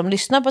tjej som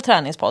lyssnar på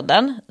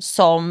Träningspodden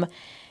som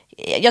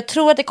jag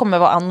tror att det kommer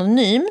vara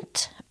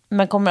anonymt,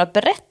 men kommer att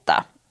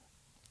berätta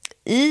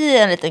i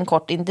en liten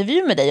kort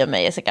intervju med dig och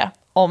mig, Jessica,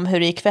 om hur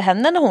det gick för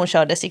henne när hon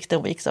körde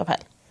 16 Weeks of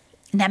Hell.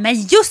 Nej men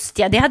just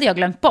ja, det hade jag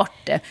glömt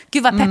bort.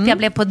 Gud vad pepp jag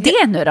blev på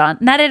det nu då.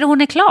 När är det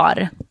hon är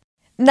klar?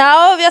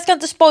 Jag ska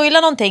inte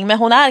spoila någonting, men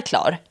hon är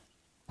klar.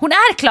 Hon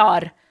är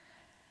klar!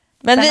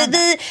 Men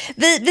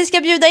vi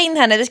ska bjuda in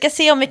henne. Vi ska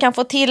se om vi kan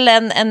få till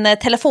en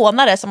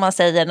telefonare, som man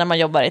säger när man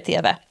jobbar i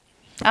tv.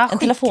 Ja, en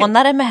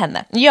telefonare med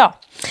henne. Ja.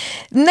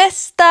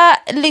 Nästa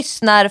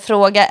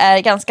lyssnarfråga är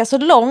ganska så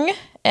lång.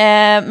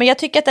 Men jag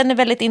tycker att den är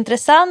väldigt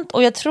intressant.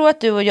 Och jag tror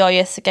att du och jag,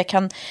 Jessica,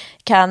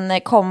 kan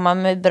komma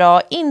med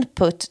bra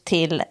input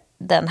till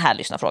den här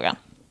lyssnarfrågan.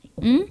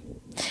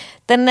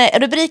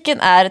 Rubriken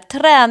är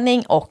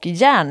träning och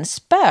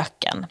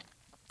hjärnspöken.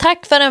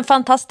 Tack för en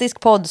fantastisk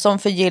podd som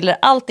förgyller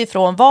allt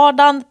ifrån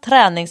vardagen,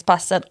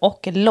 träningspassen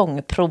och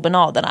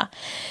långpromenaderna.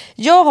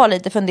 Jag har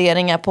lite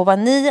funderingar på vad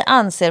ni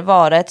anser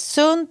vara ett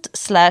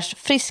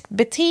sunt/friskt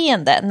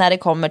beteende när det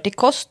kommer till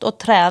kost och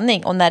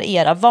träning och när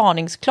era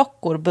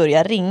varningsklockor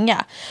börjar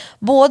ringa.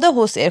 Både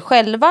hos er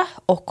själva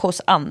och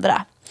hos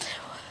andra.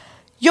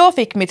 Jag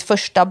fick mitt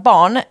första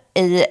barn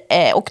i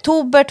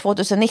oktober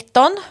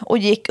 2019 och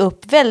gick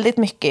upp väldigt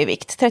mycket i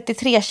vikt,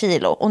 33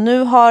 kilo, och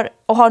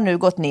har nu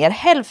gått ner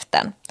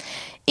hälften.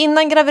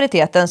 Innan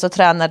graviditeten så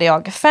tränade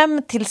jag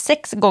 5 till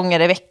 6 gånger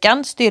i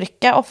veckan,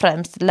 styrka och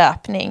främst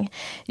löpning.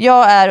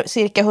 Jag är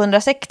cirka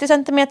 160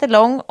 cm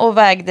lång och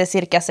vägde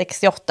cirka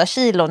 68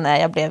 kilo när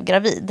jag blev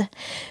gravid.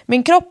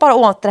 Min kropp har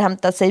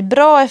återhämtat sig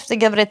bra efter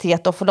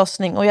graviditet och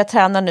förlossning och jag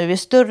tränar nu i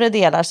större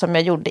delar som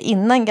jag gjorde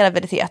innan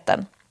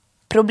graviditeten.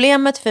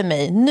 Problemet för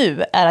mig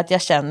nu är att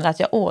jag känner att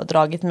jag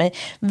ådragit mig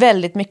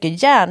väldigt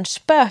mycket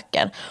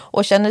hjärnspöken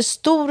och känner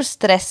stor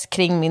stress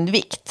kring min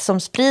vikt som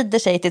sprider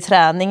sig till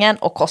träningen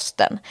och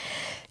kosten.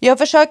 Jag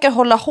försöker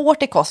hålla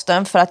hårt i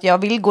kosten för att jag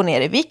vill gå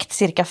ner i vikt,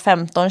 cirka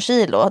 15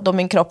 kilo, då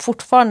min kropp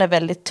fortfarande är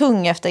väldigt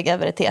tung efter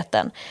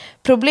graviditeten.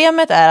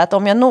 Problemet är att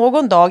om jag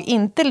någon dag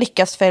inte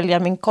lyckas följa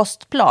min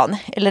kostplan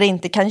eller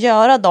inte kan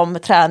göra de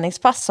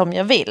träningspass som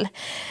jag vill.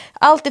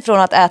 Allt ifrån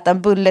att äta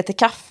en bulle till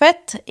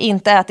kaffet,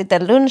 inte ätit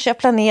den lunch jag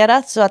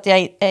planerat så att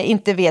jag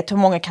inte vet hur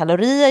många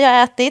kalorier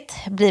jag ätit,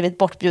 blivit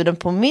bortbjuden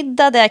på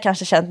middag där jag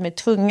kanske känt mig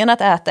tvungen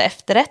att äta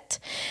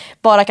efterrätt,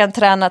 bara kan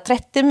träna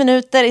 30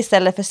 minuter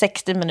istället för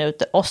 60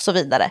 minuter och så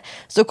vidare.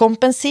 Så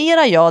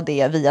kompenserar jag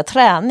det via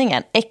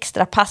träningen,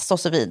 extra pass och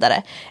så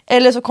vidare.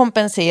 Eller så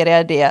kompenserar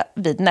jag det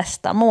vid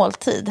nästa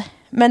måltid.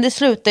 Men det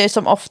slutar ju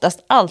som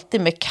oftast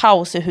alltid med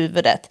kaos i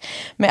huvudet.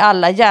 Med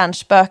alla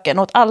hjärnspöken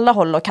åt alla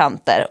håll och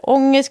kanter.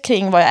 Ångest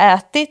kring vad jag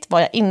ätit,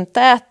 vad jag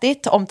inte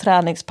ätit. Om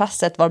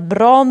träningspasset var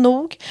bra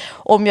nog.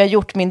 Om jag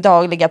gjort min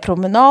dagliga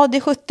promenad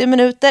i 70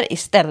 minuter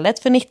istället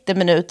för 90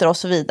 minuter och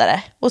så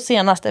vidare. Och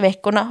senaste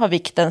veckorna har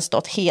vikten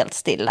stått helt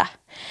stilla.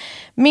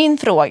 Min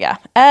fråga,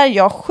 är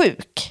jag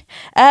sjuk?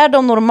 Är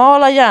de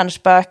normala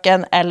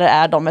hjärnspöken eller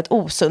är de ett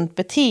osunt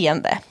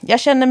beteende? Jag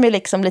känner mig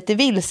liksom lite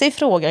vilse i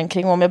frågan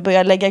kring om jag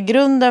börjar lägga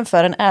grunden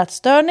för en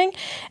ätstörning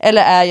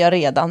eller är jag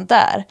redan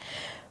där?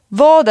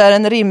 Vad är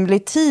en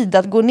rimlig tid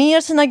att gå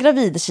ner sina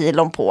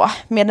gravidkilon på?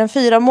 Med en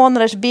 4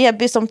 månaders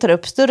baby som tar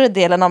upp större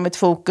delen av mitt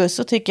fokus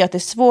så tycker jag att det är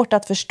svårt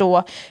att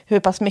förstå hur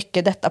pass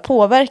mycket detta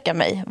påverkar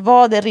mig.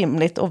 Vad är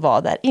rimligt och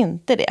vad är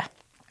inte det?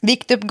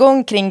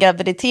 Viktuppgång kring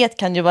graviditet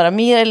kan ju vara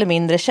mer eller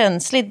mindre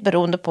känsligt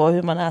beroende på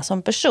hur man är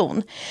som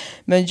person.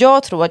 Men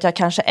jag tror att jag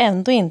kanske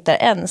ändå inte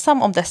är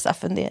ensam om dessa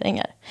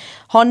funderingar.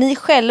 Har ni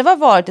själva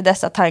varit i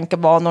dessa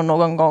tankebanor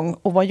någon gång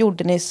och vad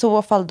gjorde ni i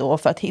så fall då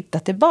för att hitta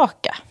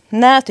tillbaka?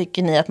 När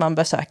tycker ni att man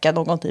bör söka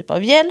någon typ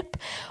av hjälp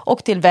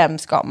och till vem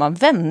ska man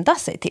vända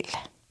sig till?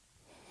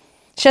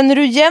 Känner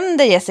du igen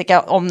dig,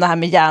 Jessica, om det här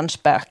med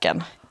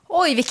hjärnspöken?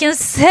 Oj, vilken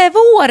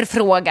svår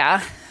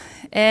fråga.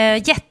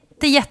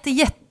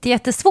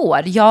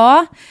 Jättesvår.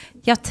 Ja,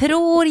 jag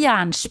tror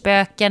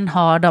hjärnspöken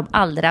har de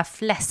allra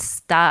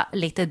flesta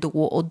lite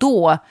då och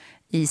då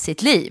i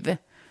sitt liv.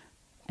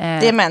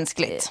 Det är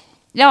mänskligt.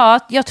 Ja,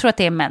 jag tror att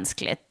det är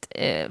mänskligt.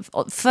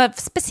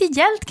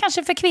 Speciellt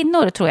kanske för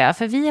kvinnor tror jag.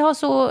 För vi har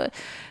så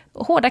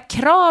hårda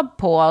krav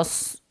på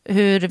oss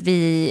hur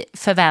vi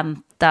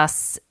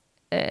förväntas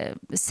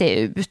se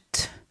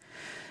ut.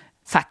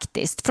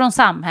 Faktiskt. Från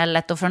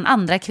samhället och från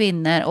andra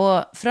kvinnor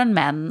och från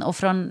män och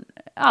från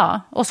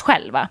oss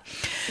själva.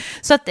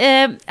 Så att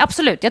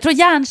absolut, jag tror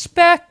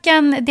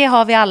hjärnspöken, det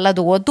har vi alla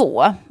då och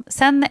då.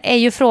 Sen är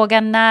ju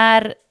frågan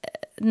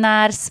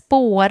när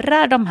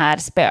spårar de här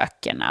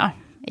spökena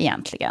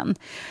egentligen?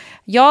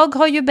 jag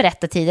har ju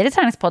berättat tidigare i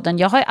träningspodden,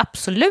 jag har ju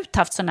absolut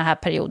haft såna här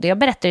perioder. Jag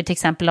berättade ju till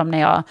exempel om när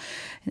jag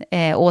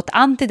åt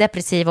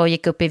antidepressiva och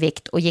gick upp i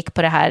vikt och gick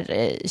på det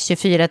här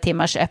 24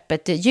 timmars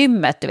öppet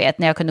gymmet, du vet,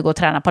 när jag kunde gå och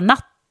träna på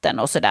natten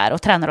och sådär,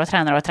 och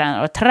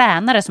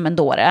tränade som en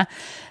dåre.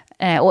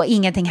 Och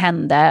ingenting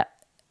hände.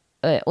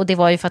 Och det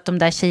var ju för att de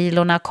där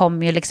kilorna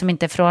kom ju liksom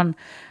inte från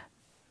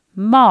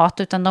mat,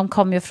 utan de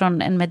kom ju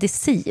från en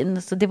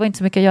medicin. Så det var inte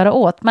så mycket att göra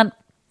åt. Men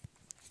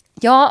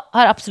jag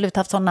har absolut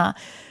haft sådana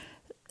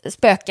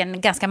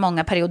spöken ganska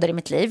många perioder i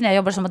mitt liv. När jag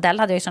jobbade som modell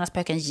hade jag ju sådana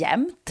spöken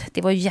jämt.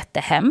 Det var ju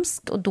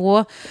jättehemskt. Och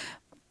då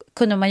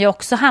kunde man ju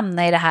också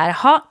hamna i det här,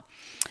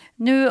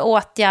 nu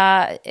åt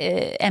jag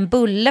en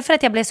bulle för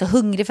att jag blev så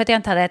hungrig för att jag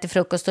inte hade ätit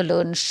frukost och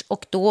lunch.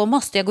 Och då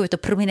måste jag gå ut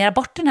och promenera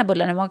bort den här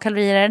bullen. Hur många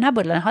kalorier är den här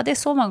bullen? Det är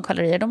så många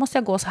kalorier. Då måste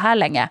jag gå så här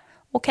länge.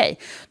 Okej,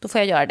 då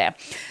får jag göra det.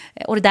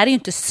 Och det där är ju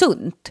inte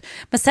sunt.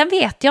 Men sen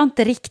vet jag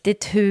inte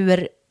riktigt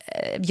hur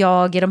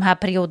jag i de här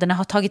perioderna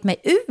har tagit mig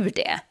ur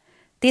det.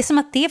 Det är som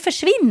att det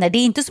försvinner. Det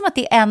är inte som att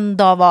det en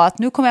dag var att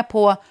nu kom jag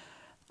på,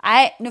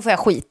 nej, nu får jag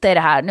skita i det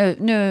här.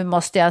 Nu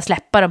måste jag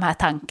släppa de här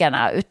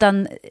tankarna.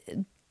 Utan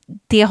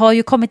det har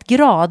ju kommit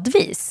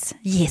gradvis,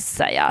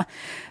 gissar jag.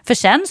 För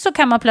sen så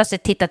kan man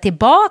plötsligt titta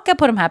tillbaka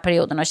på de här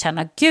perioderna och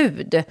känna,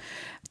 gud,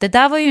 det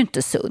där var ju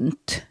inte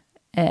sunt.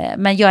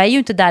 Men jag är ju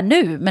inte där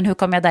nu, men hur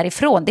kommer jag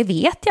därifrån? Det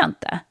vet jag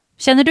inte.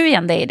 Känner du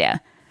igen dig i det?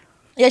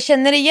 Jag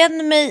känner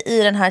igen mig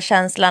i den här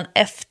känslan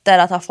efter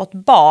att ha fått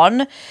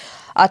barn.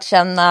 Att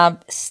känna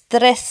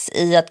stress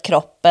i att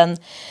kroppen,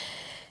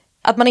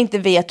 att man inte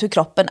vet hur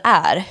kroppen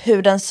är,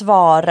 hur den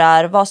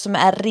svarar, vad som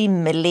är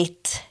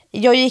rimligt.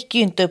 Jag gick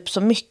ju inte upp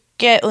så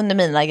mycket under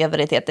mina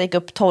graviditeter. Jag gick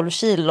upp 12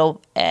 kilo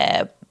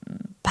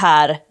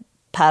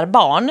per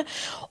barn.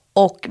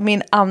 Och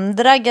min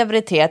andra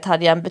graviditet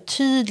hade jag en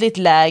betydligt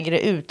lägre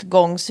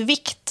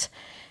utgångsvikt.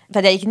 För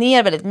att jag gick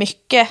ner väldigt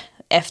mycket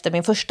efter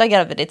min första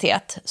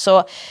graviditet.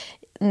 Så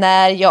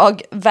när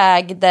jag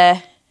vägde,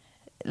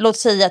 låt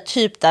säga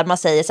typ där man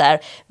säger så här,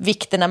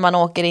 vikten när man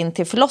åker in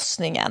till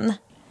förlossningen.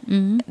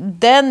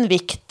 Den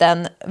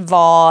vikten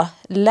var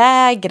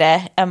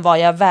lägre än vad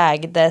jag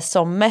vägde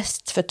som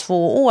mest för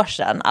 2 år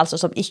sedan. Alltså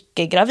som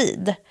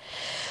icke-gravid.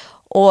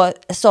 Och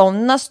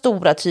sådana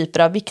stora typer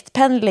av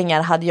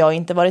viktpendlingar hade jag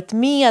inte varit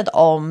med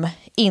om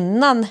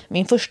innan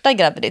min första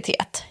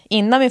graviditet.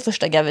 Innan min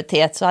första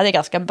graviditet så hade jag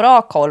ganska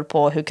bra koll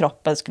på hur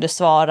kroppen skulle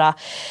svara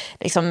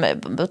liksom,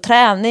 på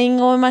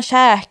träning och hur man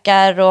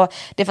käkar. Och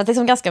det fanns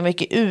liksom ganska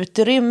mycket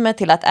utrymme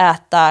till att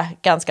äta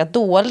ganska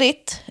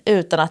dåligt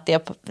utan att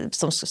det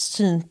som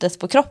syntes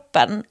på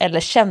kroppen eller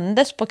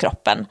kändes på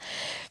kroppen.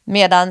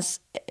 Medan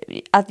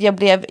att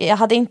jag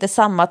hade inte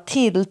samma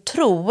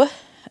tilltro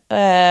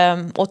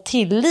och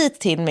tillit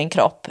till min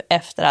kropp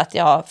efter att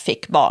jag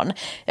fick barn.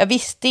 Jag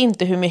visste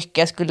inte hur mycket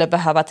jag skulle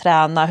behöva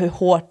träna, hur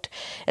hårt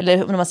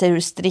eller hur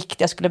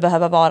strikt jag skulle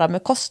behöva vara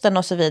med kosten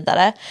och så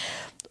vidare.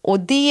 Och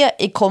det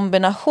i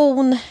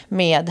kombination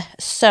med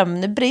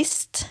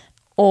sömnbrist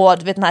och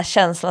du vet, den här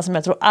känslan som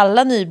jag tror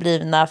alla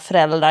nyblivna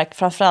föräldrar,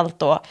 framförallt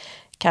då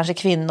kanske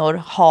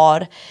kvinnor,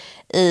 har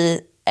i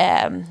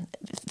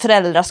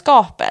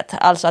föräldraskapet.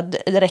 Alltså att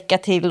räcka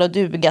till och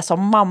duga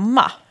som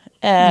mamma.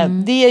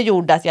 Det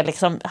gjorde att jag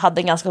liksom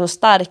hade en ganska så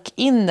stark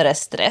inre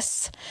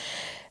stress.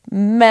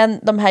 Men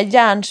de här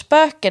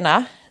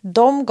hjärnspökena,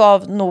 de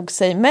gav nog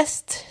sig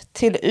mest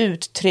till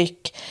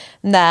uttryck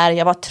när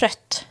jag var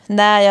trött,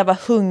 när jag var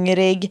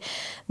hungrig,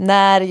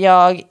 när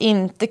jag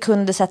inte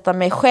kunde sätta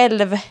mig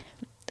själv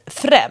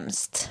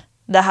främst.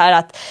 Det här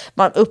att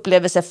man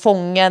upplever sig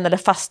fången eller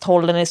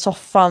fasthållen i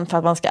soffan för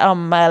att man ska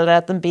amma, eller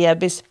att en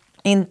bebis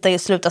inte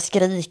slutar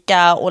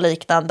skrika och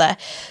liknande.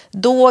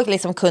 Då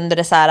liksom kunde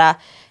det så här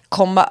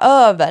komma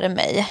över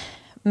mig.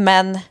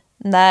 Men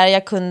när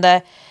jag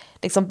kunde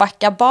liksom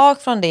backa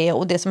bak från det,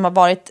 och det som har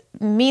varit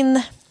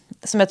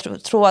som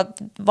jag tror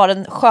var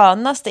den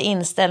skönaste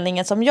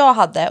inställningen som jag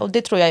hade, och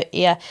det tror jag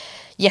är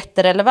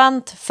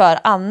jätterelevant för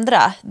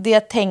andra, det är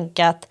att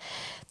tänka att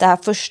det här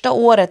första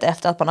året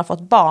efter att man har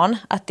fått barn,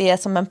 att det är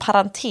som en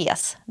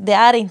parentes. Det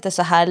är inte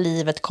så här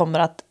livet kommer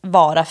att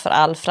vara för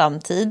all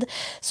framtid.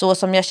 Så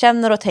som jag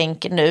känner och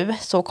tänker nu,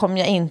 så kommer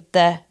jag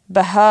inte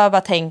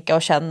behöva tänka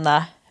och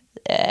känna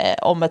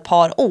om ett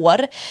par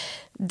år.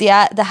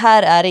 Det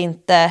här är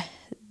inte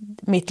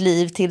mitt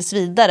liv tills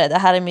vidare. Det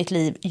här är mitt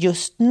liv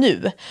just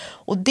nu.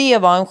 Och det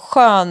var en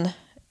skön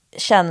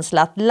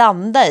känsla att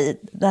landa i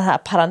den här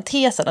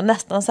parentesen och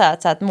nästan så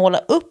att måla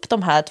upp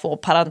de här 2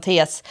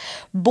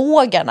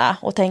 parentesbågarna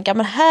och tänka,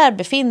 men här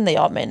befinner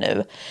jag mig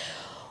nu.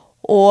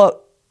 Och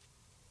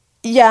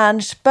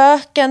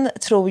hjärnspöken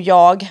tror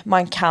jag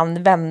man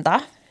kan vända.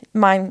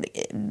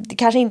 Det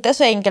kanske inte är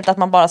så enkelt att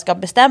man bara ska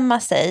bestämma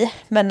sig,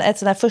 men ett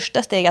sådant här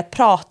första steg att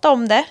prata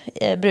om det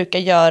brukar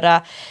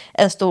göra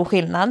en stor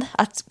skillnad.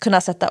 Att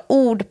kunna sätta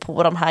ord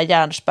på de här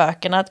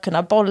hjärnspökena, att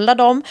kunna bolla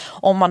dem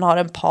om man har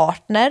en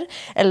partner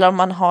eller om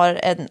man har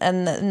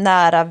en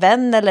nära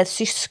vän eller ett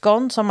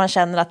syskon som man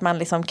känner att man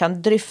liksom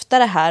kan dryfta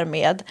det här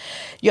med.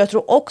 Jag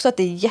tror också att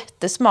det är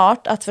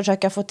jättesmart att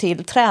försöka få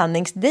till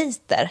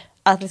träningsdejter,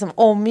 att liksom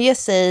omge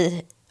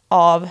sig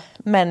av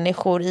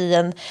människor i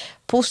en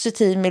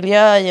positiv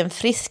miljö, i en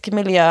frisk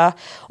miljö,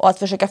 och att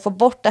försöka få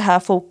bort det här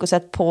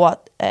fokuset på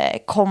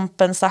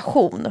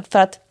kompensation. För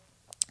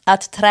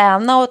att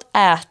träna och att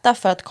äta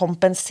för att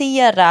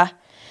kompensera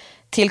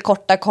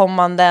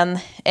tillkortakommanden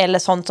eller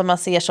sånt som man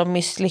ser som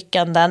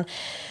misslyckanden,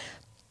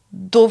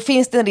 då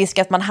finns det en risk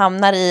att man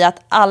hamnar i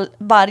att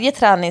varje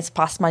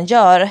träningspass man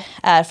gör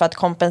är för att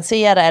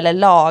kompensera eller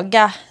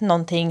laga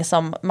någonting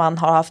som man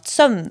har haft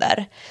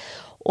sönder.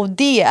 Och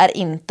det är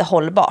inte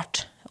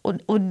hållbart.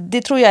 Och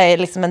det tror jag är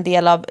liksom en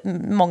del av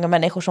många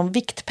människor som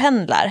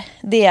viktpendlar.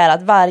 Det är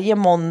att varje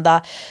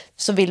måndag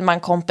så vill man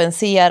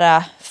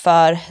kompensera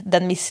för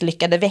den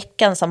misslyckade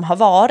veckan som har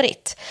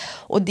varit.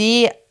 Och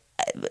det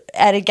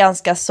är ett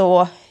ganska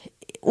så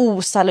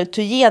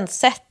osalutogent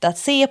sätt att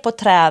se på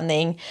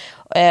träning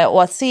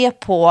och att se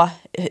på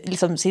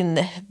liksom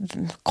sin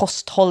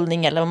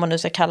kosthållning, eller vad man nu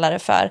ska kalla det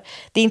för.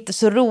 Det är inte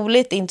så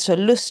roligt, det är inte så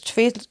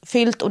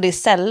lustfyllt och det är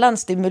sällan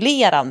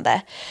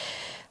stimulerande.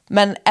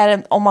 Men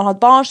om man har ett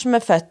barn som är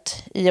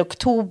fött i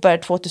oktober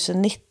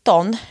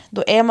 2019,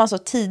 då är man så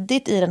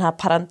tidigt i den här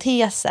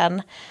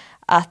parentesen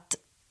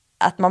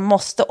att man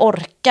måste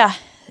orka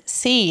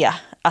se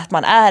att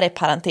man är i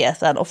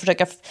parentesen och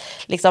försöka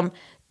liksom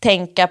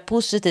tänka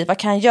positivt. Vad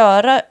kan jag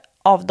göra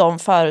av de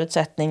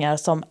förutsättningar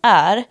som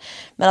är?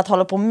 Men att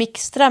hålla på och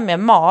mixtra med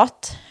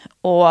mat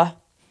och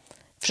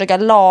försöka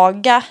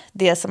laga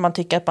det som man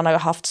tycker att man har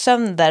haft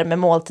sönder med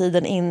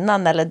måltiden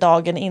innan eller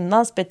dagen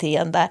innans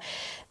beteende,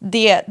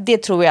 det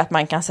tror jag att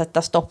man kan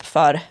sätta stopp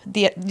för.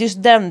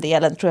 Just den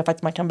delen tror jag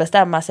faktiskt man kan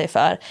bestämma sig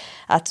för,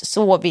 att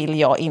så vill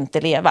jag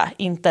inte leva,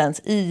 inte ens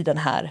i den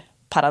här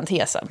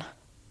parentesen.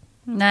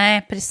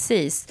 Nej,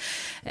 precis.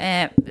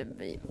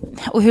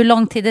 Och hur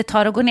lång tid det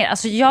tar att gå ner.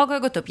 Alltså jag har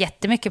gått upp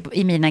jättemycket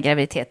i mina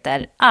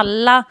graviditeter.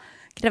 Alla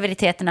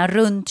graviditeterna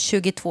runt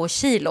 22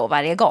 kilo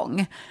varje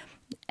gång.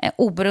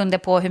 Oberoende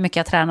på hur mycket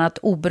jag har tränat,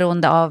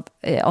 oberoende av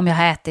om jag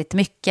har ätit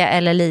mycket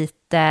eller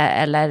lite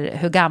eller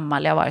hur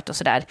gammal jag har varit och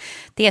sådär.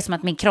 Det är som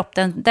att min kropp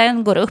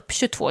den går upp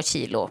 22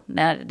 kilo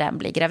när den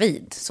blir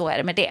gravid. Så är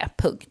det med det,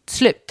 punkt,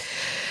 slut.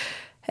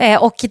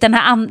 Och den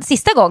här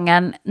sista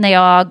gången när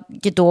jag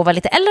då var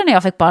lite äldre, när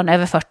jag fick barn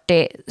över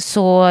 40,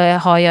 så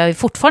har jag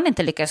fortfarande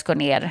inte lyckats gå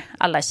ner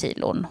alla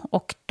kilon.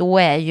 Och då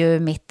är ju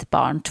mitt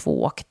barn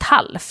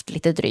 2,5,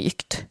 lite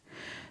drygt.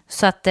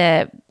 Så att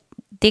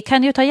det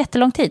kan ju ta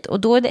jättelång tid. Och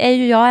då är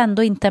ju jag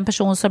ändå inte en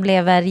person som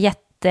lever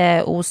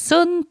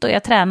jätteosunt och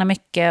jag tränar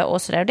mycket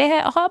och sådär.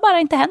 Det har bara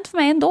inte hänt för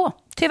mig ändå,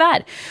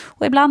 tyvärr.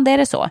 Och ibland är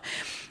det så.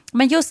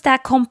 Men just det här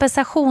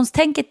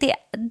kompensationstänket,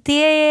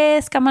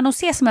 det ska man nog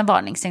se som en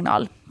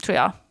varningssignal, tror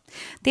jag.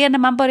 Det är när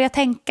man börjar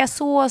tänka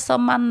så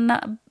som man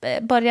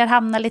börjar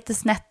hamna lite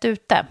snett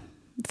ute,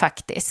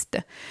 faktiskt.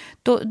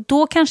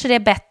 Då kanske det är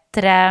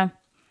bättre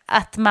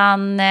att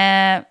man,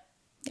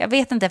 jag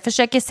vet inte,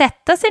 försöker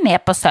sätta sig ner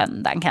på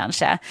söndagen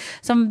kanske.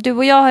 Som du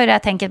och jag har ju det här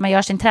tänket att man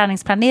gör sin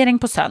träningsplanering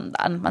på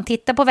söndagen. Man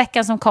tittar på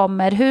veckan som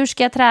kommer, hur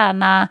ska jag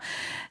träna?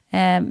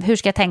 Hur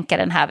ska jag tänka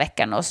den här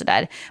veckan och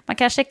sådär. Man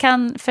kanske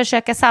kan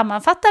försöka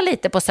sammanfatta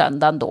lite på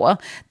söndagen då.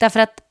 Därför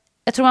att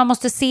jag tror man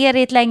måste se det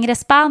i ett längre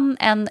spann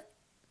än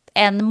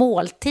en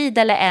måltid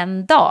eller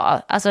en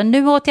dag. Alltså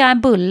nu åt jag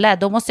en bulle,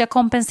 då måste jag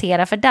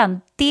kompensera för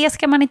den. Det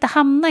ska man inte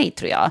hamna i,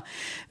 tror jag.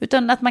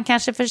 Utan att man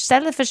kanske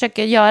istället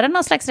försöker göra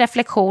någon slags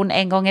reflektion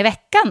en gång i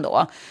veckan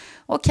då.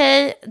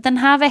 Okej, den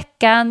här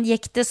veckan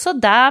gick det så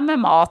där med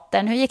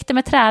maten. Hur gick det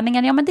med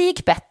träningen? Ja, men det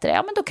gick bättre.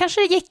 Ja, men då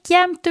kanske det gick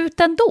jämnt ut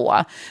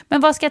ändå.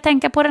 Men vad ska jag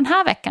tänka på den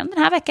här veckan?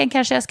 Den här veckan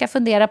kanske jag ska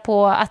fundera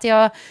på att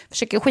jag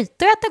försöker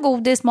skita och äta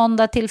godis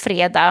måndag till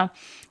fredag.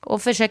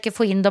 Och försöker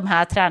få in de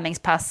här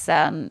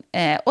träningspassen.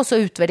 Och så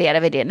utvärderar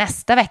vi det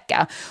nästa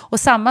vecka. Och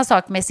samma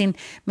sak med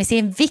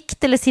sin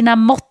vikt eller sina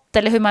mått.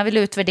 Eller hur man vill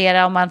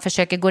utvärdera om man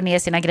försöker gå ner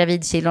sina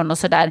gravidkilon och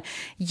sådär.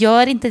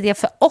 Gör inte det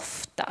för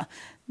ofta.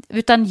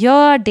 Utan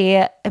gör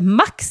det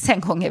max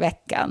en gång i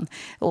veckan.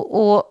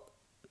 Och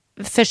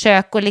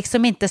försök att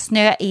liksom inte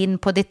snöa in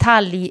på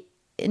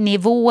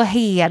detaljnivå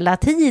hela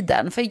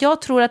tiden. För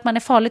jag tror att man är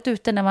farligt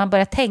ute när man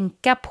börjar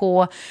tänka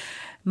på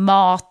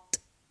mat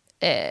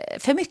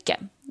för mycket.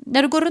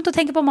 När du går runt och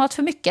tänker på mat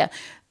för mycket,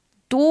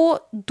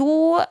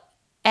 då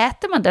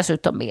äter man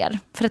dessutom mer.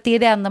 För att det är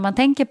det enda man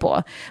tänker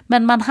på.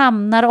 Men man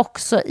hamnar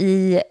också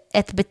i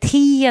ett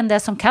beteende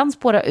som kan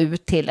spåra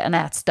ut till en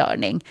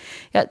ätstörning.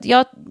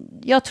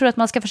 Jag tror att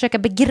man ska försöka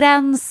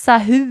begränsa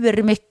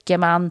hur mycket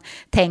man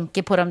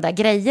tänker på de där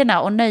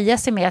grejerna. Och nöja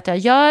sig med att jag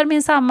gör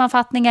min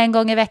sammanfattning en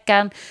gång i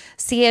veckan.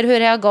 Ser hur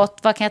det har gått.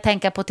 Vad kan jag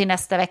tänka på till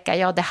nästa vecka?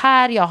 Ja, det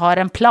här, jag har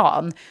en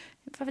plan.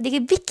 Det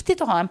är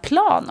viktigt att ha en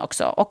plan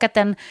också. Och att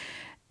den,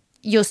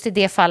 just i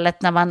det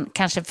fallet när man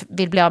kanske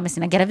vill bli av med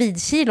sina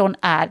gravidkilon,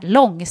 är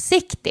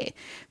långsiktig.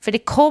 För det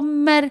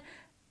kommer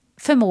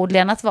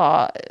förmodligen att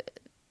vara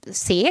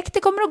segt, det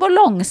kommer att gå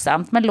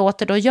långsamt, men låt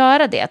det då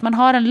göra det. Att man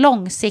har en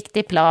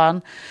långsiktig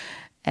plan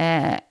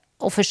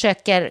och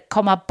försöker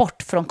komma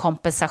bort från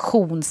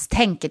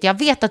kompensationstänket. Jag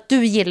vet att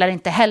du gillar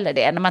inte heller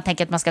det, när man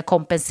tänker att man ska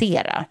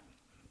kompensera.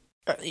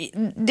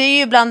 Det är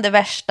ju bland det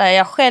värsta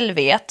jag själv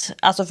vet,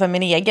 alltså för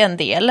min egen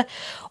del.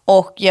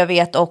 Och jag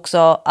vet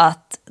också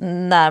att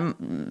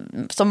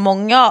så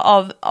många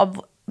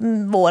av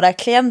våra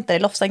klienter i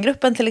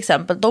Lofsangruppen till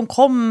exempel, de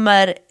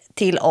kommer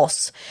till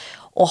oss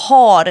och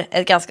har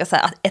ett ganska så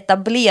här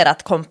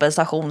etablerat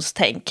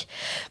kompensationstänk.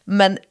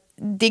 Men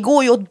det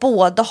går ju åt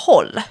båda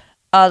håll.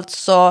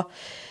 Alltså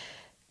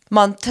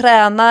man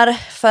tränar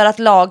för att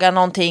laga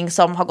någonting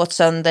som har gått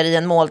sönder i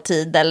en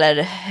måltid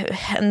eller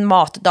en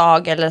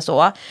matdag eller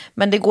så.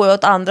 Men det går ju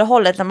åt andra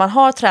hållet. När man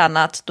har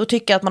tränat, då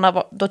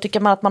tycker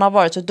man att man har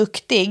varit så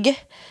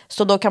duktig.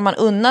 Så då kan man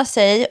unna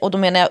sig, och då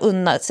menar jag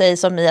unna sig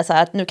som i så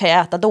här, att nu kan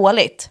jag äta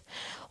dåligt.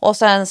 Och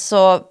sen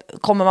så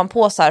kommer man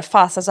på så här,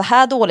 fasen så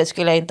här dåligt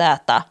skulle jag inte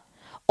äta.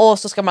 Och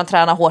så ska man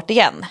träna hårt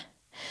igen.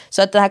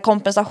 Så att den här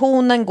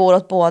kompensationen går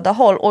åt båda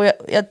håll. Och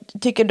jag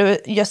tycker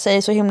jag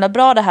säger så himla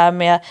bra det här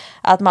med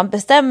att man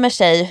bestämmer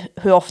sig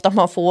hur ofta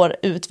man får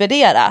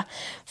utvärdera.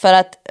 För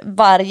att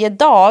varje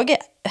dag,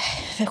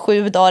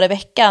 7 dagar i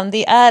veckan,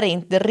 det är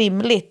inte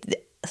rimligt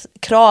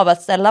krav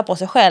att ställa på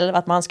sig själv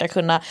att man ska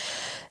kunna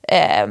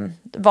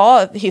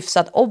vara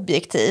hyfsat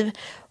objektiv.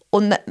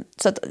 Och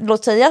så att,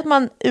 låt säga att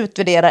man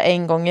utvärderar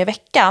en gång i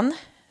veckan.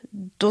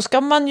 Då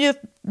ska man ju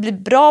bli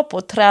bra på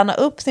att träna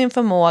upp sin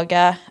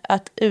förmåga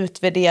att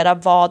utvärdera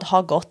vad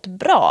har gått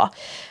bra.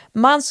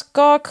 Man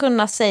ska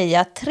kunna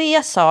säga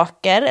 3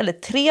 saker eller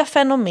 3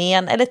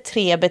 fenomen eller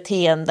 3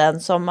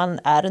 beteenden som man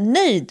är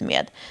nöjd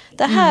med.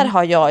 Det här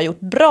har jag gjort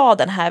bra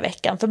den här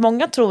veckan. För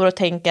många tror och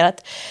tänker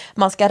att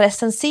man ska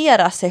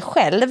recensera sig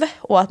själv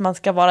och att man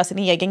ska vara sin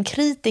egen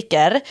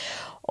kritiker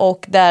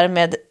och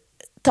därmed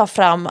ta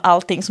fram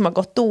allting som har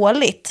gått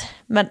dåligt.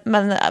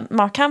 Men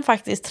man kan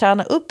faktiskt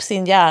träna upp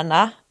sin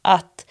hjärna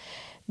att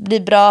bli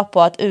bra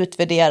på att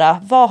utvärdera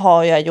vad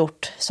har jag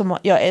gjort som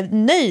jag är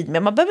nöjd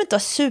med. Man behöver inte vara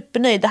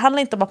supernöjd. Det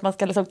handlar inte om att man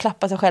ska liksom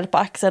klappa sig själv på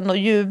axeln och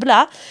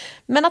jubla.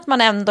 Men att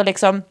man ändå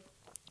liksom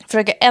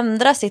försöker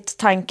ändra sitt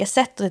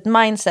tankesätt och sitt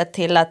mindset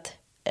till att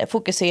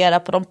fokusera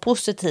på de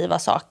positiva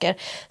saker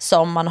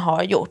som man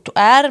har gjort. Och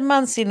är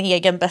man sin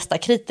egen bästa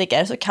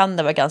kritiker så kan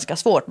det vara ganska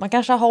svårt. Man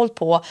kanske har hållit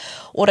på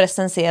och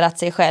recenserat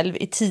sig själv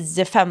i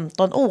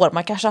 10-15 år.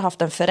 Man kanske har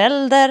haft en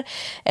förälder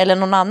eller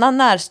någon annan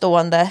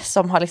närstående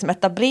som har liksom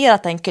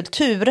etablerat en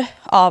kultur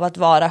av att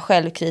vara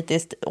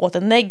självkritisk åt det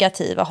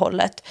negativa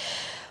hållet.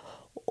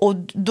 Och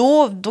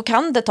då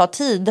kan det ta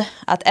tid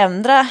att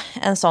ändra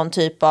en sån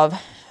typ av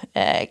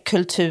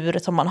kultur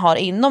som man har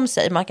inom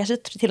sig. Man kanske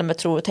till och med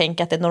tror och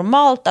tänker att det är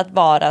normalt att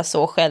vara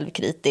så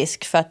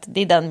självkritisk för att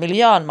det är den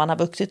miljön man har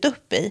vuxit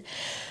upp i.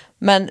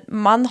 Men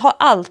man har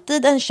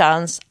alltid en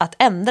chans att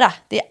ändra.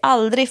 Det är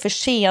aldrig för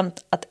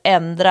sent att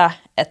ändra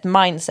ett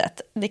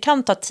mindset. Det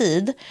kan ta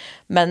tid,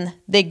 men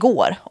det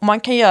går. Och man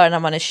kan göra när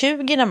man är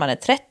 20, när man är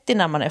 30,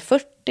 när man är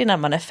 40, när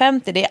man är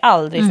 50. Det är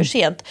aldrig för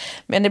sent.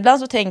 Men ibland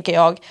så tänker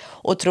jag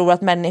och tror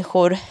att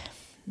människor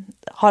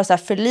har så här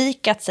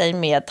förlikat sig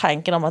med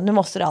tanken om att nu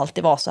måste det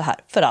alltid vara så här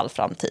för all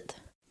framtid.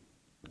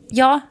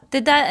 Ja, det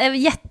där är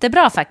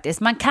jättebra faktiskt.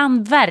 Man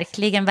kan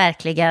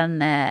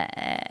verkligen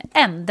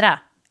ändra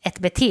ett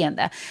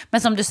beteende.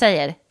 Men som du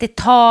säger, det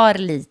tar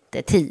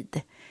lite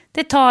tid.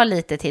 Det tar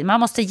lite tid, man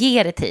måste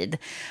ge det tid.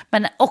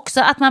 Men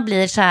också att man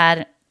blir så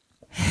här,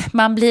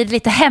 man blir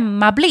lite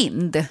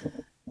hemmablind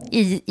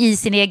i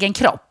sin egen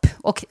kropp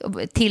och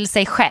till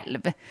sig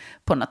själv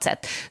på något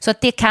sätt. Så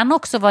att det kan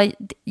också vara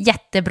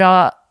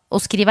jättebra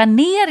att skriva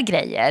ner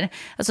grejer.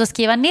 Alltså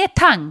skriva ner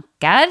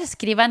tankar,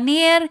 skriva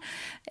ner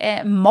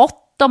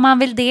mått om man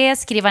vill det,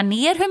 skriva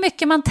ner hur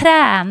mycket man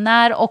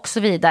tränar och så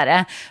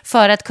vidare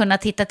för att kunna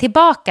titta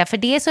tillbaka. För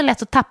det är så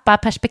lätt att tappa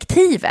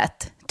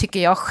perspektivet, tycker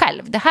jag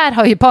själv. Det här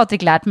har ju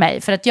Patrik lärt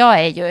mig, för att jag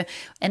är ju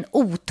en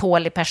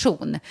otålig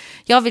person.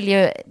 Jag vill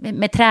ju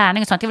med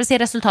träning och sånt, jag vill se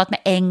resultat med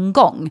en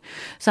gång.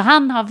 Så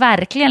han har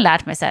verkligen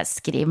lärt mig så här,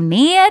 skriv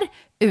ner,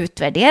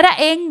 utvärdera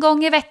en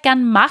gång i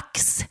veckan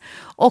max,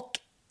 och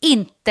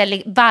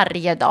inte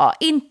varje dag,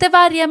 inte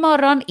varje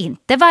morgon,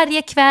 inte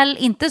varje kväll,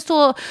 inte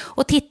så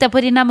och titta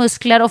på dina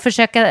muskler och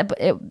försöka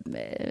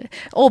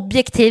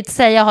objektivt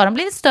säga har de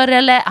blivit större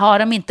eller har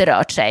de inte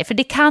rört sig, för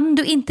det kan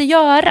du inte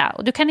göra,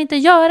 och du kan inte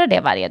göra det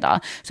varje dag.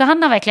 Så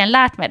han har verkligen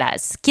lärt mig det här,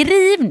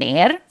 skriv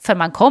ner, för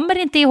man kommer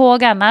inte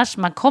ihåg annars,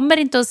 man kommer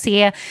inte att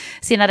se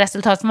sina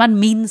resultat för man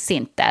minns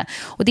inte.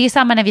 Och det är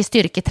samma när vi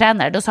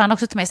styrketränare, då sa han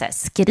också till mig så här,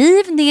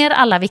 skriv ner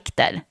alla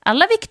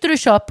vikter du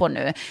kör på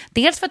nu,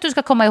 dels för att du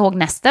ska komma ihåg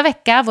nästa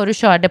vecka vad du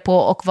körde på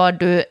och vad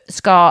du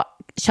ska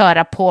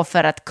köra på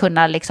för att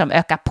kunna liksom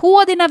öka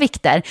på dina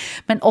vikter,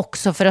 men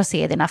också för att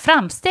se dina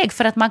framsteg,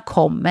 för att man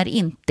kommer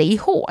inte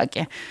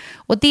ihåg.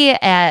 Och det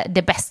är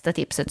det bästa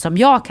tipset som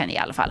jag kan ge i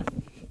alla fall.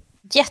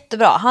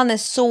 Jättebra, han är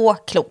så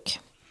klok.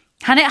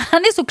 Han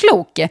är så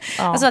klok. Ja.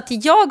 Alltså att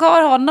jag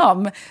har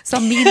honom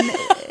som min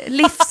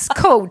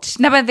livscoach.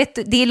 Nej, men vet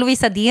du, det är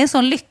Lovisa, det är en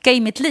sån lycka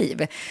i mitt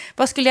liv.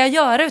 Vad skulle jag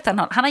göra utan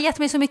honom? Han har gett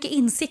mig så mycket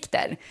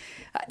insikter.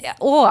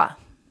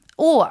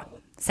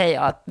 Säger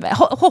jag.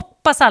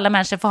 Hoppas alla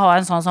människor får ha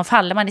en sån som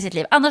Falleman i sitt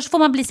liv. Annars får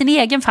man bli sin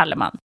egen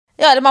Falleman.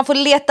 Ja, eller man får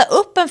leta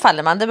upp en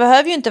Falleman. Det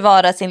behöver ju inte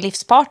vara sin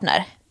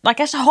livspartner. Man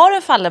kanske har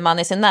en falleman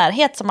i sin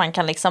närhet som man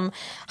kan liksom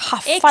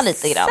haffa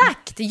lite grann.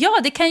 Exakt, ja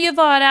det kan ju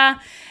vara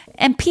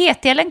en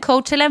PT eller en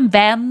coach eller en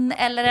vän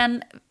eller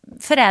en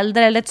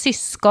förälder eller ett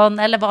syskon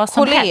eller vad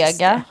som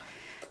helst.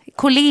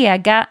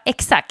 Kollega,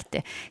 exakt.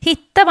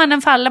 Hittar man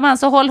en falleman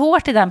så håll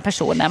hårt i den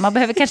personen. Man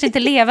behöver kanske inte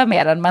leva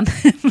med den,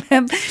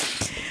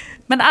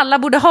 men alla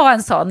borde ha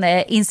en sån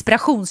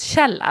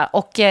inspirationskälla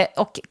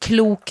och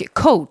klok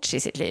coach i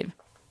sitt liv.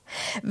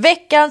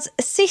 Veckans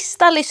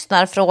sista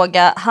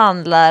lyssnarfråga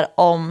handlar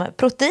om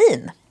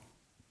protein.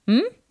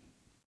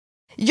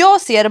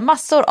 Jag ser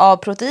massor av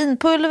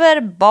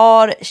proteinpulver,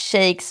 bar,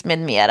 shakes med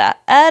mera.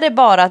 Är det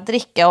bara att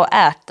dricka och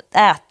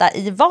äta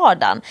i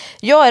vardagen?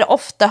 Jag är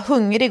ofta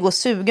hungrig och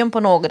sugen på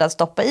något att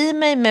stoppa i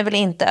mig men vill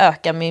inte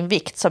öka min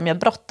vikt som jag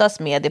brottas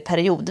med i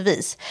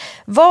periodvis.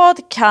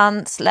 Vad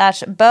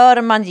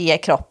kan/bör man ge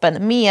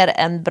kroppen mer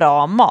än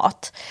bra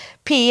mat?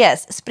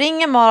 PS,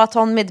 springer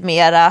maraton med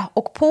mera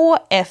och på,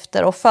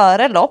 efter och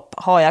före lopp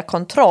har jag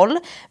kontroll.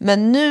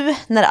 Men nu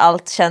när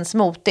allt känns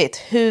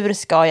motigt, hur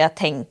ska jag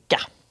tänka?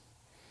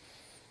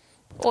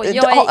 Och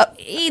jag är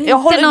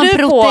inte någon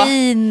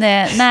protein.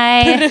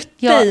 Nej,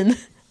 protein.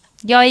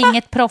 Jag är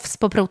inget proffs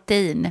på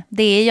protein.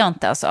 Det är jag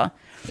inte alltså.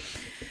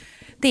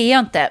 Det är jag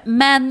inte.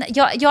 Men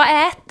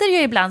jag äter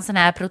ju ibland såna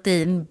här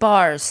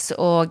proteinbars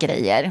och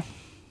grejer.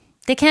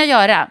 Det kan jag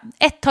göra.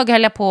 Ett tag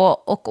höll jag på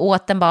och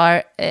åt en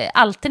bar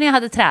alltid när jag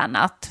hade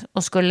tränat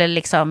och skulle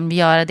liksom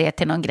göra det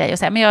till någon grej och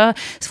säga, men jag har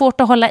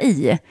svårt att hålla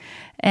i.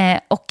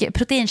 Och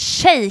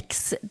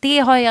proteinshakes, det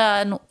har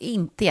jag nog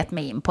inte gett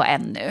mig in på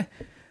ännu.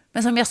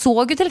 Men som jag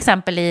såg ju till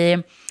exempel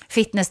i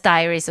Fitness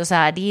Diaries och så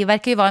här, det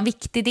verkar ju vara en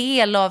viktig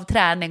del av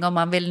träning om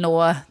man vill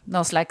nå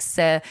någon slags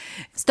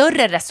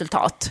större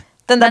resultat.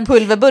 Den där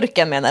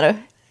pulverburken menar du?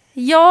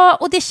 Ja,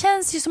 och det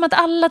känns ju som att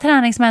alla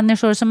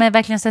träningsmänniskor som är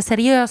verkligen så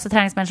seriösa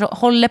träningsmänniskor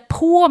håller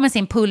på med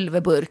sin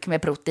pulverburk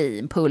med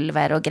protein,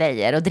 pulver och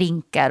grejer och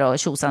drinkar och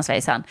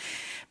tjosansvejsan.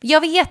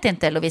 Jag vet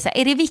inte, Lovisa,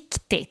 är det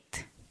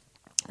viktigt?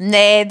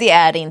 Nej, det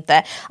är det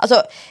inte.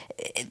 Alltså,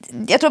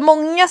 jag tror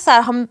många så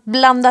här har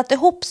blandat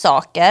ihop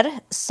saker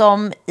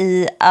som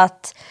i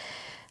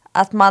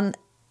att man...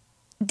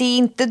 Det är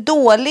inte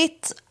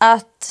dåligt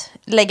att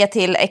lägga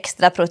till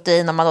extra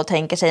protein om man då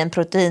tänker sig en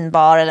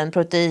proteinbar eller en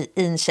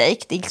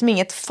proteinshake. Det är liksom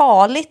inget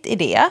farligt i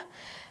det,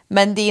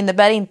 men det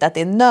innebär inte att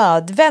det är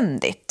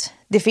nödvändigt.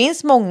 Det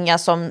finns många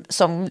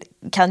som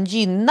kan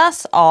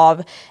gynnas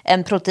av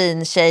en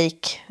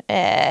proteinshake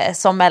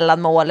som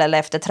mellanmål eller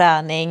efter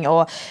träning,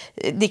 och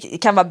det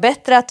kan vara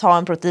bättre att ta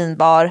en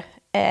proteinbar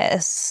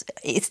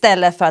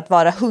istället för att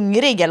vara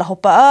hungrig eller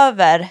hoppa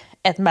över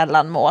ett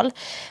mellanmål.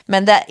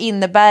 Men det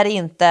innebär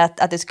inte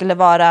att det skulle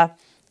vara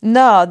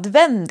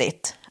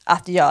nödvändigt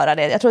att göra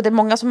det. Jag tror att det är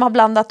många som har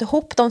blandat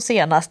ihop de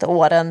senaste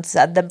årens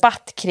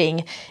debatt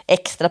kring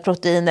extra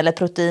protein eller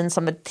protein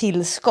som ett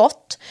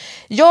tillskott.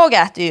 Jag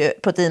äter ju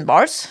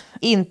proteinbars,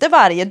 inte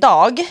varje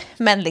dag,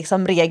 men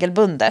liksom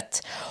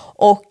regelbundet.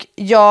 Och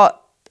jag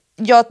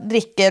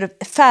dricker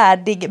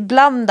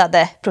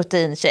färdigblandade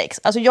proteinshakes.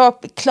 Alltså jag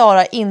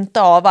klarar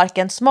inte av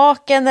varken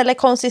smaken eller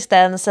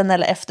konsistensen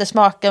eller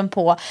eftersmaken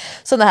på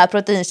sådana här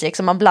proteinshakes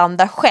som man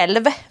blandar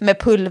själv med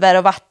pulver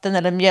och vatten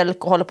eller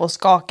mjölk och håller på och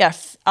skakar.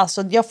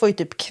 Alltså jag får ju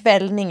typ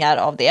kvällningar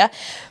av det.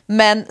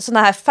 Men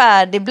sådana här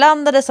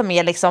färdigblandade som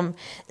är liksom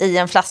i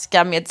en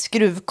flaska med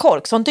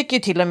skruvkork, så tycker ju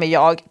till och med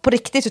jag, på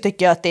riktigt så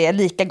tycker jag att det är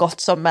lika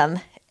gott som en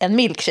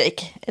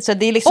milkshake. Så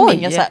det är liksom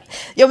ingen så här,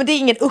 ja, men det är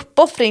ingen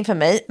uppoffring för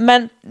mig,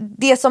 men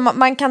det som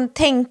man kan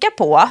tänka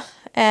på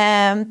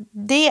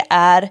det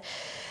är,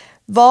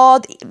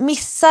 vad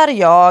missar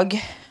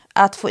jag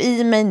att få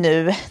i mig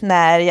nu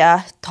när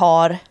jag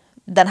tar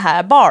den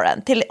här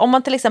baren? Om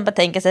man till exempel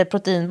tänker sig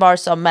proteinbar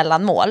som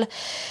mellanmål,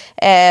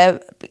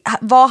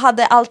 vad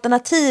hade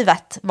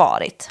alternativet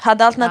varit?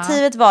 Hade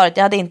alternativet varit,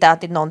 jag hade inte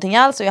ätit någonting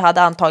alls och jag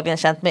hade antagligen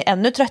känt mig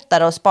ännu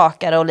tröttare och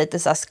spakare och lite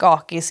så här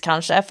skakig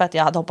kanske för att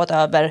jag hade hoppat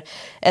över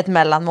ett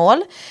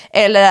mellanmål.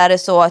 Eller är det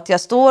så att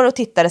jag står och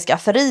tittar i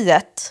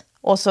skafferiet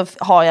och så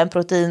har jag en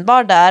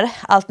proteinbar där.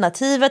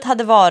 Alternativet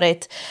hade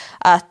varit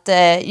att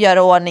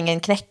göra ordning en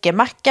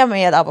knäckemacka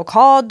med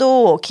avokado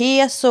och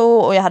keso,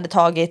 och jag hade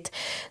tagit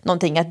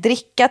någonting att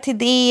dricka till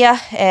det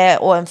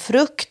och en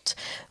frukt.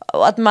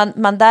 Och att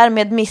man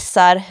därmed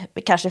missar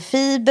kanske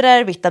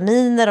fibrer,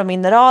 vitaminer och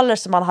mineraler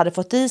som man hade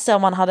fått i sig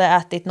om man hade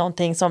ätit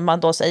någonting som man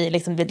då säger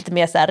liksom lite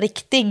mer så här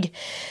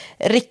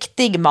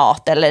riktig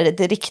mat eller ett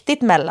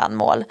riktigt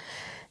mellanmål.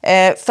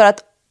 För att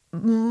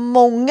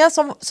många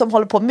som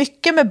håller på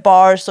mycket med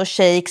bars och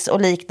shakes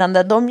och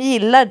liknande, de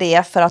gillar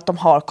det för att de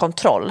har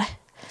kontroll.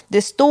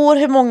 Det står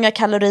hur många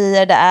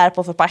kalorier det är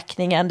på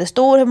förpackningen. Det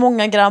står hur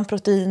många gram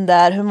protein det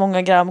är, hur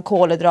många gram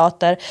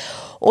kolhydrater.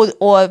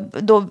 Och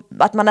då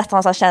att man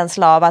nästan har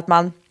känsla av att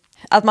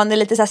man är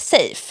lite så här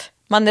safe.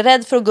 Man är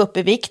rädd för att gå upp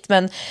i vikt,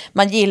 men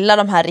man gillar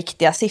de här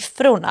riktiga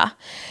siffrorna.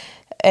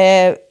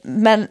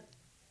 Men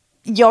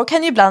jag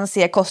kan ju ibland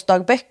se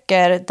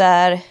kostdagböcker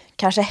där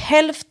kanske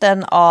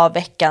hälften av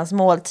veckans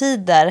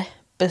måltider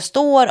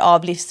består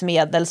av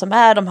livsmedel som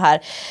är de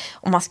här,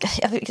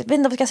 jag vet inte vad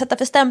man ska sätta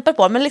för stämpel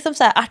på, men liksom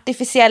så här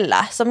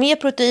artificiella, som är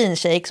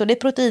proteinshakes och det är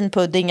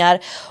proteinpuddingar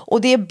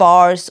och det är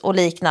bars och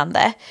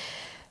liknande.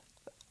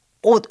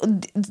 Och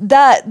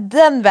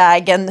den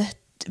vägen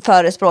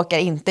förespråkar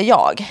inte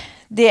jag.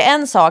 Det är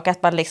en sak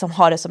att man liksom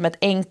har det som ett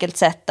enkelt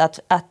sätt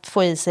att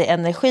få i sig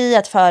energi,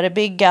 att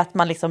förebygga att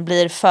man liksom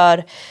blir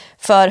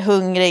för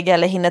hungrig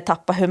eller hinner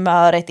tappa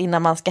humöret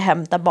innan man ska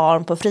hämta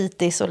barn på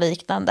fritids och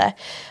liknande.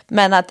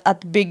 Men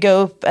att bygga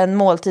upp en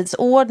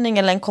måltidsordning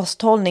eller en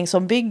kosthållning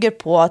som bygger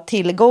på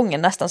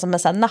tillgången, nästan som en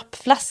sån här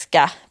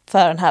nappflaska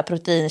för den här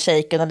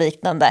proteinshaken och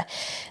liknande,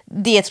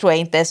 det tror jag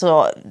inte är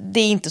så, det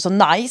är inte så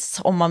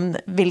nice om man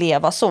vill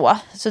leva så.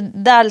 Så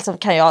där liksom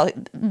kan jag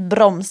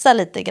bromsa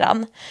lite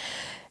grann.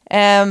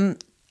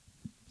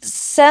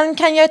 Sen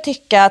kan jag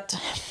tycka att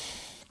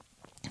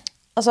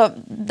alltså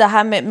det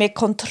här med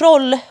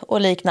kontroll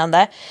och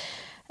liknande,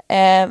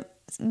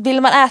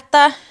 vill man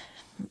äta,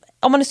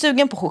 om man är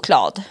sugen på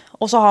choklad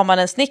och så har man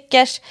en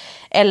Snickers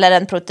eller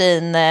en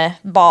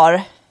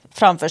proteinbar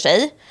framför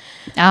sig.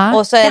 Ja,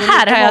 och så är det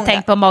här har jag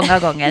tänkt på många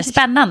gånger.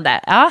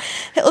 Spännande. Ja.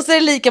 Och så är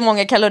det lika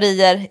många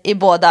kalorier i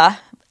båda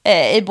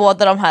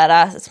de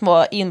här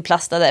små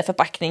inplastade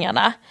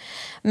förpackningarna.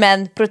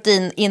 Men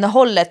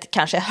proteininnehållet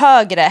kanske är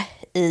högre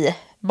i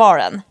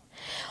baren.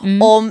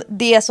 Om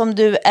det som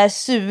du är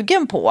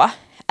sugen på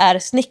är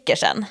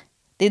Snickersen,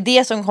 det är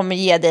det som kommer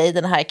ge dig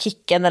den här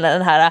kicken eller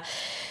den här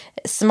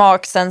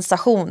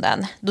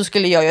smaksensationen, då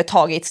skulle jag ju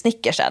tagit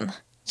Snickersen.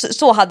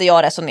 Så hade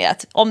jag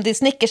resonerat. Om det är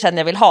Snickersen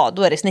jag vill ha,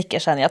 då är det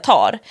Snickersen jag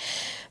tar.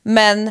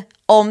 Men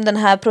om den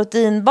här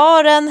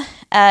proteinbaren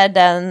är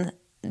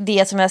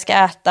det som jag ska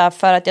äta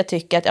för att jag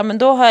tycker att men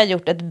då har jag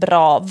gjort ett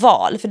bra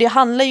val. För det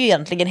handlar ju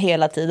egentligen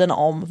hela tiden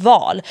om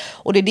val.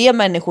 Och det är det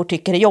människor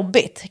tycker är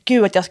jobbigt.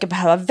 Gud, att jag ska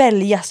behöva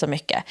välja så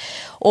mycket.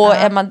 Och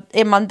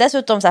är man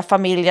dessutom så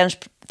här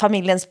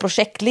familjens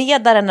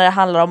projektledare när det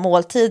handlar om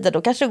måltider,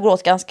 då kanske det går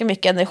åt ganska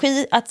mycket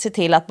energi att se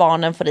till att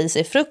barnen får i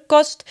sig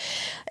frukost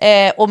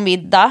och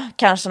middag,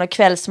 kanske några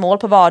kvällsmål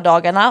på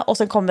vardagarna, och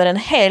sen kommer en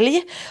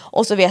helg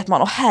och så vet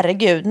man,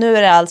 herregud, nu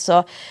är det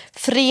alltså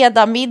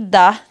fredag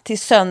middag till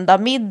söndag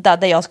middag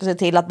där jag ska se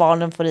till att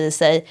barnen får i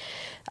sig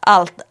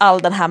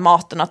all den här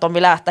maten, att de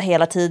vill äta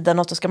hela tiden,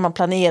 och så ska man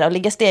planera och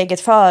ligga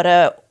steget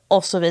före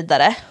och så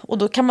vidare. Och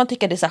då kan man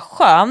tycka det är så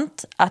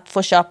skönt att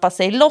få köpa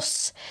sig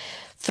loss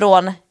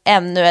från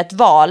ännu ett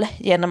val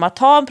genom att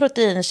ta en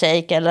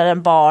proteinshake eller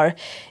en bar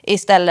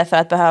istället för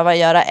att behöva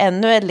göra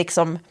ännu ett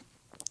liksom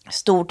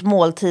stort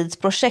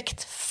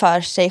måltidsprojekt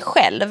för sig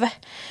själv.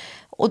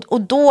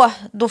 Och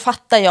då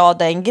fattar jag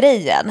den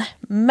grejen.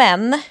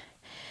 Men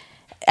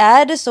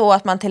är det så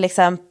att man till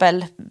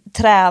exempel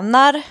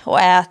tränar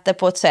och äter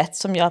på ett sätt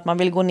som gör att man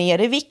vill gå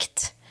ner i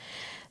vikt,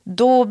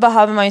 då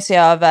behöver man ju se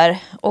över,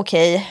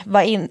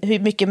 hur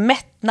mycket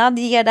mättnad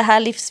ger det här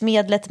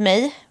livsmedlet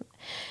mig?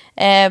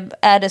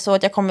 Är det så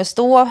att jag kommer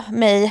stå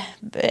mig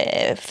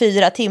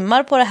 4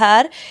 timmar på det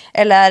här?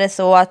 Eller är det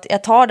så att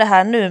jag tar det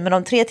här nu, men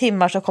om 3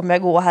 timmar så kommer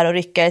jag gå här och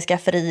rycka i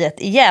skafferiet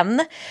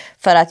igen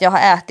för att jag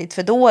har ätit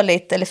för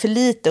dåligt eller för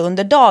lite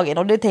under dagen?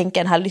 Och det tänker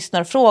jag, den här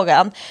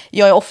lyssnarfrågan.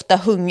 Jag är ofta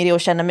hungrig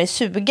och känner mig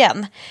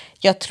sugen.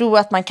 Jag tror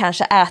att man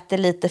kanske äter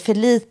lite för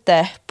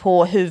lite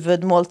på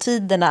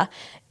huvudmåltiderna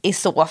i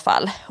så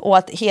fall. Och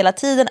att hela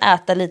tiden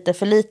äta lite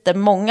för lite,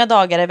 många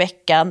dagar i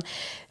veckan,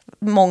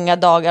 många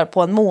dagar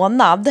på en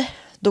månad,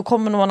 då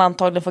kommer man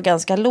antagligen få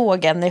ganska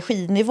låg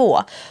energinivå.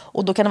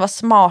 Och då kan det vara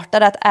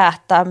smartare att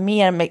äta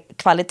mer med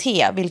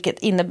kvalitet, vilket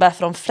innebär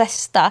för de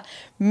flesta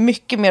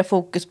mycket mer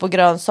fokus på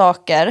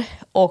grönsaker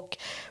och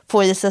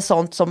få i sig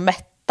sånt som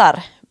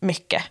mättar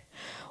mycket.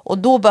 Och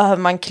då behöver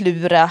man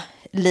klura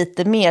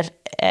lite mer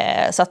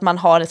så att man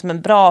har liksom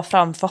en bra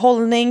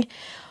framförhållning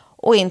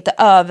och inte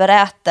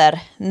överäter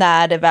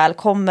när det väl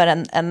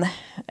kommer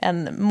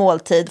en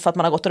måltid för att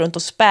man har gått runt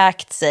och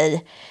späkt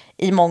sig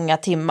i många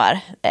timmar.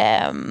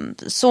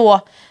 Så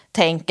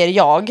tänker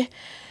jag.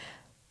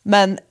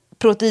 Men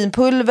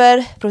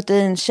proteinpulver,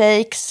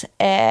 proteinshakes,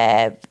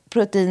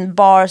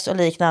 proteinbars och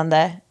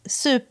liknande,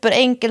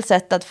 superenkelt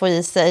sätt att få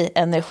i sig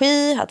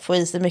energi, att få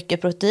i sig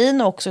mycket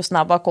protein och också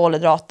snabba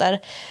kolhydrater.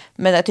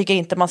 Men jag tycker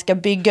inte man ska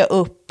bygga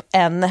upp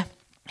en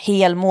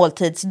hel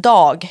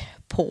måltidsdag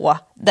på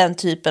den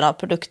typen av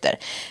produkter.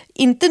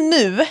 Inte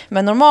nu,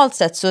 men normalt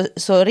sett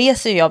så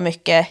reser jag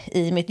mycket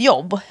i mitt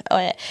jobb.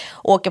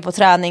 Åker på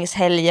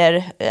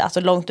träningshelger, alltså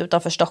långt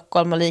utanför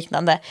Stockholm och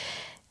liknande.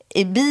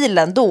 I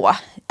bilen då,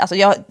 alltså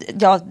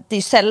det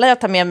är sällan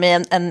jag tar med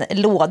mig en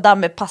låda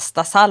med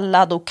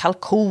pastasallad och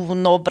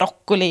kalkon och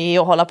broccoli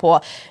och hålla på.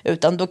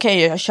 Utan då kan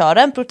jag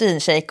köra en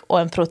proteinshake och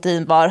en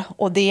proteinbar,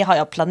 och det har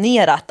jag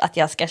planerat att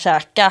jag ska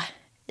käka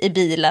i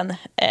bilen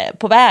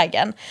på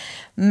vägen.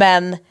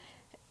 Men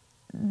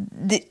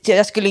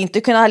jag skulle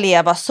inte kunna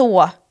leva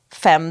så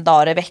 5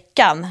 dagar i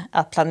veckan,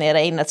 att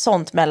planera in ett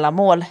sånt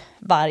mellanmål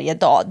varje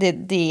dag.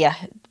 Det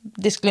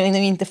det skulle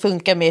inte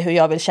funka med hur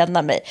jag vill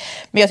känna mig.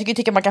 Men jag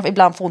tycker man kan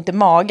ibland få ont i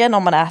magen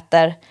om man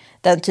äter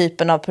den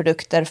typen av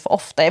produkter för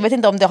ofta. Jag vet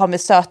inte om det har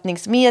med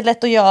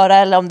sötningsmedlet att göra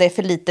eller om det är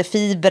för lite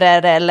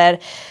fibrer.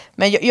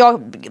 Men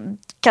jag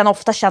kan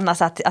ofta känna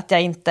så att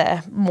jag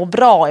inte mår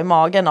bra i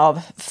magen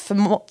av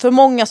för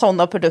många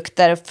sådana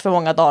produkter för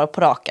många dagar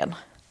på raken.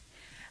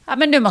 Ja,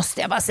 men nu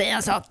måste jag bara säga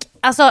en sak.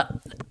 Alltså,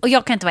 och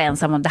jag kan inte vara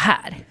ensam om det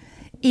här.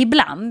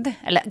 Ibland,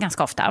 eller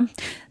ganska ofta,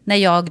 när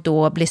jag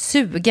då blir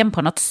sugen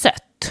på något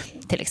sött,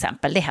 till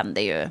exempel, det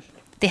händer ju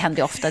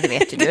ofta, det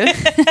vet ju du.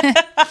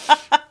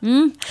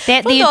 Det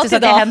är ju inte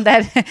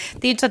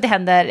så att det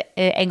händer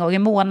en gång i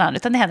månaden,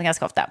 utan det händer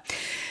ganska ofta.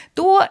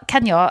 Då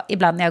kan jag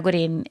ibland när jag går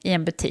in i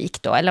en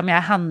butik då, eller om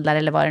jag handlar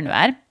eller vad det nu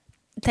är,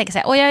 tänka så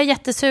här, jag är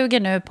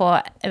jättesugen nu på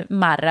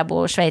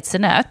Marabou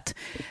schweizernöt,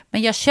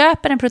 men jag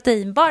köper en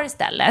proteinbar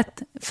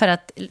istället för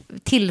att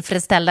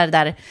tillfredsställa det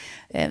där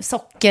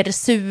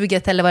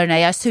sockersuget eller vad det nu är,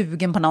 jag är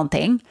sugen på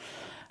någonting.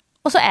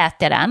 Och så äter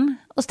jag den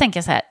och så tänker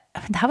jag så här,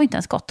 det här var inte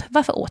ens gott,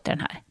 varför åt jag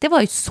den här? Det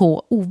var ju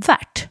så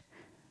ovärt.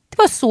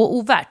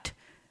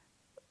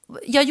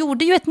 Jag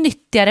gjorde ju ett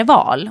nyttigare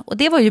val och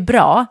det var ju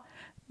bra.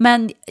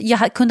 Men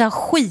jag kunde ha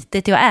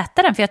skitit i att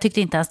äta den för jag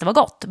tyckte inte ens det var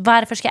gott.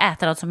 Varför ska jag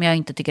äta något som jag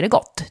inte tycker är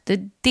gott?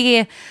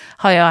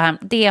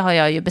 Det har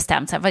jag ju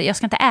bestämt. Jag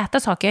ska inte äta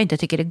saker jag inte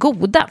tycker är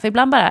goda. För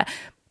ibland bara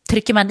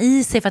trycker man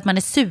i sig för att man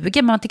är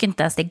sugen men man tycker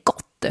inte ens det är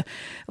gott.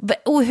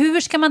 Och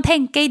hur ska man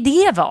tänka i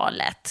det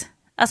valet?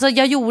 Alltså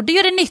jag gjorde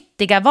ju det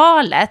nyttiga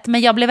valet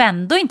men jag blev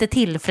ändå inte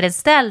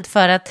tillfredsställd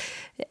för att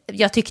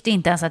jag tyckte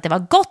inte ens att det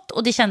var gott.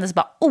 Och det kändes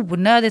bara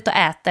onödigt att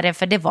äta det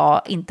för det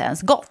var inte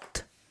ens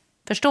gott.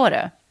 Förstår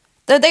du?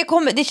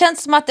 Det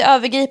känns som att det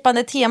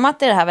övergripande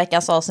temat i det här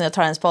veckans avsnitt av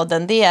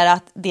Träningspodden, det är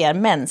att det är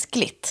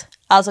mänskligt.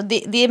 Alltså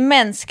det är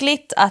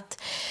mänskligt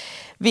att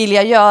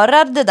vilja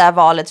göra det där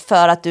valet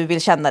för att du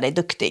vill känna dig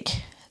duktig.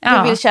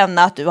 Du vill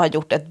känna att du har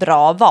gjort ett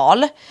bra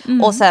val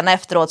och sen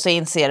efteråt så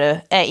inser du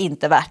är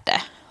inte värt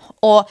det.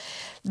 Och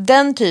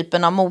den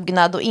typen av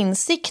mognad och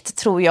insikt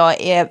tror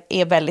jag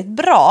är väldigt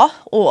bra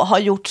och har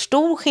gjort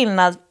stor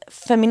skillnad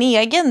för min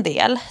egen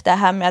del. Det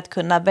här med att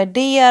kunna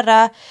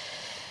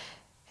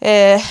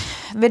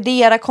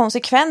värdera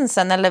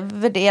konsekvensen eller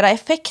värdera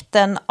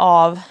effekten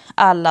av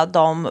alla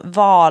de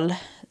val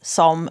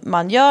som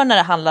man gör när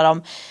det handlar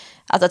om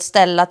att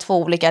ställa två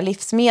olika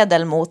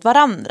livsmedel mot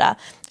varandra.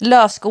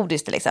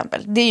 Lösgodis till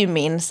exempel, det är ju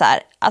min så här,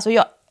 alltså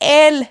jag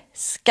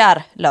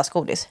älskar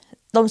lösgodis.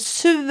 De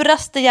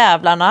suraste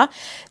jävlarna,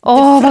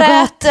 det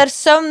fräter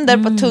sönder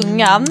på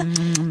tungan.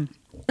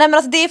 Nej, men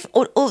alltså det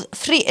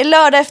är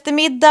lördag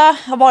eftermiddag,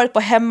 har varit på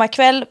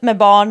hemmakväll med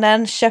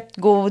barnen, köpt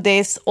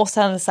godis och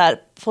sen så här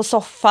på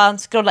soffan,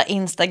 scrolla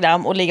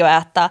Instagram och ligga och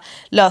äta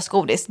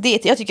lösgodis.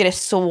 Jag tycker det är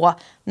så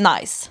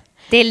nice.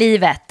 Det är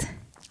livet.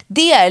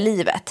 Det är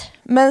livet.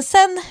 Men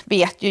sen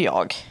vet ju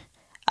jag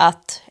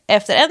att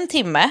efter 1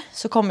 timme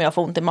så kommer jag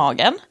få ont i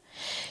magen.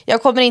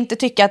 Jag kommer inte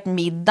tycka att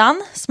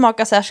middagen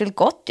smakar särskilt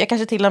gott. Jag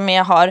kanske till och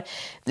med har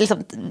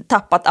liksom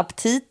tappat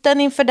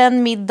aptiten inför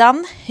den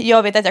middagen.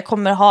 Jag vet att jag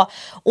kommer ha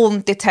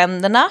ont i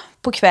tänderna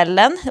på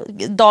kvällen.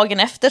 Dagen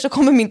efter så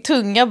kommer min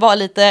tunga vara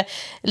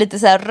lite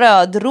så här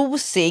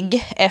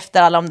rödrosig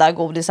efter alla de där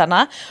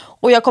godisarna.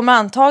 Och jag kommer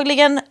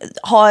antagligen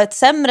ha ett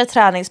sämre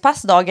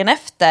träningspass dagen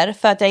efter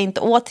för att jag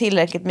inte åt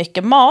tillräckligt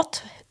mycket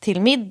mat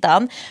till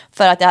middagen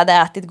för att jag hade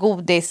ätit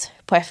godis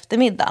på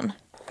eftermiddagen.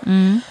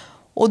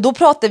 Och då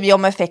pratar vi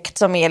om effekt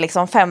som är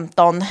liksom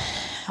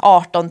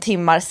 15-18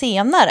 timmar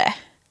senare.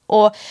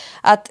 Och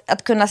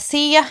att kunna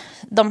se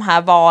de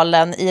här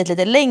valen i ett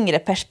lite längre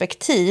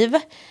perspektiv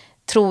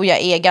tror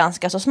jag är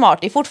ganska så smart.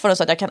 Det är fortfarande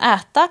så att jag kan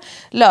äta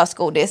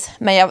lösgodis.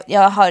 Men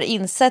jag har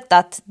insett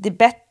att det är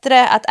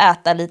bättre att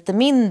äta lite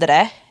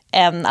mindre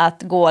än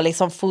att gå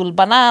liksom full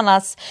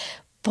bananas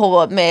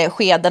med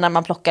skeden när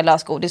man plockar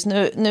lösgodis.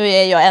 Nu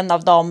är jag en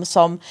av dem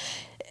som...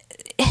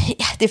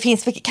 Det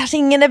finns kanske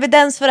ingen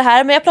evidens för det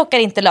här, men jag plockar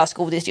inte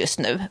lösgodis just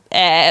nu.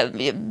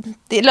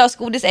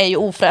 Lösgodis är ju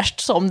ofräscht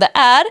som det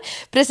är.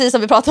 Precis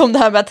som vi pratade om det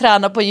här med att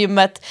träna på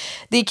gymmet.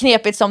 Det är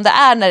knepigt som det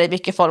är när det är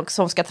mycket folk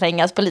som ska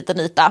trängas på liten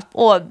yta.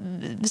 Och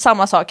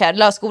samma sak här,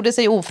 lösgodis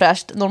är ju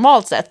ofräscht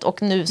normalt sett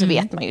och nu så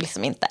vet man ju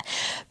liksom inte.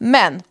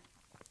 Men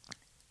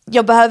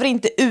jag behöver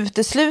inte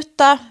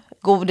utesluta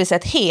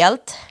godiset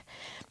helt.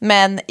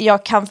 Men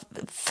jag kan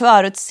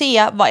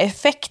förutse vad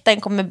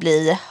effekten kommer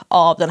bli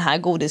av den här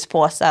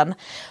godispåsen.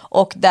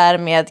 Och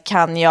därmed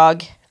kan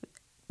jag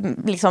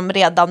liksom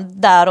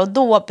redan där och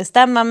då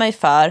bestämma mig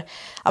för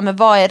men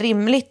vad är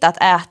rimligt att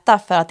äta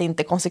för att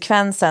inte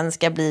konsekvensen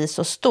ska bli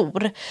så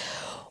stor.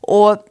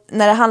 Och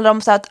när det handlar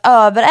om så att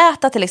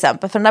överäta till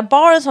exempel, för den där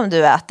baren som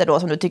du äter då,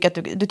 som du tycker att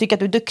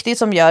du är duktig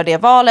som gör det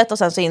valet och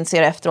sen så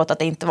inser du efteråt att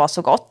det inte var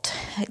så gott.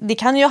 Det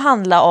kan ju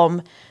handla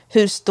om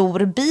hur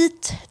stor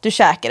bit du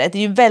käkar det. Det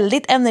är ju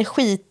väldigt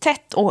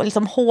energitätt och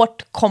liksom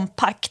hårt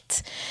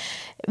kompakt.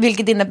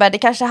 Vilket innebär att det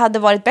kanske hade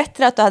varit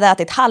bättre att du hade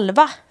ätit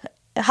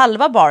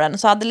halva baren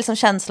så hade liksom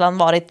känslan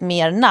varit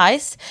mer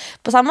nice.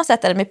 På samma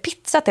sätt är det med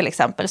pizza till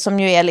exempel, som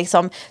ju är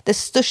liksom det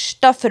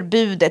största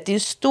förbudet. Det är ju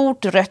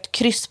stort rött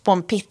kryss på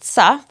en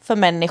pizza för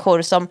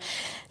människor som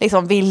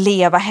liksom vill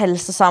leva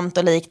hälsosamt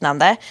och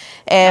liknande.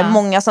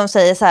 Många som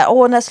säger så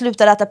här, när jag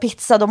slutade äta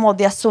pizza då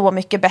mådde jag så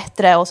mycket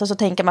bättre. Och så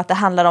tänker man att det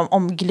handlar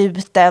om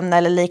gluten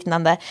eller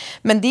liknande.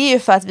 Men det är ju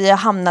för att vi har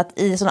hamnat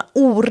i en sån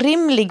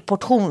orimlig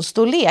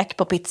portionsstorlek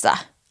på pizza.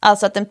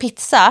 Alltså att en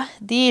pizza,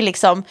 det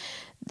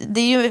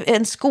är ju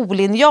en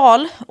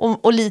skolinjal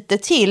och lite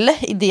till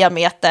i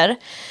diameter.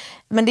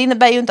 Men det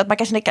innebär ju inte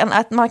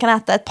att man kan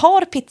äta ett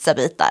par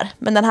pizzabitar.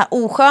 Men den här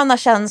osköna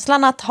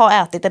känslan att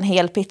ha ätit en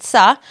hel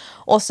pizza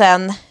och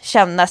sen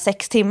känna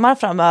 6 timmar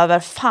framöver,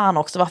 fan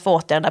också, varför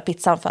åt jag den där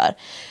pizzan för?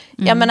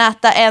 Ja, men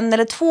äta 1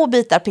 eller 2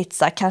 bitar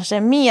pizza kanske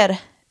är mer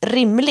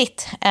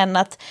rimligt än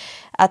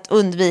att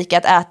undvika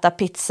att äta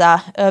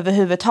pizza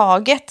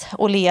överhuvudtaget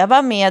och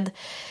leva med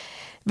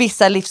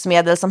vissa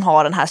livsmedel som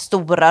har den här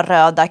stora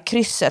röda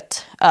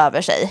krysset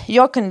över sig.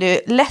 Jag kunde ju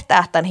lätt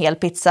äta en hel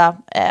pizza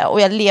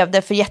och jag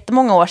levde för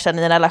jättemånga år sedan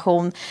i en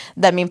relation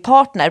där min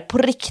partner på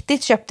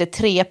riktigt köpte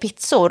 3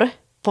 pizzor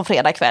på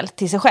fredag kväll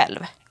till sig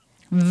själv.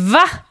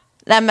 Va?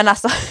 Nej men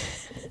alltså...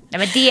 Nej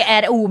men det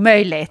är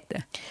omöjligt.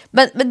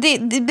 Men det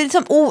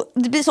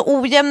blir så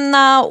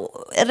ojämna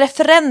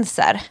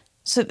referenser.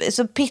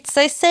 Så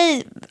pizza i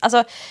sig...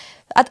 Alltså,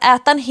 att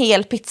äta en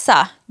hel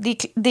pizza,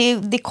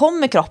 det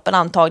kommer kroppen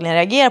antagligen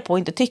reagera på och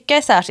inte tycka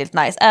är särskilt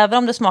nice. Även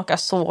om det smakar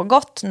så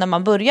gott när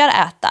man börjar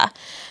äta.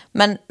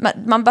 Men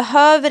man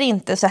behöver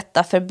inte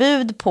sätta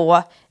förbud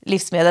på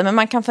livsmedel. Men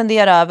man kan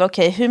fundera över,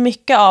 okej, hur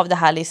mycket av det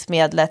här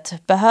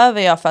livsmedlet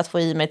behöver jag för att få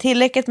i mig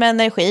tillräckligt med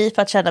energi,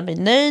 för att känna mig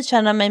nöjd,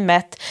 känna mig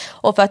mätt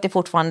och för att det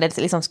fortfarande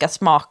liksom ska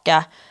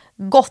smaka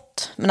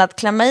gott. Men att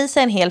klämma i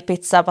sig en hel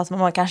pizza fast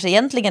man kanske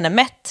egentligen är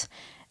mätt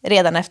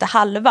redan efter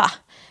halva,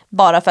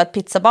 bara för att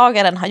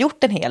pizzabagaren har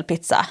gjort en hel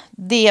pizza,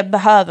 det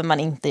behöver man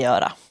inte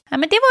göra. Ja,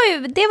 men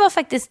det var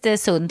faktiskt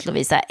sunt,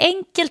 Lovisa.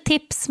 Enkelt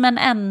tips men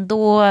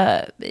ändå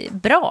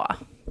bra.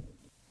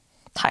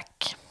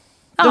 Tack.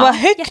 Det var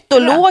högt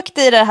jättebra. Och lågt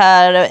i den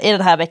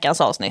här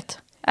veckans avsnitt.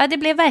 Ja, det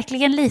blev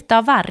verkligen lite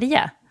av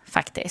varje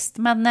faktiskt.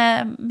 Men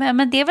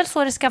det är väl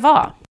så det ska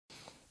vara.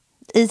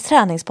 I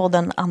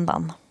träningspodden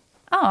andan.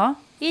 Ja,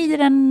 i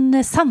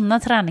den sanna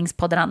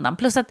träningspodden andan.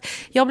 Plus att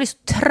jag blir så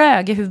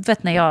trög i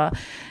huvudet när jag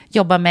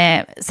jobbar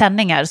med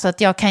sändningar. Så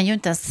att jag kan ju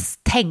inte ens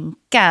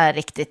tänka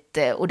riktigt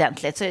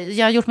ordentligt. Så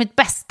jag har gjort mitt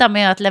bästa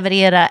med att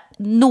leverera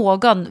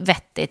någon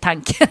vettig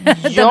tanke.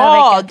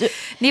 Ja,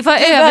 ni får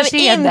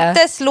överseende. Du behöver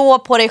inte slå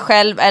på dig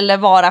själv eller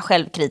vara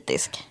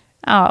självkritisk.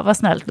 Ja, vad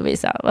snällt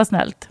Lovisa, vad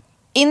snällt.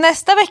 I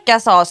nästa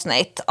veckas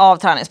avsnitt av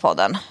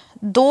Träningspodden,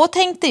 då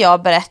tänkte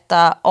jag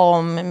berätta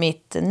om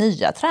mitt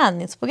nya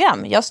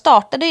träningsprogram. Jag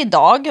startade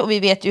idag och vi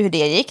vet ju hur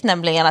det gick,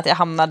 nämligen att jag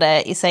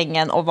hamnade i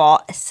sängen och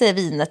var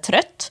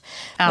svintrött.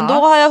 Ja. Men då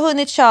har jag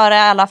hunnit köra i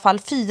alla fall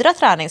 4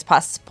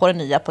 träningspass på det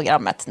nya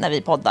programmet när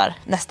vi poddar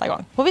nästa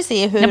gång. Får vi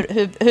se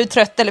hur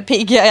trött eller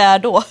pigg jag är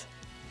då.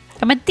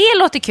 Ja, men det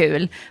låter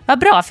kul. Vad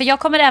bra, för jag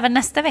kommer även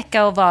nästa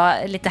vecka att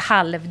vara lite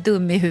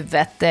halvdum i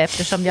huvudet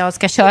eftersom jag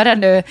ska köra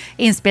nu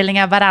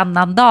inspelningar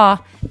varannan dag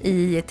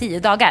i 10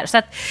 dagar. Så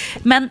att,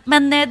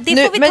 men det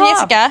får vi ta. Men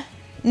Jessica,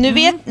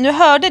 nu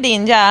hörde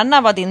din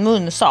hjärna vad din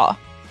mun sa.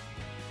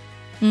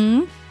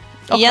 Mm.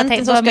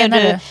 Egentligen så ska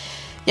du?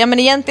 Ja, men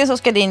egentligen så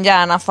ska din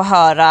hjärna få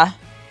höra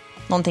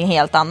någonting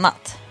helt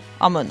annat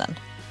av munnen.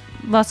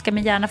 Vad ska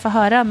min hjärna få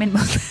höra av min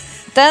mun?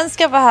 Den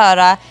ska få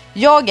höra,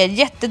 jag är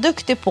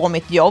jätteduktig på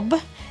mitt jobb.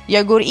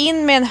 Jag går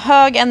in med en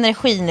hög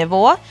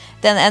energinivå.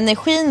 Den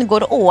energin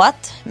går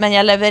åt, men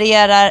jag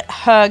levererar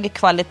hög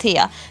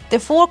kvalitet. Det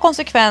får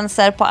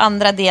konsekvenser på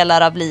andra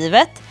delar av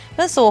livet,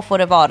 men så får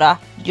det vara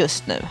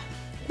just nu.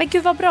 Men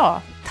gud vad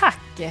bra,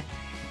 tack.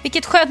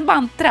 Vilket skönt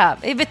mantra.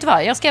 Vet du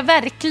vad, jag ska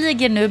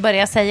verkligen nu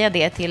börja säga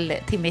det till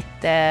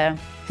mitt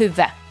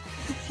huvud.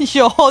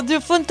 Ja,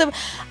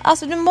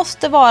 du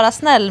måste vara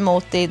snäll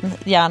mot din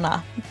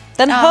hjärna.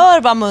 Den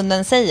hör vad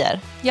munnen säger.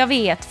 Jag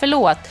vet,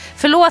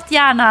 förlåt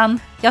hjärnan.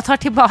 Jag tar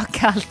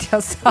tillbaka allt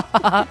jag sa.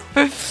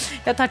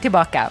 Jag tar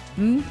tillbaka.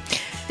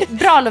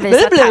 Bra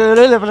Lovisa, tack.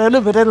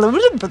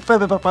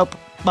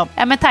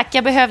 Ja, men tack,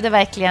 jag behövde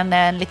verkligen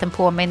en liten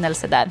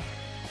påminnelse där.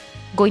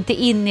 Gå inte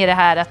in i det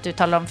här att du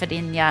talar om för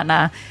din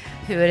hjärna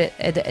hur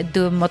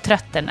dum och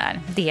trött den är.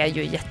 Det är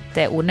ju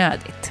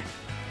jätteonödigt.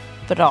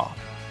 Bra.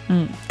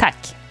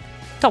 Tack.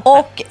 Toppen.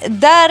 Och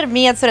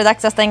därmed så är det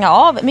dags att stänga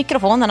av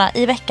mikrofonerna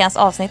i veckans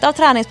avsnitt av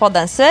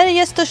Träningspodden,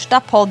 Sveriges största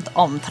podd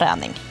om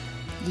träning.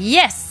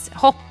 Yes,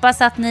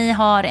 hoppas att ni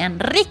har en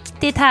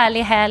riktigt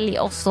härlig helg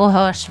och så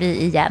hörs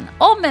vi igen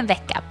om en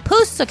vecka.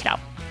 Puss och kram.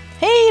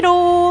 Hej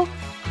då!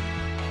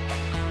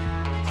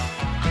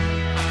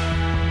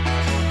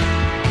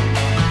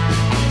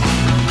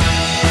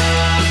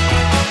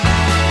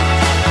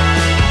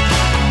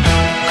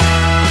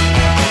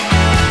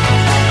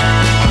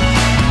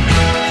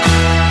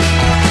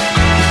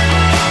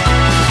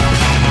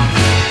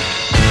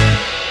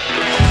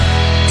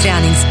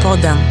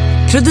 Träningspodden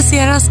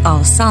produceras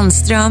av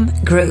Sandström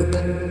Group.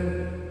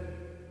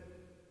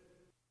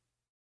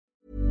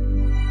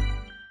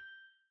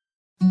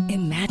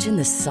 Imagine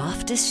the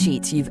softest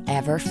sheets you've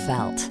ever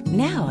felt.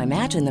 Now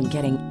imagine them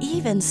getting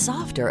even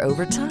softer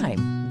over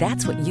time.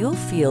 That's what you'll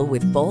feel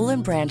with Boll &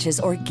 Branch's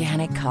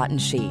organic cotton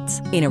sheets.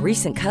 In a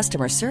recent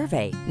customer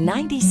survey,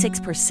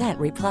 96%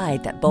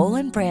 replied that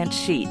Boll & Branch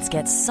sheets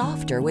get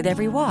softer with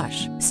every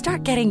wash.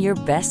 Start getting your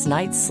best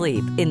night's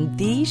sleep in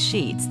these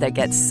sheets that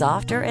get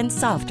softer and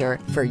softer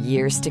for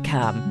years to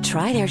come.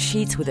 Try their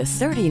sheets with a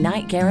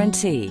 30-night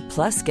guarantee.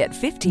 Plus, get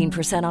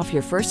 15% off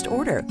your first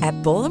order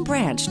at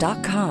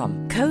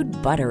bollandbranch.com. Code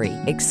BUTTERY.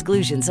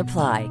 Exclusions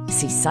apply.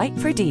 See site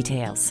for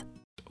details.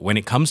 When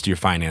it comes to your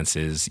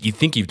finances, you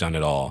think you've done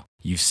it all.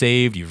 You've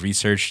saved, you've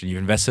researched, and you've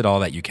invested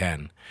all that you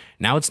can.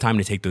 Now it's time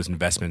to take those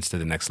investments to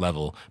the next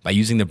level by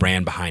using the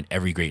brand behind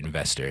every great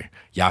investor,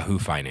 Yahoo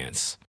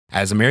Finance.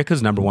 As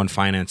America's #1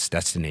 finance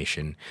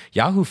destination,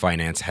 Yahoo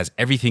Finance has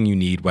everything you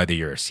need, whether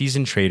you're a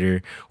seasoned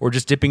trader or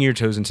just dipping your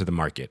toes into the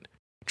market.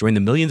 Join the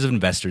millions of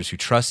investors who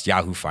trust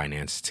Yahoo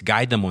Finance to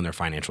guide them on their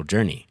financial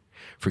journey.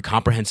 For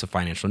comprehensive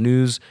financial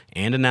news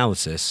and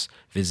analysis,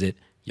 visit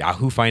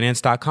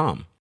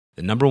yahoofinance.com.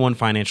 The #1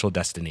 financial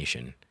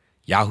destination,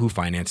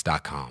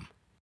 yahoofinance.com.